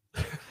 I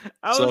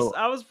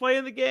was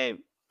playing the game.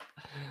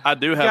 I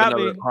do have Got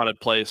another me. haunted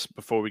place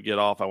before we get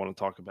off. I want to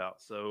talk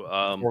about.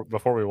 So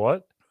Before we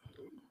what?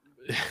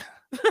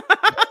 I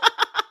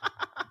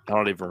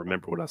don't even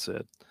remember what I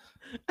said.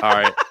 All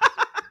right.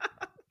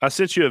 I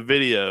sent you a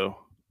video.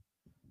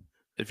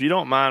 If you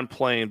don't mind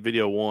playing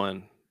video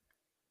one.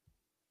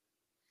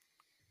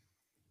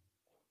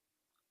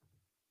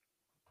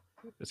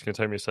 It's gonna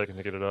take me a second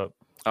to get it up.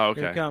 Oh,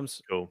 Here it okay.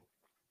 comes. Cool.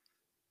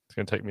 It's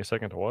gonna take me a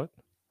second to what?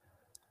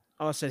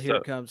 Oh, I said here So-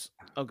 it comes.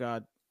 Oh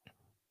God.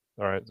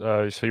 All right.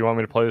 So you want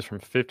me to play this from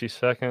 50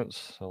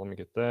 seconds? So let me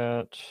get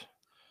that.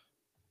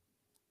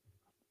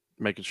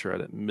 Making sure I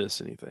didn't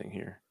miss anything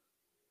here.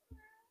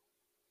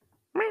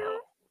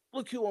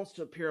 Look who wants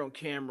to appear on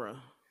camera.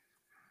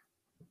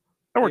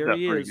 That worked There out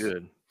he pretty is.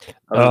 good.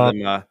 Other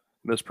than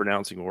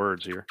mispronouncing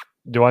words here.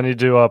 Do I need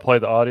to play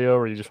the audio,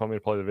 or you just want me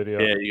to play the video?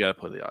 Yeah, you got to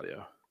play the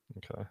audio.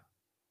 Okay.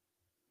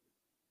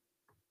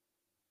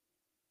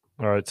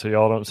 All right. So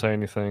y'all don't say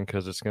anything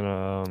because it's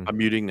gonna. I'm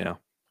muting now.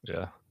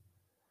 Yeah.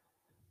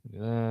 Do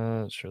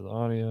that. Share the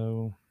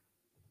audio.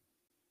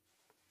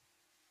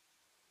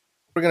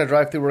 We're going to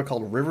drive through what are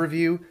called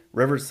Riverview,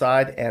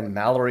 Riverside, and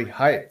Mallory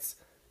Heights.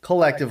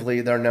 Collectively,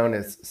 they're known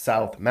as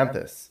South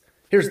Memphis.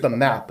 Here's the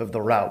map of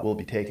the route we'll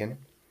be taking.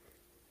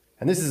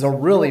 And this is a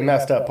really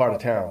messed up part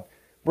of town.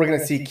 We're going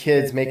to see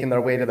kids making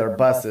their way to their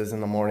buses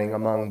in the morning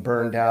among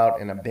burned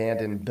out and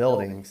abandoned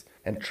buildings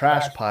and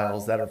trash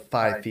piles that are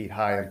 5 feet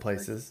high in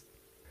places.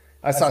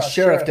 I saw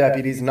sheriff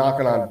deputies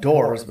knocking on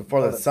doors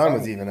before the sun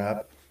was even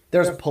up.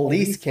 There's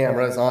police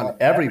cameras on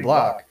every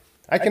block.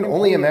 I can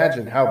only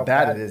imagine how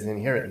bad it is in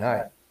here at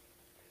night.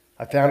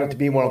 I found it to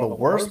be one of the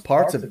worst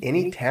parts of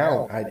any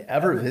town I'd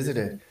ever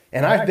visited,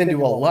 and I've been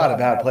to a lot of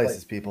bad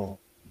places, people.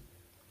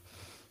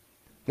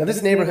 Now,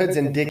 this neighborhood's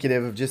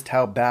indicative of just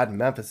how bad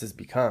Memphis has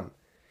become.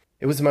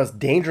 It was the most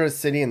dangerous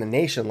city in the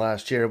nation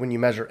last year when you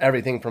measure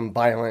everything from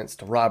violence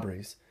to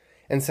robberies.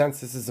 And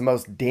since this is the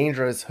most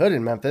dangerous hood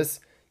in Memphis,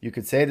 you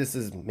could say this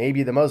is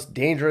maybe the most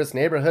dangerous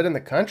neighborhood in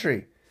the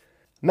country.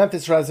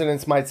 Memphis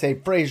residents might say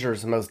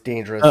Frazier's the most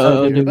dangerous,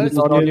 but it's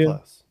pretty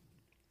close.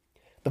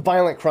 The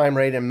violent crime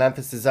rate in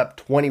Memphis is up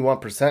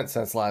 21%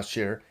 since last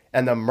year,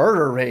 and the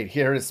murder rate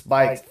here is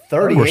spiked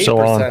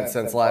 38%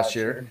 since last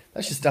year.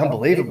 That's just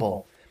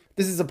unbelievable.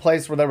 This is a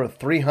place where there were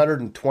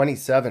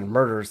 327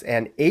 murders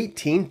and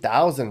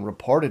 18,000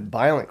 reported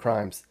violent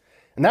crimes.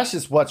 And that's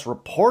just what's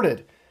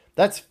reported.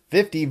 That's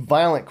 50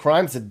 violent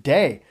crimes a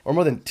day, or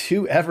more than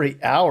 2 every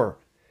hour.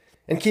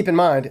 And keep in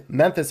mind,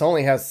 Memphis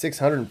only has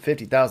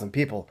 650,000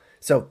 people,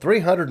 so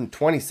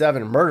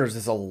 327 murders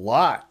is a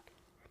lot.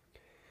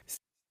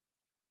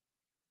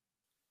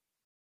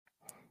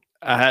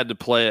 I had to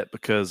play it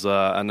because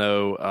I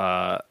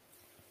know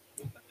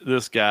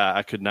this guy,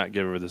 I could not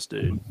get over this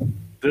dude.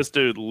 This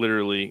dude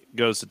literally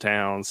goes to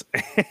towns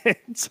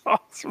and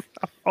talks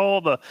about all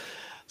the...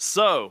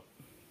 So,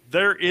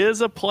 there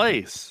is a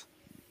place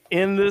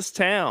in this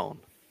town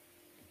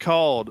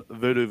called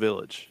Voodoo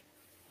Village.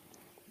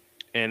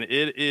 And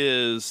it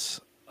is,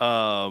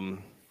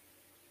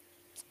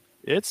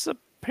 it's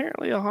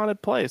apparently a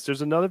haunted place.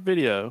 There's another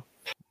video.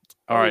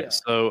 All right, yeah.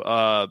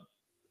 so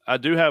I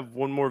do have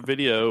one more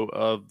video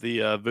of the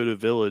Voodoo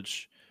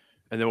Village,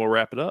 and then we'll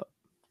wrap it up.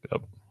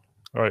 Yep.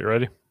 All right, you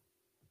ready?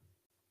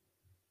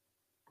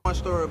 One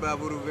story about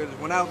Voodoo Village.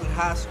 When I was in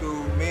high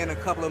school, me and a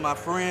couple of my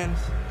friends,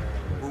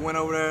 we went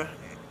over there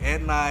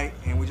at night,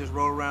 and we just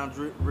rode around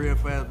real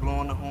fast,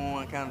 blowing the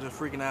horn, kind of just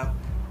freaking out.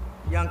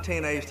 Young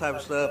teenage type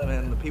of stuff,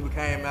 and the people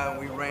came out and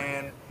we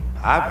ran.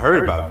 I've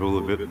heard about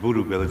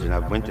Voodoo Village, and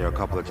I've went there a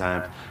couple of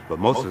times, but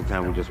most of the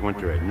time we just went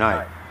there at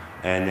night.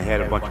 And they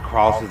had a bunch of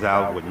crosses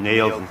out with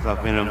nails and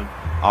stuff in them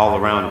all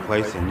around the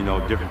place, and, you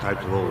know, different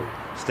types of little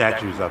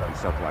statues up and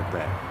stuff like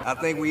that. I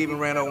think we even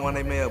ran over one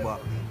of their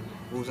mailboxes.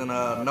 It was in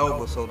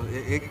Nova, so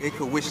it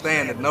could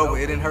withstand the Nova.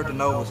 It didn't hurt the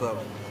Nova, so.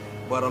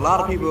 But a lot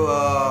of people,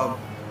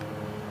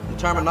 the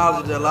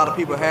terminology that a lot of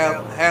people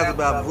has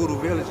about Voodoo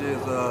Village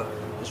is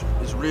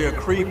it's real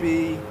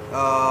creepy.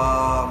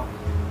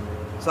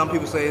 Some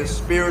people say it's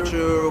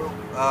spiritual,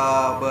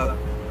 but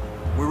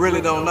we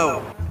really don't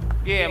know.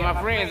 Yeah,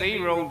 my friends, he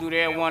rode through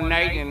there one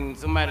night and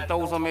somebody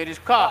threw something at his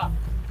car.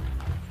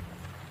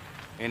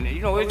 And,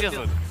 you know, it's just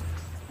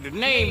the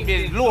name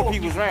just lure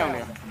people around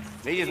there.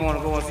 They just want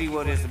to go and see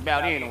what it's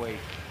about anyway,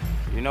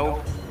 you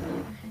know?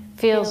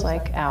 Feels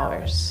like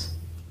hours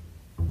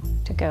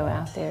to go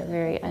out there,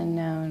 very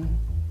unknown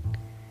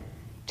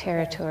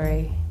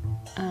territory.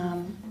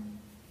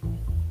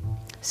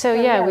 So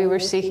yeah, we were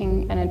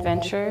seeking an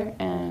adventure,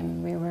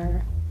 and we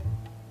were,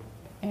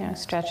 you know,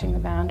 stretching the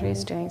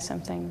boundaries, doing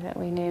something that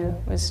we knew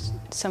was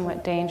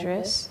somewhat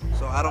dangerous.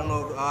 So I don't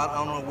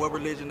know what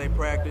religion they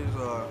practice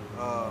or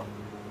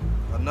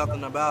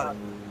nothing about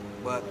it.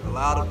 But a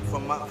lot of,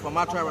 from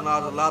my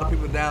terminology, a lot of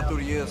people down through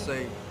the years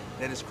say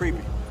that it's creepy.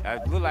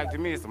 It look like to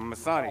me it's a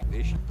Masonic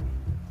dish.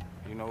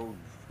 You know,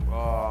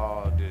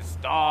 the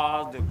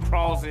stars, the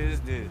crosses,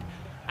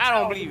 I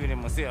don't believe it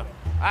in myself.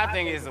 I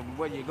think it's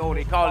what you go,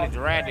 they call it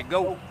Gerard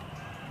Goat,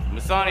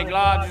 Masonic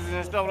lodges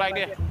and stuff like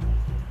that.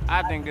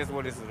 I think that's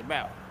what this is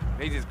about.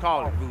 They just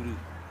call it voodoo.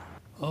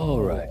 All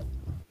right.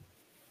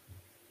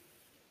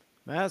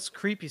 That's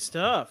creepy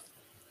stuff.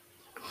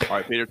 All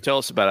right, Peter, tell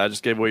us about it. I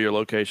just gave away your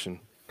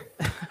location.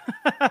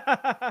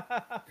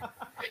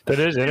 That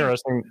is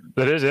interesting.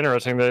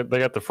 They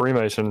got the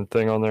Freemason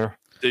thing on there.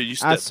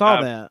 Dude, I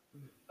saw that.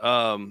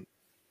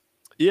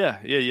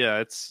 Yeah.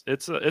 It's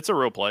a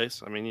real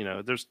place. I mean, you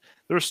know, there's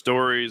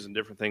stories and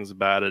different things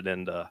about it,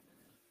 and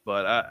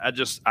but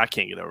I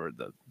can't get over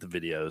the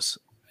videos.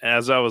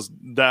 As I was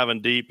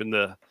diving deep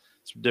into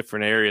some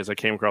different areas, I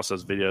came across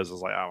those videos. I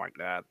was like, oh my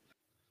god.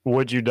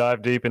 Would you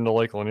dive deep into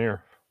Lake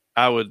Lanier?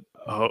 I would.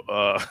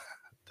 No.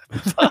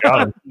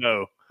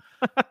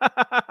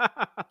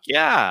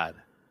 God.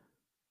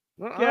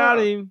 Got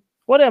him.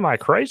 What am I,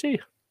 crazy?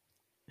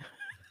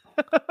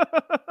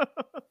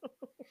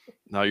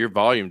 No, your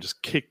volume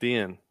just kicked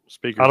in.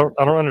 Speaker. I don't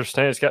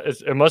understand.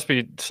 It must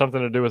be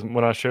something to do with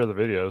when I share the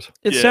videos.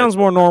 It sounds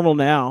more normal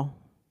now.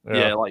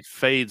 Yeah, it like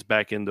fades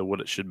back into what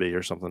it should be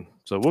or something.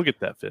 So we'll get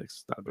that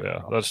fixed.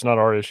 Yeah, that's not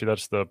our issue.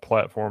 That's the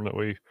platform that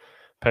we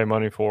pay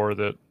money for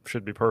that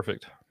should be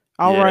perfect.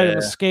 I'll write him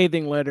a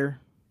scathing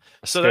letter.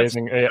 So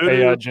scathing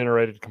AI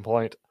generated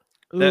complaint.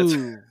 That's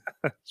Ooh.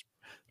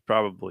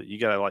 probably you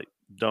gotta like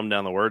dumb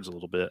down the words a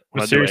little bit.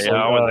 When But I do seriously, AI,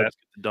 I always ask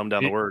it to dumb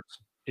down the words.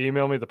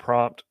 Email me the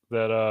prompt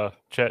that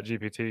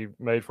ChatGPT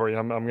made for you.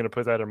 I'm going to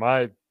put that in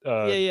my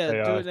yeah,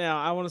 AI. do it now.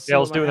 I want to see. Yeah,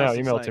 what let's my do it now. house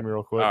Email looks it to like. me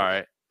real quick.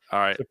 All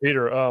right. So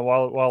Peter,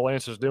 while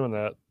Lance is doing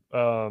that,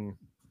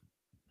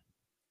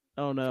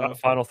 Oh no.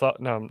 final thought?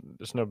 No,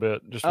 it's no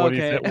bit. Just what do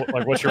you Okay. think?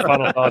 Like, what's your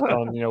final thoughts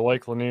on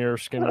Lake Lanier,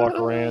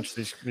 Skinwalker Ranch,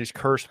 these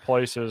cursed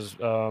places?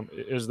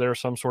 Is there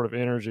some sort of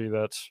energy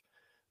that's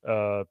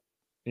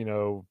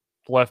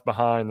left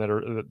behind that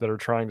are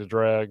trying to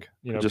drag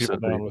Just people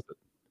down with it?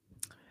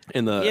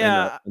 In the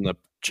in the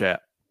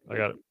chat. I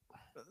got it.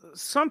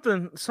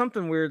 Something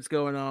weird's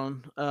going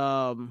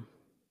on.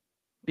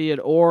 Be it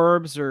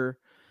orbs or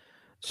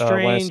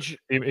strange.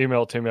 Lance,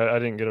 email it to me. I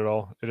didn't get it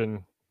all. It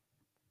didn't.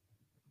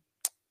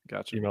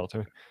 Gotcha. Email it to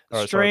me. All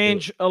right,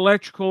 strange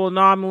electrical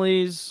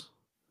anomalies.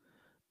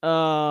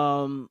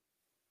 Yeah,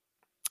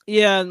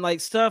 and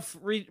like stuff.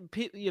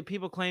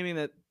 People claiming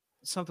that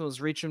something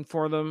was reaching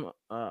for them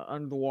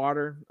under the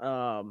water.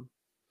 I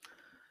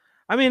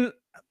mean,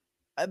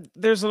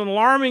 there's an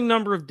alarming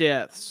number of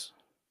deaths,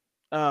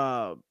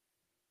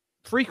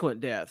 frequent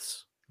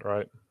deaths.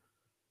 Right.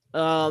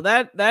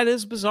 That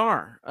is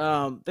bizarre.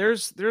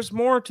 There's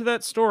more to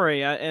that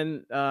story,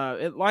 and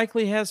it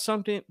likely has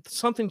something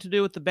to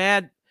do with the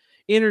bad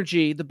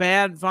energy, the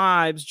bad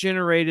vibes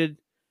generated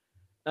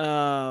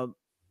from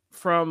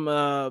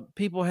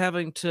people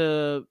having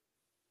to.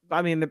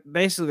 I mean,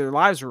 basically their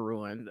lives were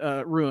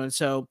ruined.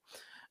 So,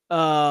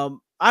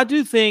 I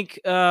do think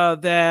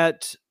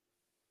that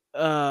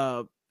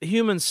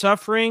human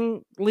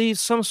suffering leaves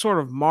some sort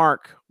of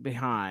mark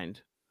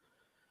behind.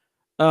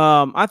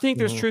 I think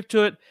there's truth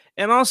to it,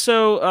 and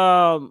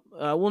also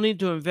we'll need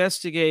to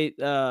investigate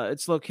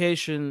its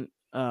location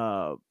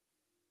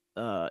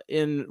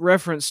in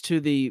reference to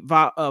the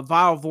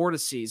vile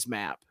vortices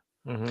map,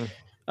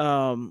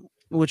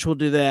 which will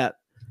do that.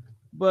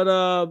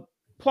 But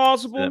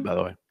plausible. Yeah, by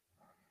the way.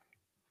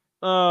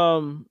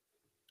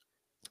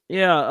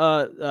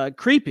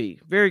 Creepy,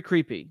 very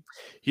creepy.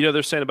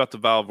 They're saying about the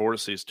vile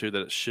vortices too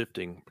that it's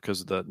shifting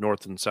because of the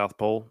North and South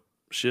Pole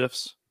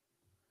shifts.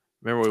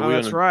 Remember,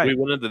 we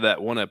went into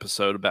that one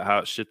episode about how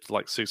it shifted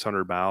like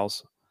 600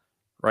 miles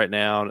right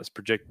now, and it's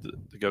projected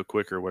to go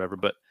quicker or whatever.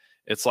 But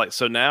it's like,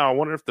 so now I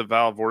wonder if the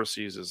vile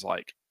vortices is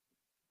like,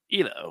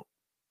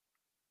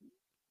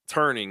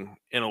 turning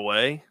in a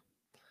way.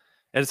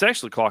 And it's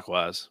actually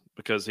clockwise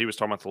because he was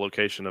talking about the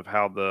location of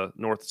how the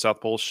North and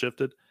South Pole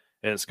shifted,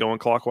 and it's going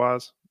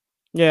clockwise.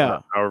 Yeah.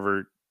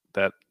 However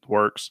that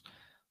works.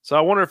 So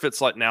I wonder if it's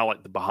like now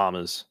like the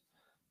Bahamas.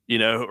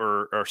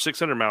 Or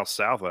 600 miles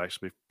south would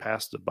actually be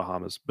past the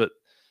Bahamas, but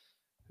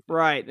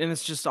right, and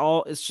it's just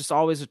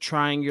always a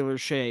triangular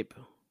shape.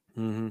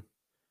 Mm-hmm.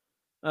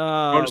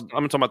 I'm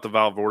talking about the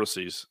vile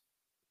vortices.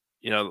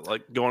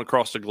 Like going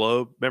across the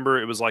globe.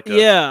 Remember, it was like a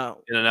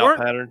in and out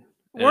pattern.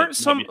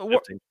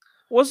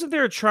 Wasn't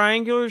there a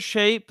triangular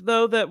shape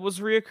though that was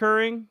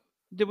reoccurring?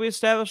 Did we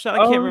establish that?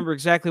 I can't remember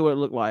exactly what it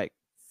looked like.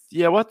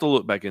 Yeah, we'll have to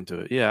look back into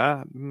it.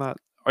 Yeah, I'm not.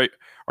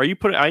 Are you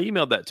putting? I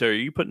emailed that to you. Are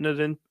you putting it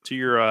into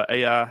your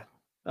AI?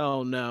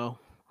 Oh no.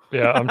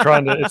 Yeah, I'm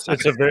trying to. It's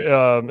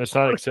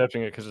not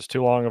accepting it because it's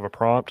too long of a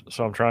prompt.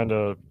 So I'm trying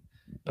to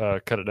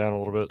cut it down a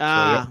little bit.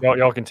 So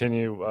y'all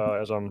continue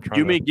as I'm trying.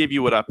 You may give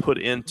you what I put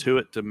into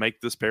it to make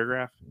this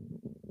paragraph.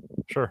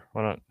 Sure,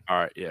 why not? All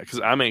right, yeah, because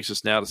I'm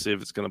anxious now to see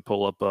if it's going to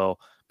pull up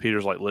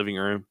Peter's like living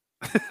room.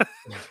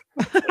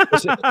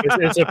 It's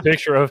a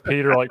picture of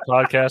Peter like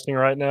podcasting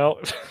right now,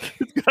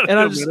 and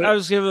I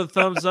was giving a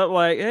thumbs up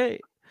like, hey.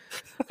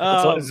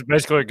 It's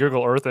basically a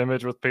Google Earth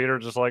image with Peter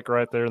just like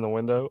right there in the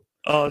window.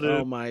 Oh, dude.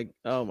 Oh my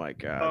god. Oh my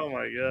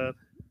god.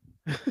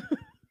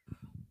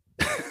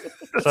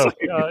 So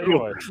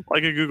anyway,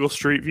 like a Google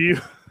Street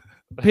View.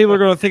 People are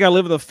going to think I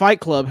live in the Fight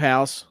Club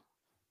house.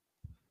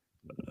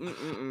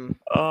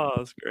 Oh,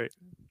 that's great.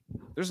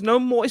 There's no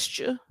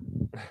moisture.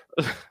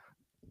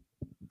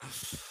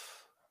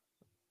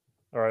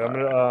 All right, I'm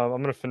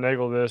gonna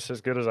finagle this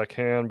as good as I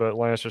can, but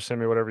Lance, just send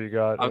me whatever you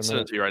got. I'll send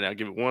it to you right now.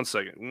 Give it 1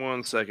 second,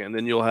 and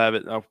then you'll have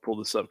it. I'll pull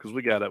this up because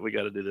we got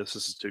to do this.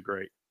 This is too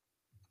great.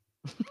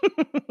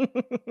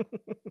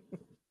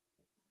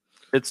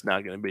 It's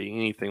not going to be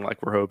anything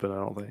like we're hoping. I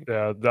don't think.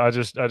 Yeah, I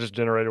just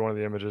generated one of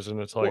the images, and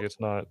it's like it's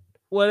not.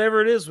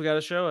 Whatever it is, we got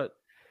to show it.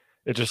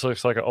 It just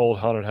looks like an old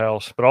haunted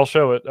house. But I'll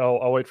show it.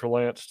 I'll wait for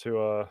Lance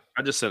to.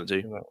 I just sent it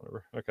to you.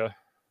 Whatever. Okay.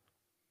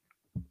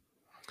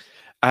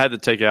 I had to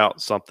take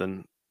out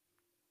something,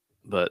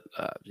 but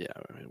yeah,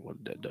 I mean,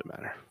 that doesn't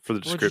matter for the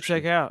What'd you description.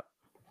 check out?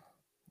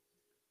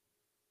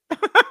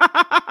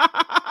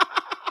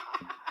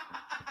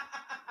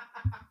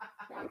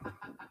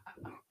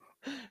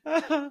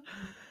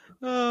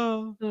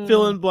 Oh,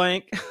 fill in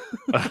blank.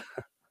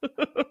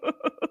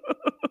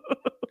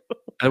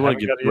 I want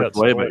to give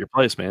away about your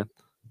place, man.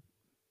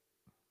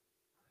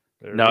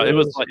 No, it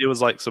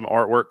was like some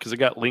artwork because it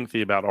got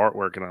lengthy about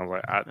artwork, and I was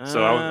like, I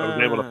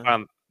was able to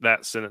find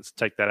that sentence,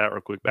 take that out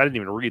real quick. But I didn't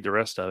even read the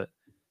rest of it.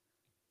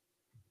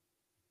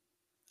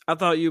 I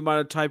thought you might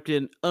have typed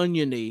in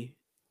oniony.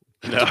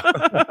 No,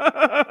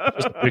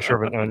 just a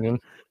picture of an onion.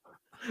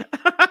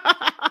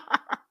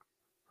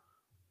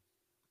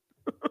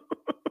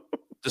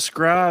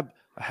 Describe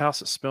a house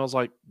that smells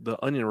like the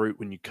onion root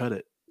when you cut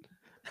it.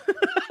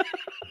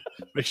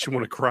 Makes you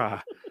want to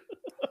cry.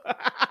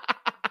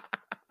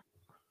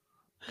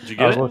 Did you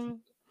get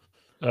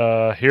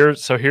it?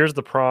 Here's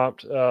the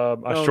prompt.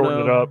 I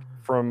shortened it up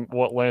from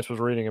what Lance was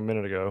reading a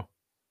minute ago.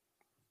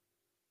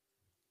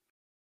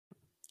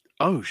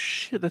 Oh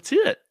shit, that's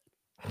it.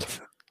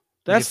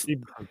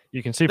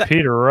 You can see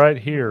Peter right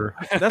here.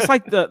 That's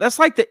like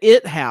the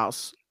It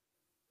house.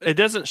 It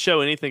doesn't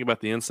show anything about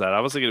the inside. I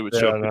was thinking it would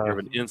show a picture of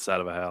an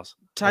inside of a house.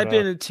 Type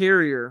in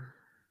interior.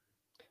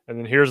 And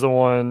then here's the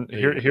one.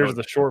 Here's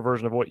the short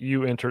version of what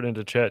you entered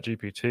into Chat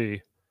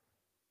GPT.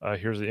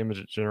 Here's the image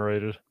it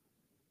generated.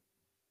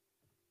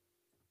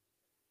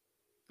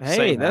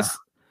 Hey, that's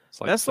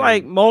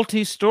like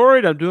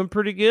multi-storied. I'm doing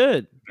pretty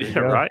good. Yeah,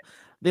 right.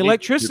 The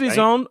electricity's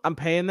on. I'm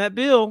paying that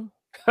bill.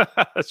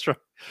 That's right.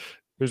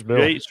 Who's Bill?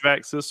 The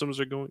HVAC systems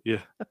are going.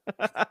 Yeah.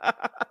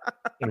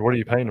 And what are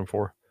you paying them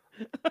for?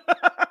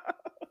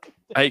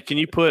 Hey, can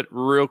you put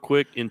real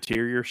quick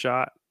interior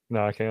shot?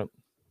 No, I can't.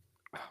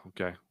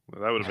 Okay.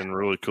 Well, that would have been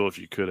really cool if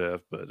you could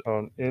have, but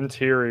on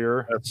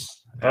interior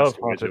of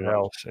haunted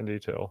house in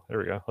detail. There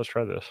we go. Let's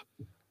try this.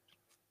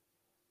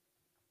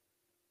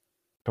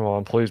 Come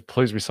on, please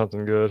be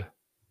something good.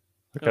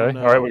 Okay. Oh, no.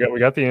 All right, we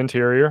got the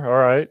interior. All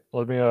right.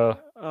 Let me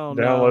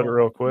download it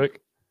real quick.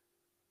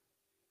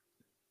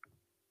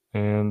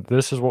 And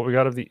this is what we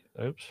got of the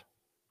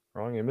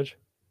wrong image.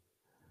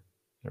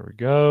 There we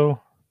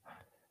go.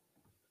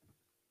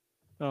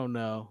 Oh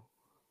no.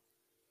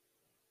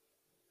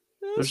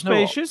 There's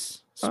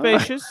spacious.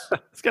 Spacious.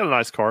 It's got a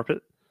nice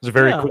carpet. It's a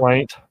very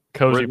quaint,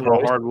 cozy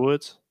place.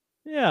 Hardwoods.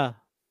 Yeah.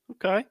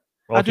 Okay.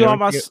 Well, I do all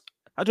my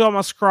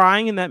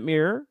scrying in that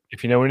mirror.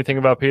 If you know anything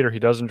about Peter, he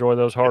does enjoy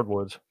those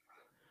hardwoods.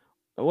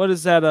 What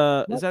is that?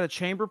 Is that a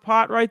chamber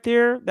pot right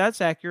there? That's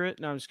accurate.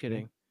 No, I'm just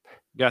kidding.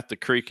 Got the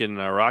creaking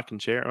rocking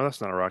chair. Oh,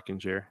 that's not a rocking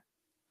chair.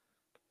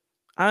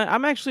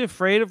 I'm actually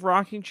afraid of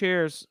rocking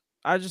chairs.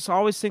 I just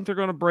always think they're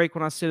going to break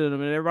when I sit in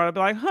them, and everybody will be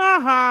like,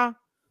 "Ha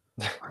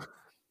ha!"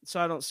 So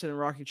I don't sit in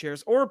rocking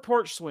chairs or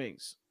porch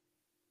swings.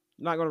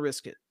 I'm not going to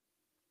risk it.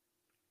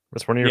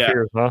 That's one of your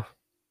fears, huh?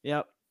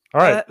 Yep.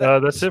 All right,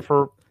 that's it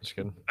for. Just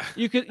kidding.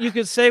 You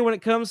could say when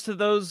it comes to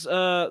those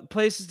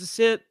places to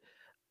sit,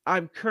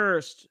 I'm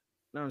cursed.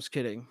 No, I'm just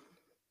kidding.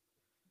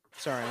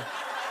 Sorry.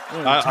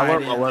 I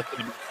learned my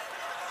lesson.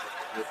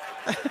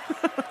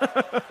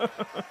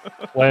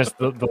 Lance,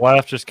 the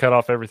laugh just cut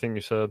off everything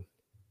you said.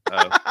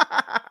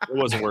 It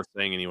wasn't worth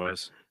saying,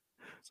 anyways.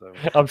 So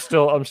I'm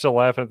still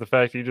laughing at the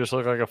fact that you just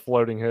look like a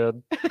floating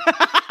head.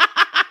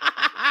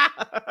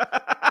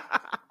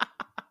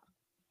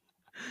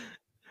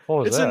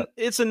 What was that?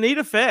 It's a neat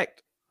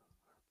effect.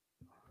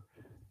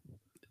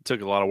 It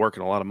took a lot of work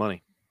and a lot of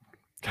money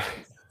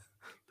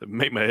to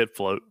make my head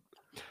float.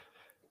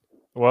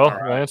 Well,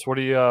 Lance,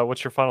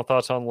 what's your final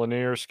thoughts on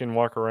Lanier,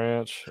 Skinwalker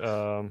Ranch,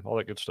 all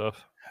that good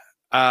stuff?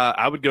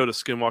 I would go to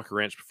Skinwalker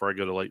Ranch before I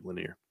go to Lake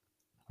Lanier.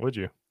 Would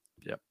you?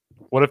 Yep.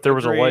 What if there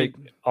was a lake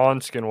on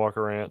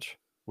Skinwalker Ranch?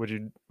 Would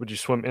you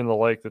swim in the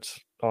lake that's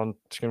on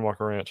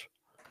Skinwalker Ranch?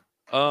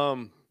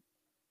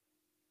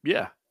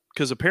 Yeah,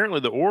 because apparently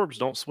the orbs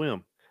don't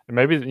swim. And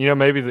maybe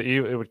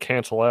it would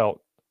cancel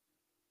out.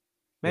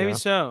 Maybe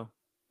so.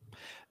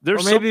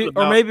 There's or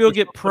maybe you'll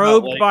get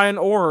probed by an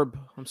orb.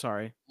 I'm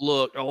sorry.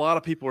 Look, a lot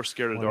of people are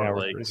scared of dark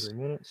lakes.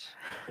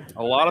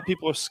 A lot of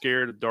people are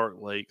scared of dark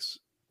lakes,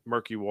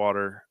 murky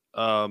water.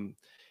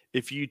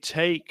 If you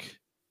take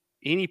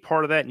any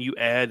part of that and you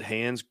add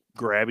hands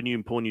grabbing you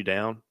and pulling you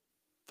down,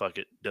 fuck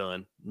it,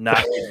 done.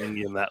 Not getting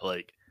you in that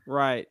lake.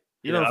 Right.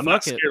 I'm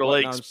not scared of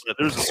lakes, but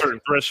there's a certain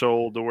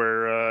threshold to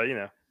where,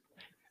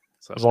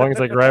 So. As long as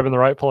they grab in the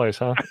right place,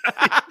 huh?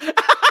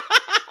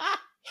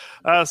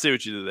 I see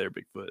what you did there,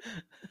 Bigfoot.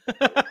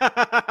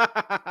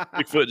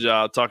 Bigfoot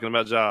job, talking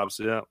about jobs.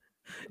 Yeah.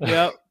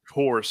 Yep.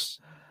 Horse.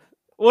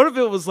 What if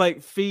it was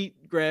like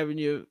feet grabbing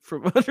you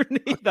from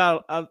underneath?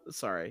 I'm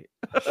sorry.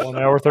 1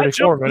 hour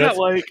 34 minutes.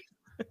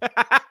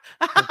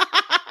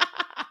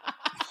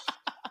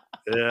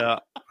 Yeah.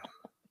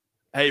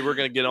 Hey, we're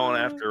gonna get on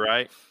after,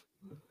 right?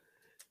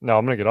 No,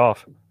 I'm gonna get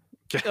off.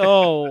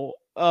 Oh,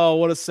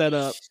 what a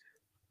setup!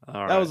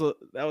 All right.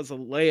 That was a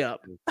layup.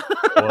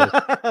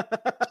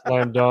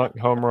 Slam dunk,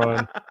 home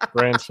run,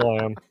 grand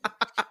slam.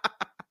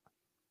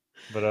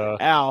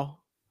 But Ow.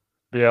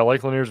 But yeah,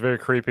 Lake Lanier is very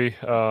creepy.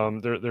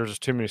 There's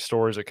just too many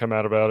stories that come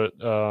out about it.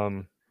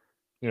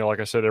 Like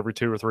I said, every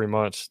 2 or 3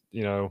 months,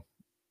 the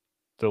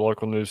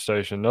local news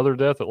station, another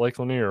death at Lake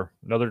Lanier,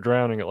 another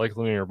drowning at Lake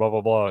Lanier, blah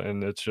blah blah,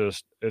 and it's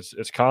just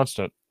it's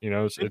constant.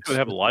 It could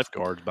have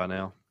lifeguards by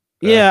now.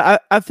 Yeah,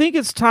 I think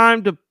it's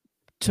time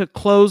to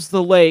close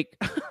the lake.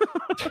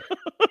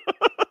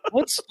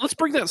 Let's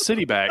bring that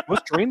city back.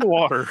 Let's drain the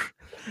water.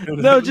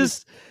 No,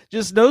 just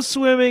no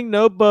swimming,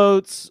 no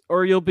boats,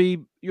 or you'll be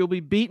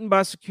beaten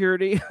by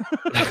security.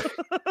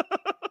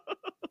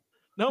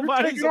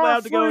 Nobody's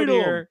allowed to go in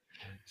here.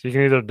 So you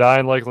can either die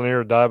in Lake Lanier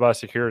or die by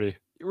security.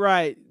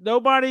 Right.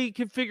 Nobody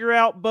can figure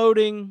out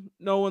boating.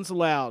 No one's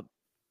allowed.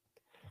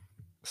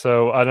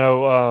 So I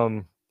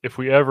know if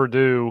we ever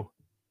do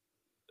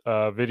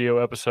video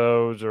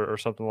episodes or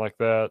something like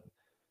that,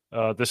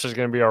 this is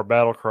going to be our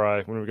battle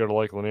cry when we go to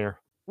Lake Lanier.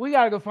 We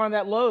got to go find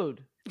that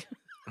load.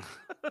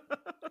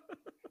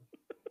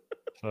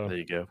 So, there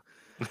you go.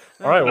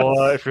 All right.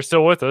 Well, if you're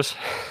still with us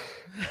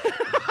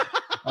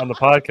on the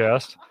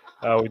podcast,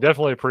 we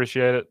definitely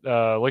appreciate it.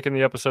 Link in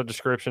the episode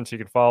description so you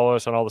can follow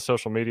us on all the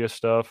social media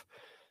stuff.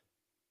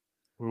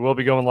 We will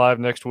be going live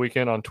next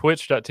weekend on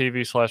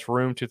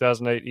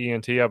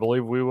twitch.tv/room2008ENT. I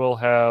believe we will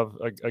have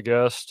a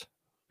guest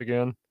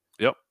again.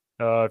 Yep.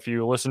 If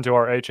you listen to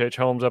our H.H.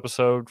 Holmes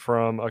episode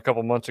from a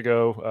couple months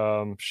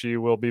ago, she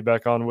will be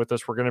back on with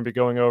us. We're going to be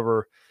going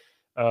over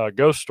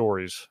ghost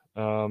stories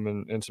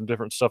and some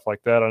different stuff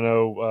like that. I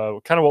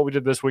know kind of what we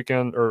did this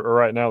weekend or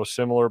right now is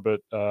similar, but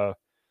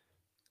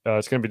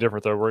it's going to be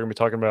different, though. We're going to be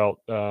talking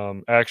about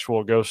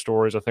actual ghost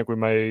stories. I think we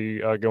may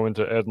go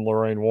into Ed and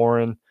Lorraine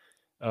Warren.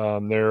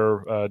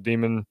 Their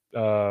demon,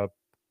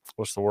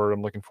 what's the word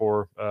I'm looking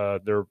for?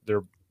 Their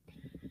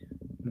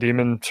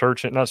demon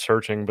not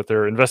searching, but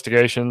their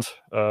investigations.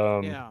 Go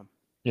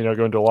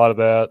into a lot of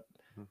that.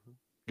 Mm-hmm.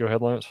 Go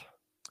ahead, Lance.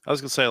 I was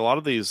going to say a lot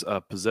of these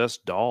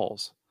possessed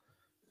dolls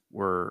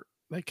the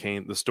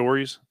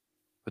stories,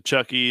 the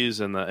Chuckies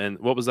and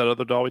what was that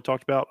other doll we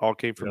talked about? All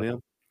came from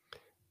them.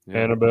 Yeah.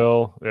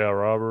 Annabelle,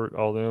 Robert,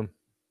 all them.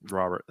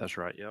 Robert, that's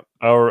right. Yep.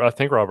 Or I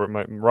think Robert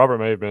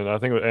may have been. I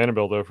think it was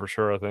Annabelle though for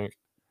sure. I think.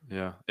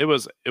 Yeah, it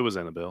was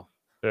Annabelle.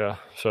 Yeah.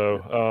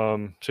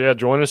 So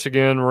join us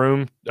again.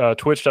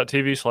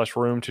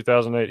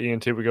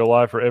 Twitch.tv/room2008ENT. We go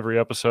live for every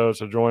episode,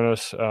 so join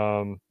us.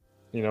 And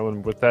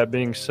with that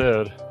being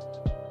said,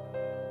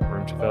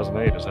 Room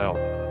 2008 is out.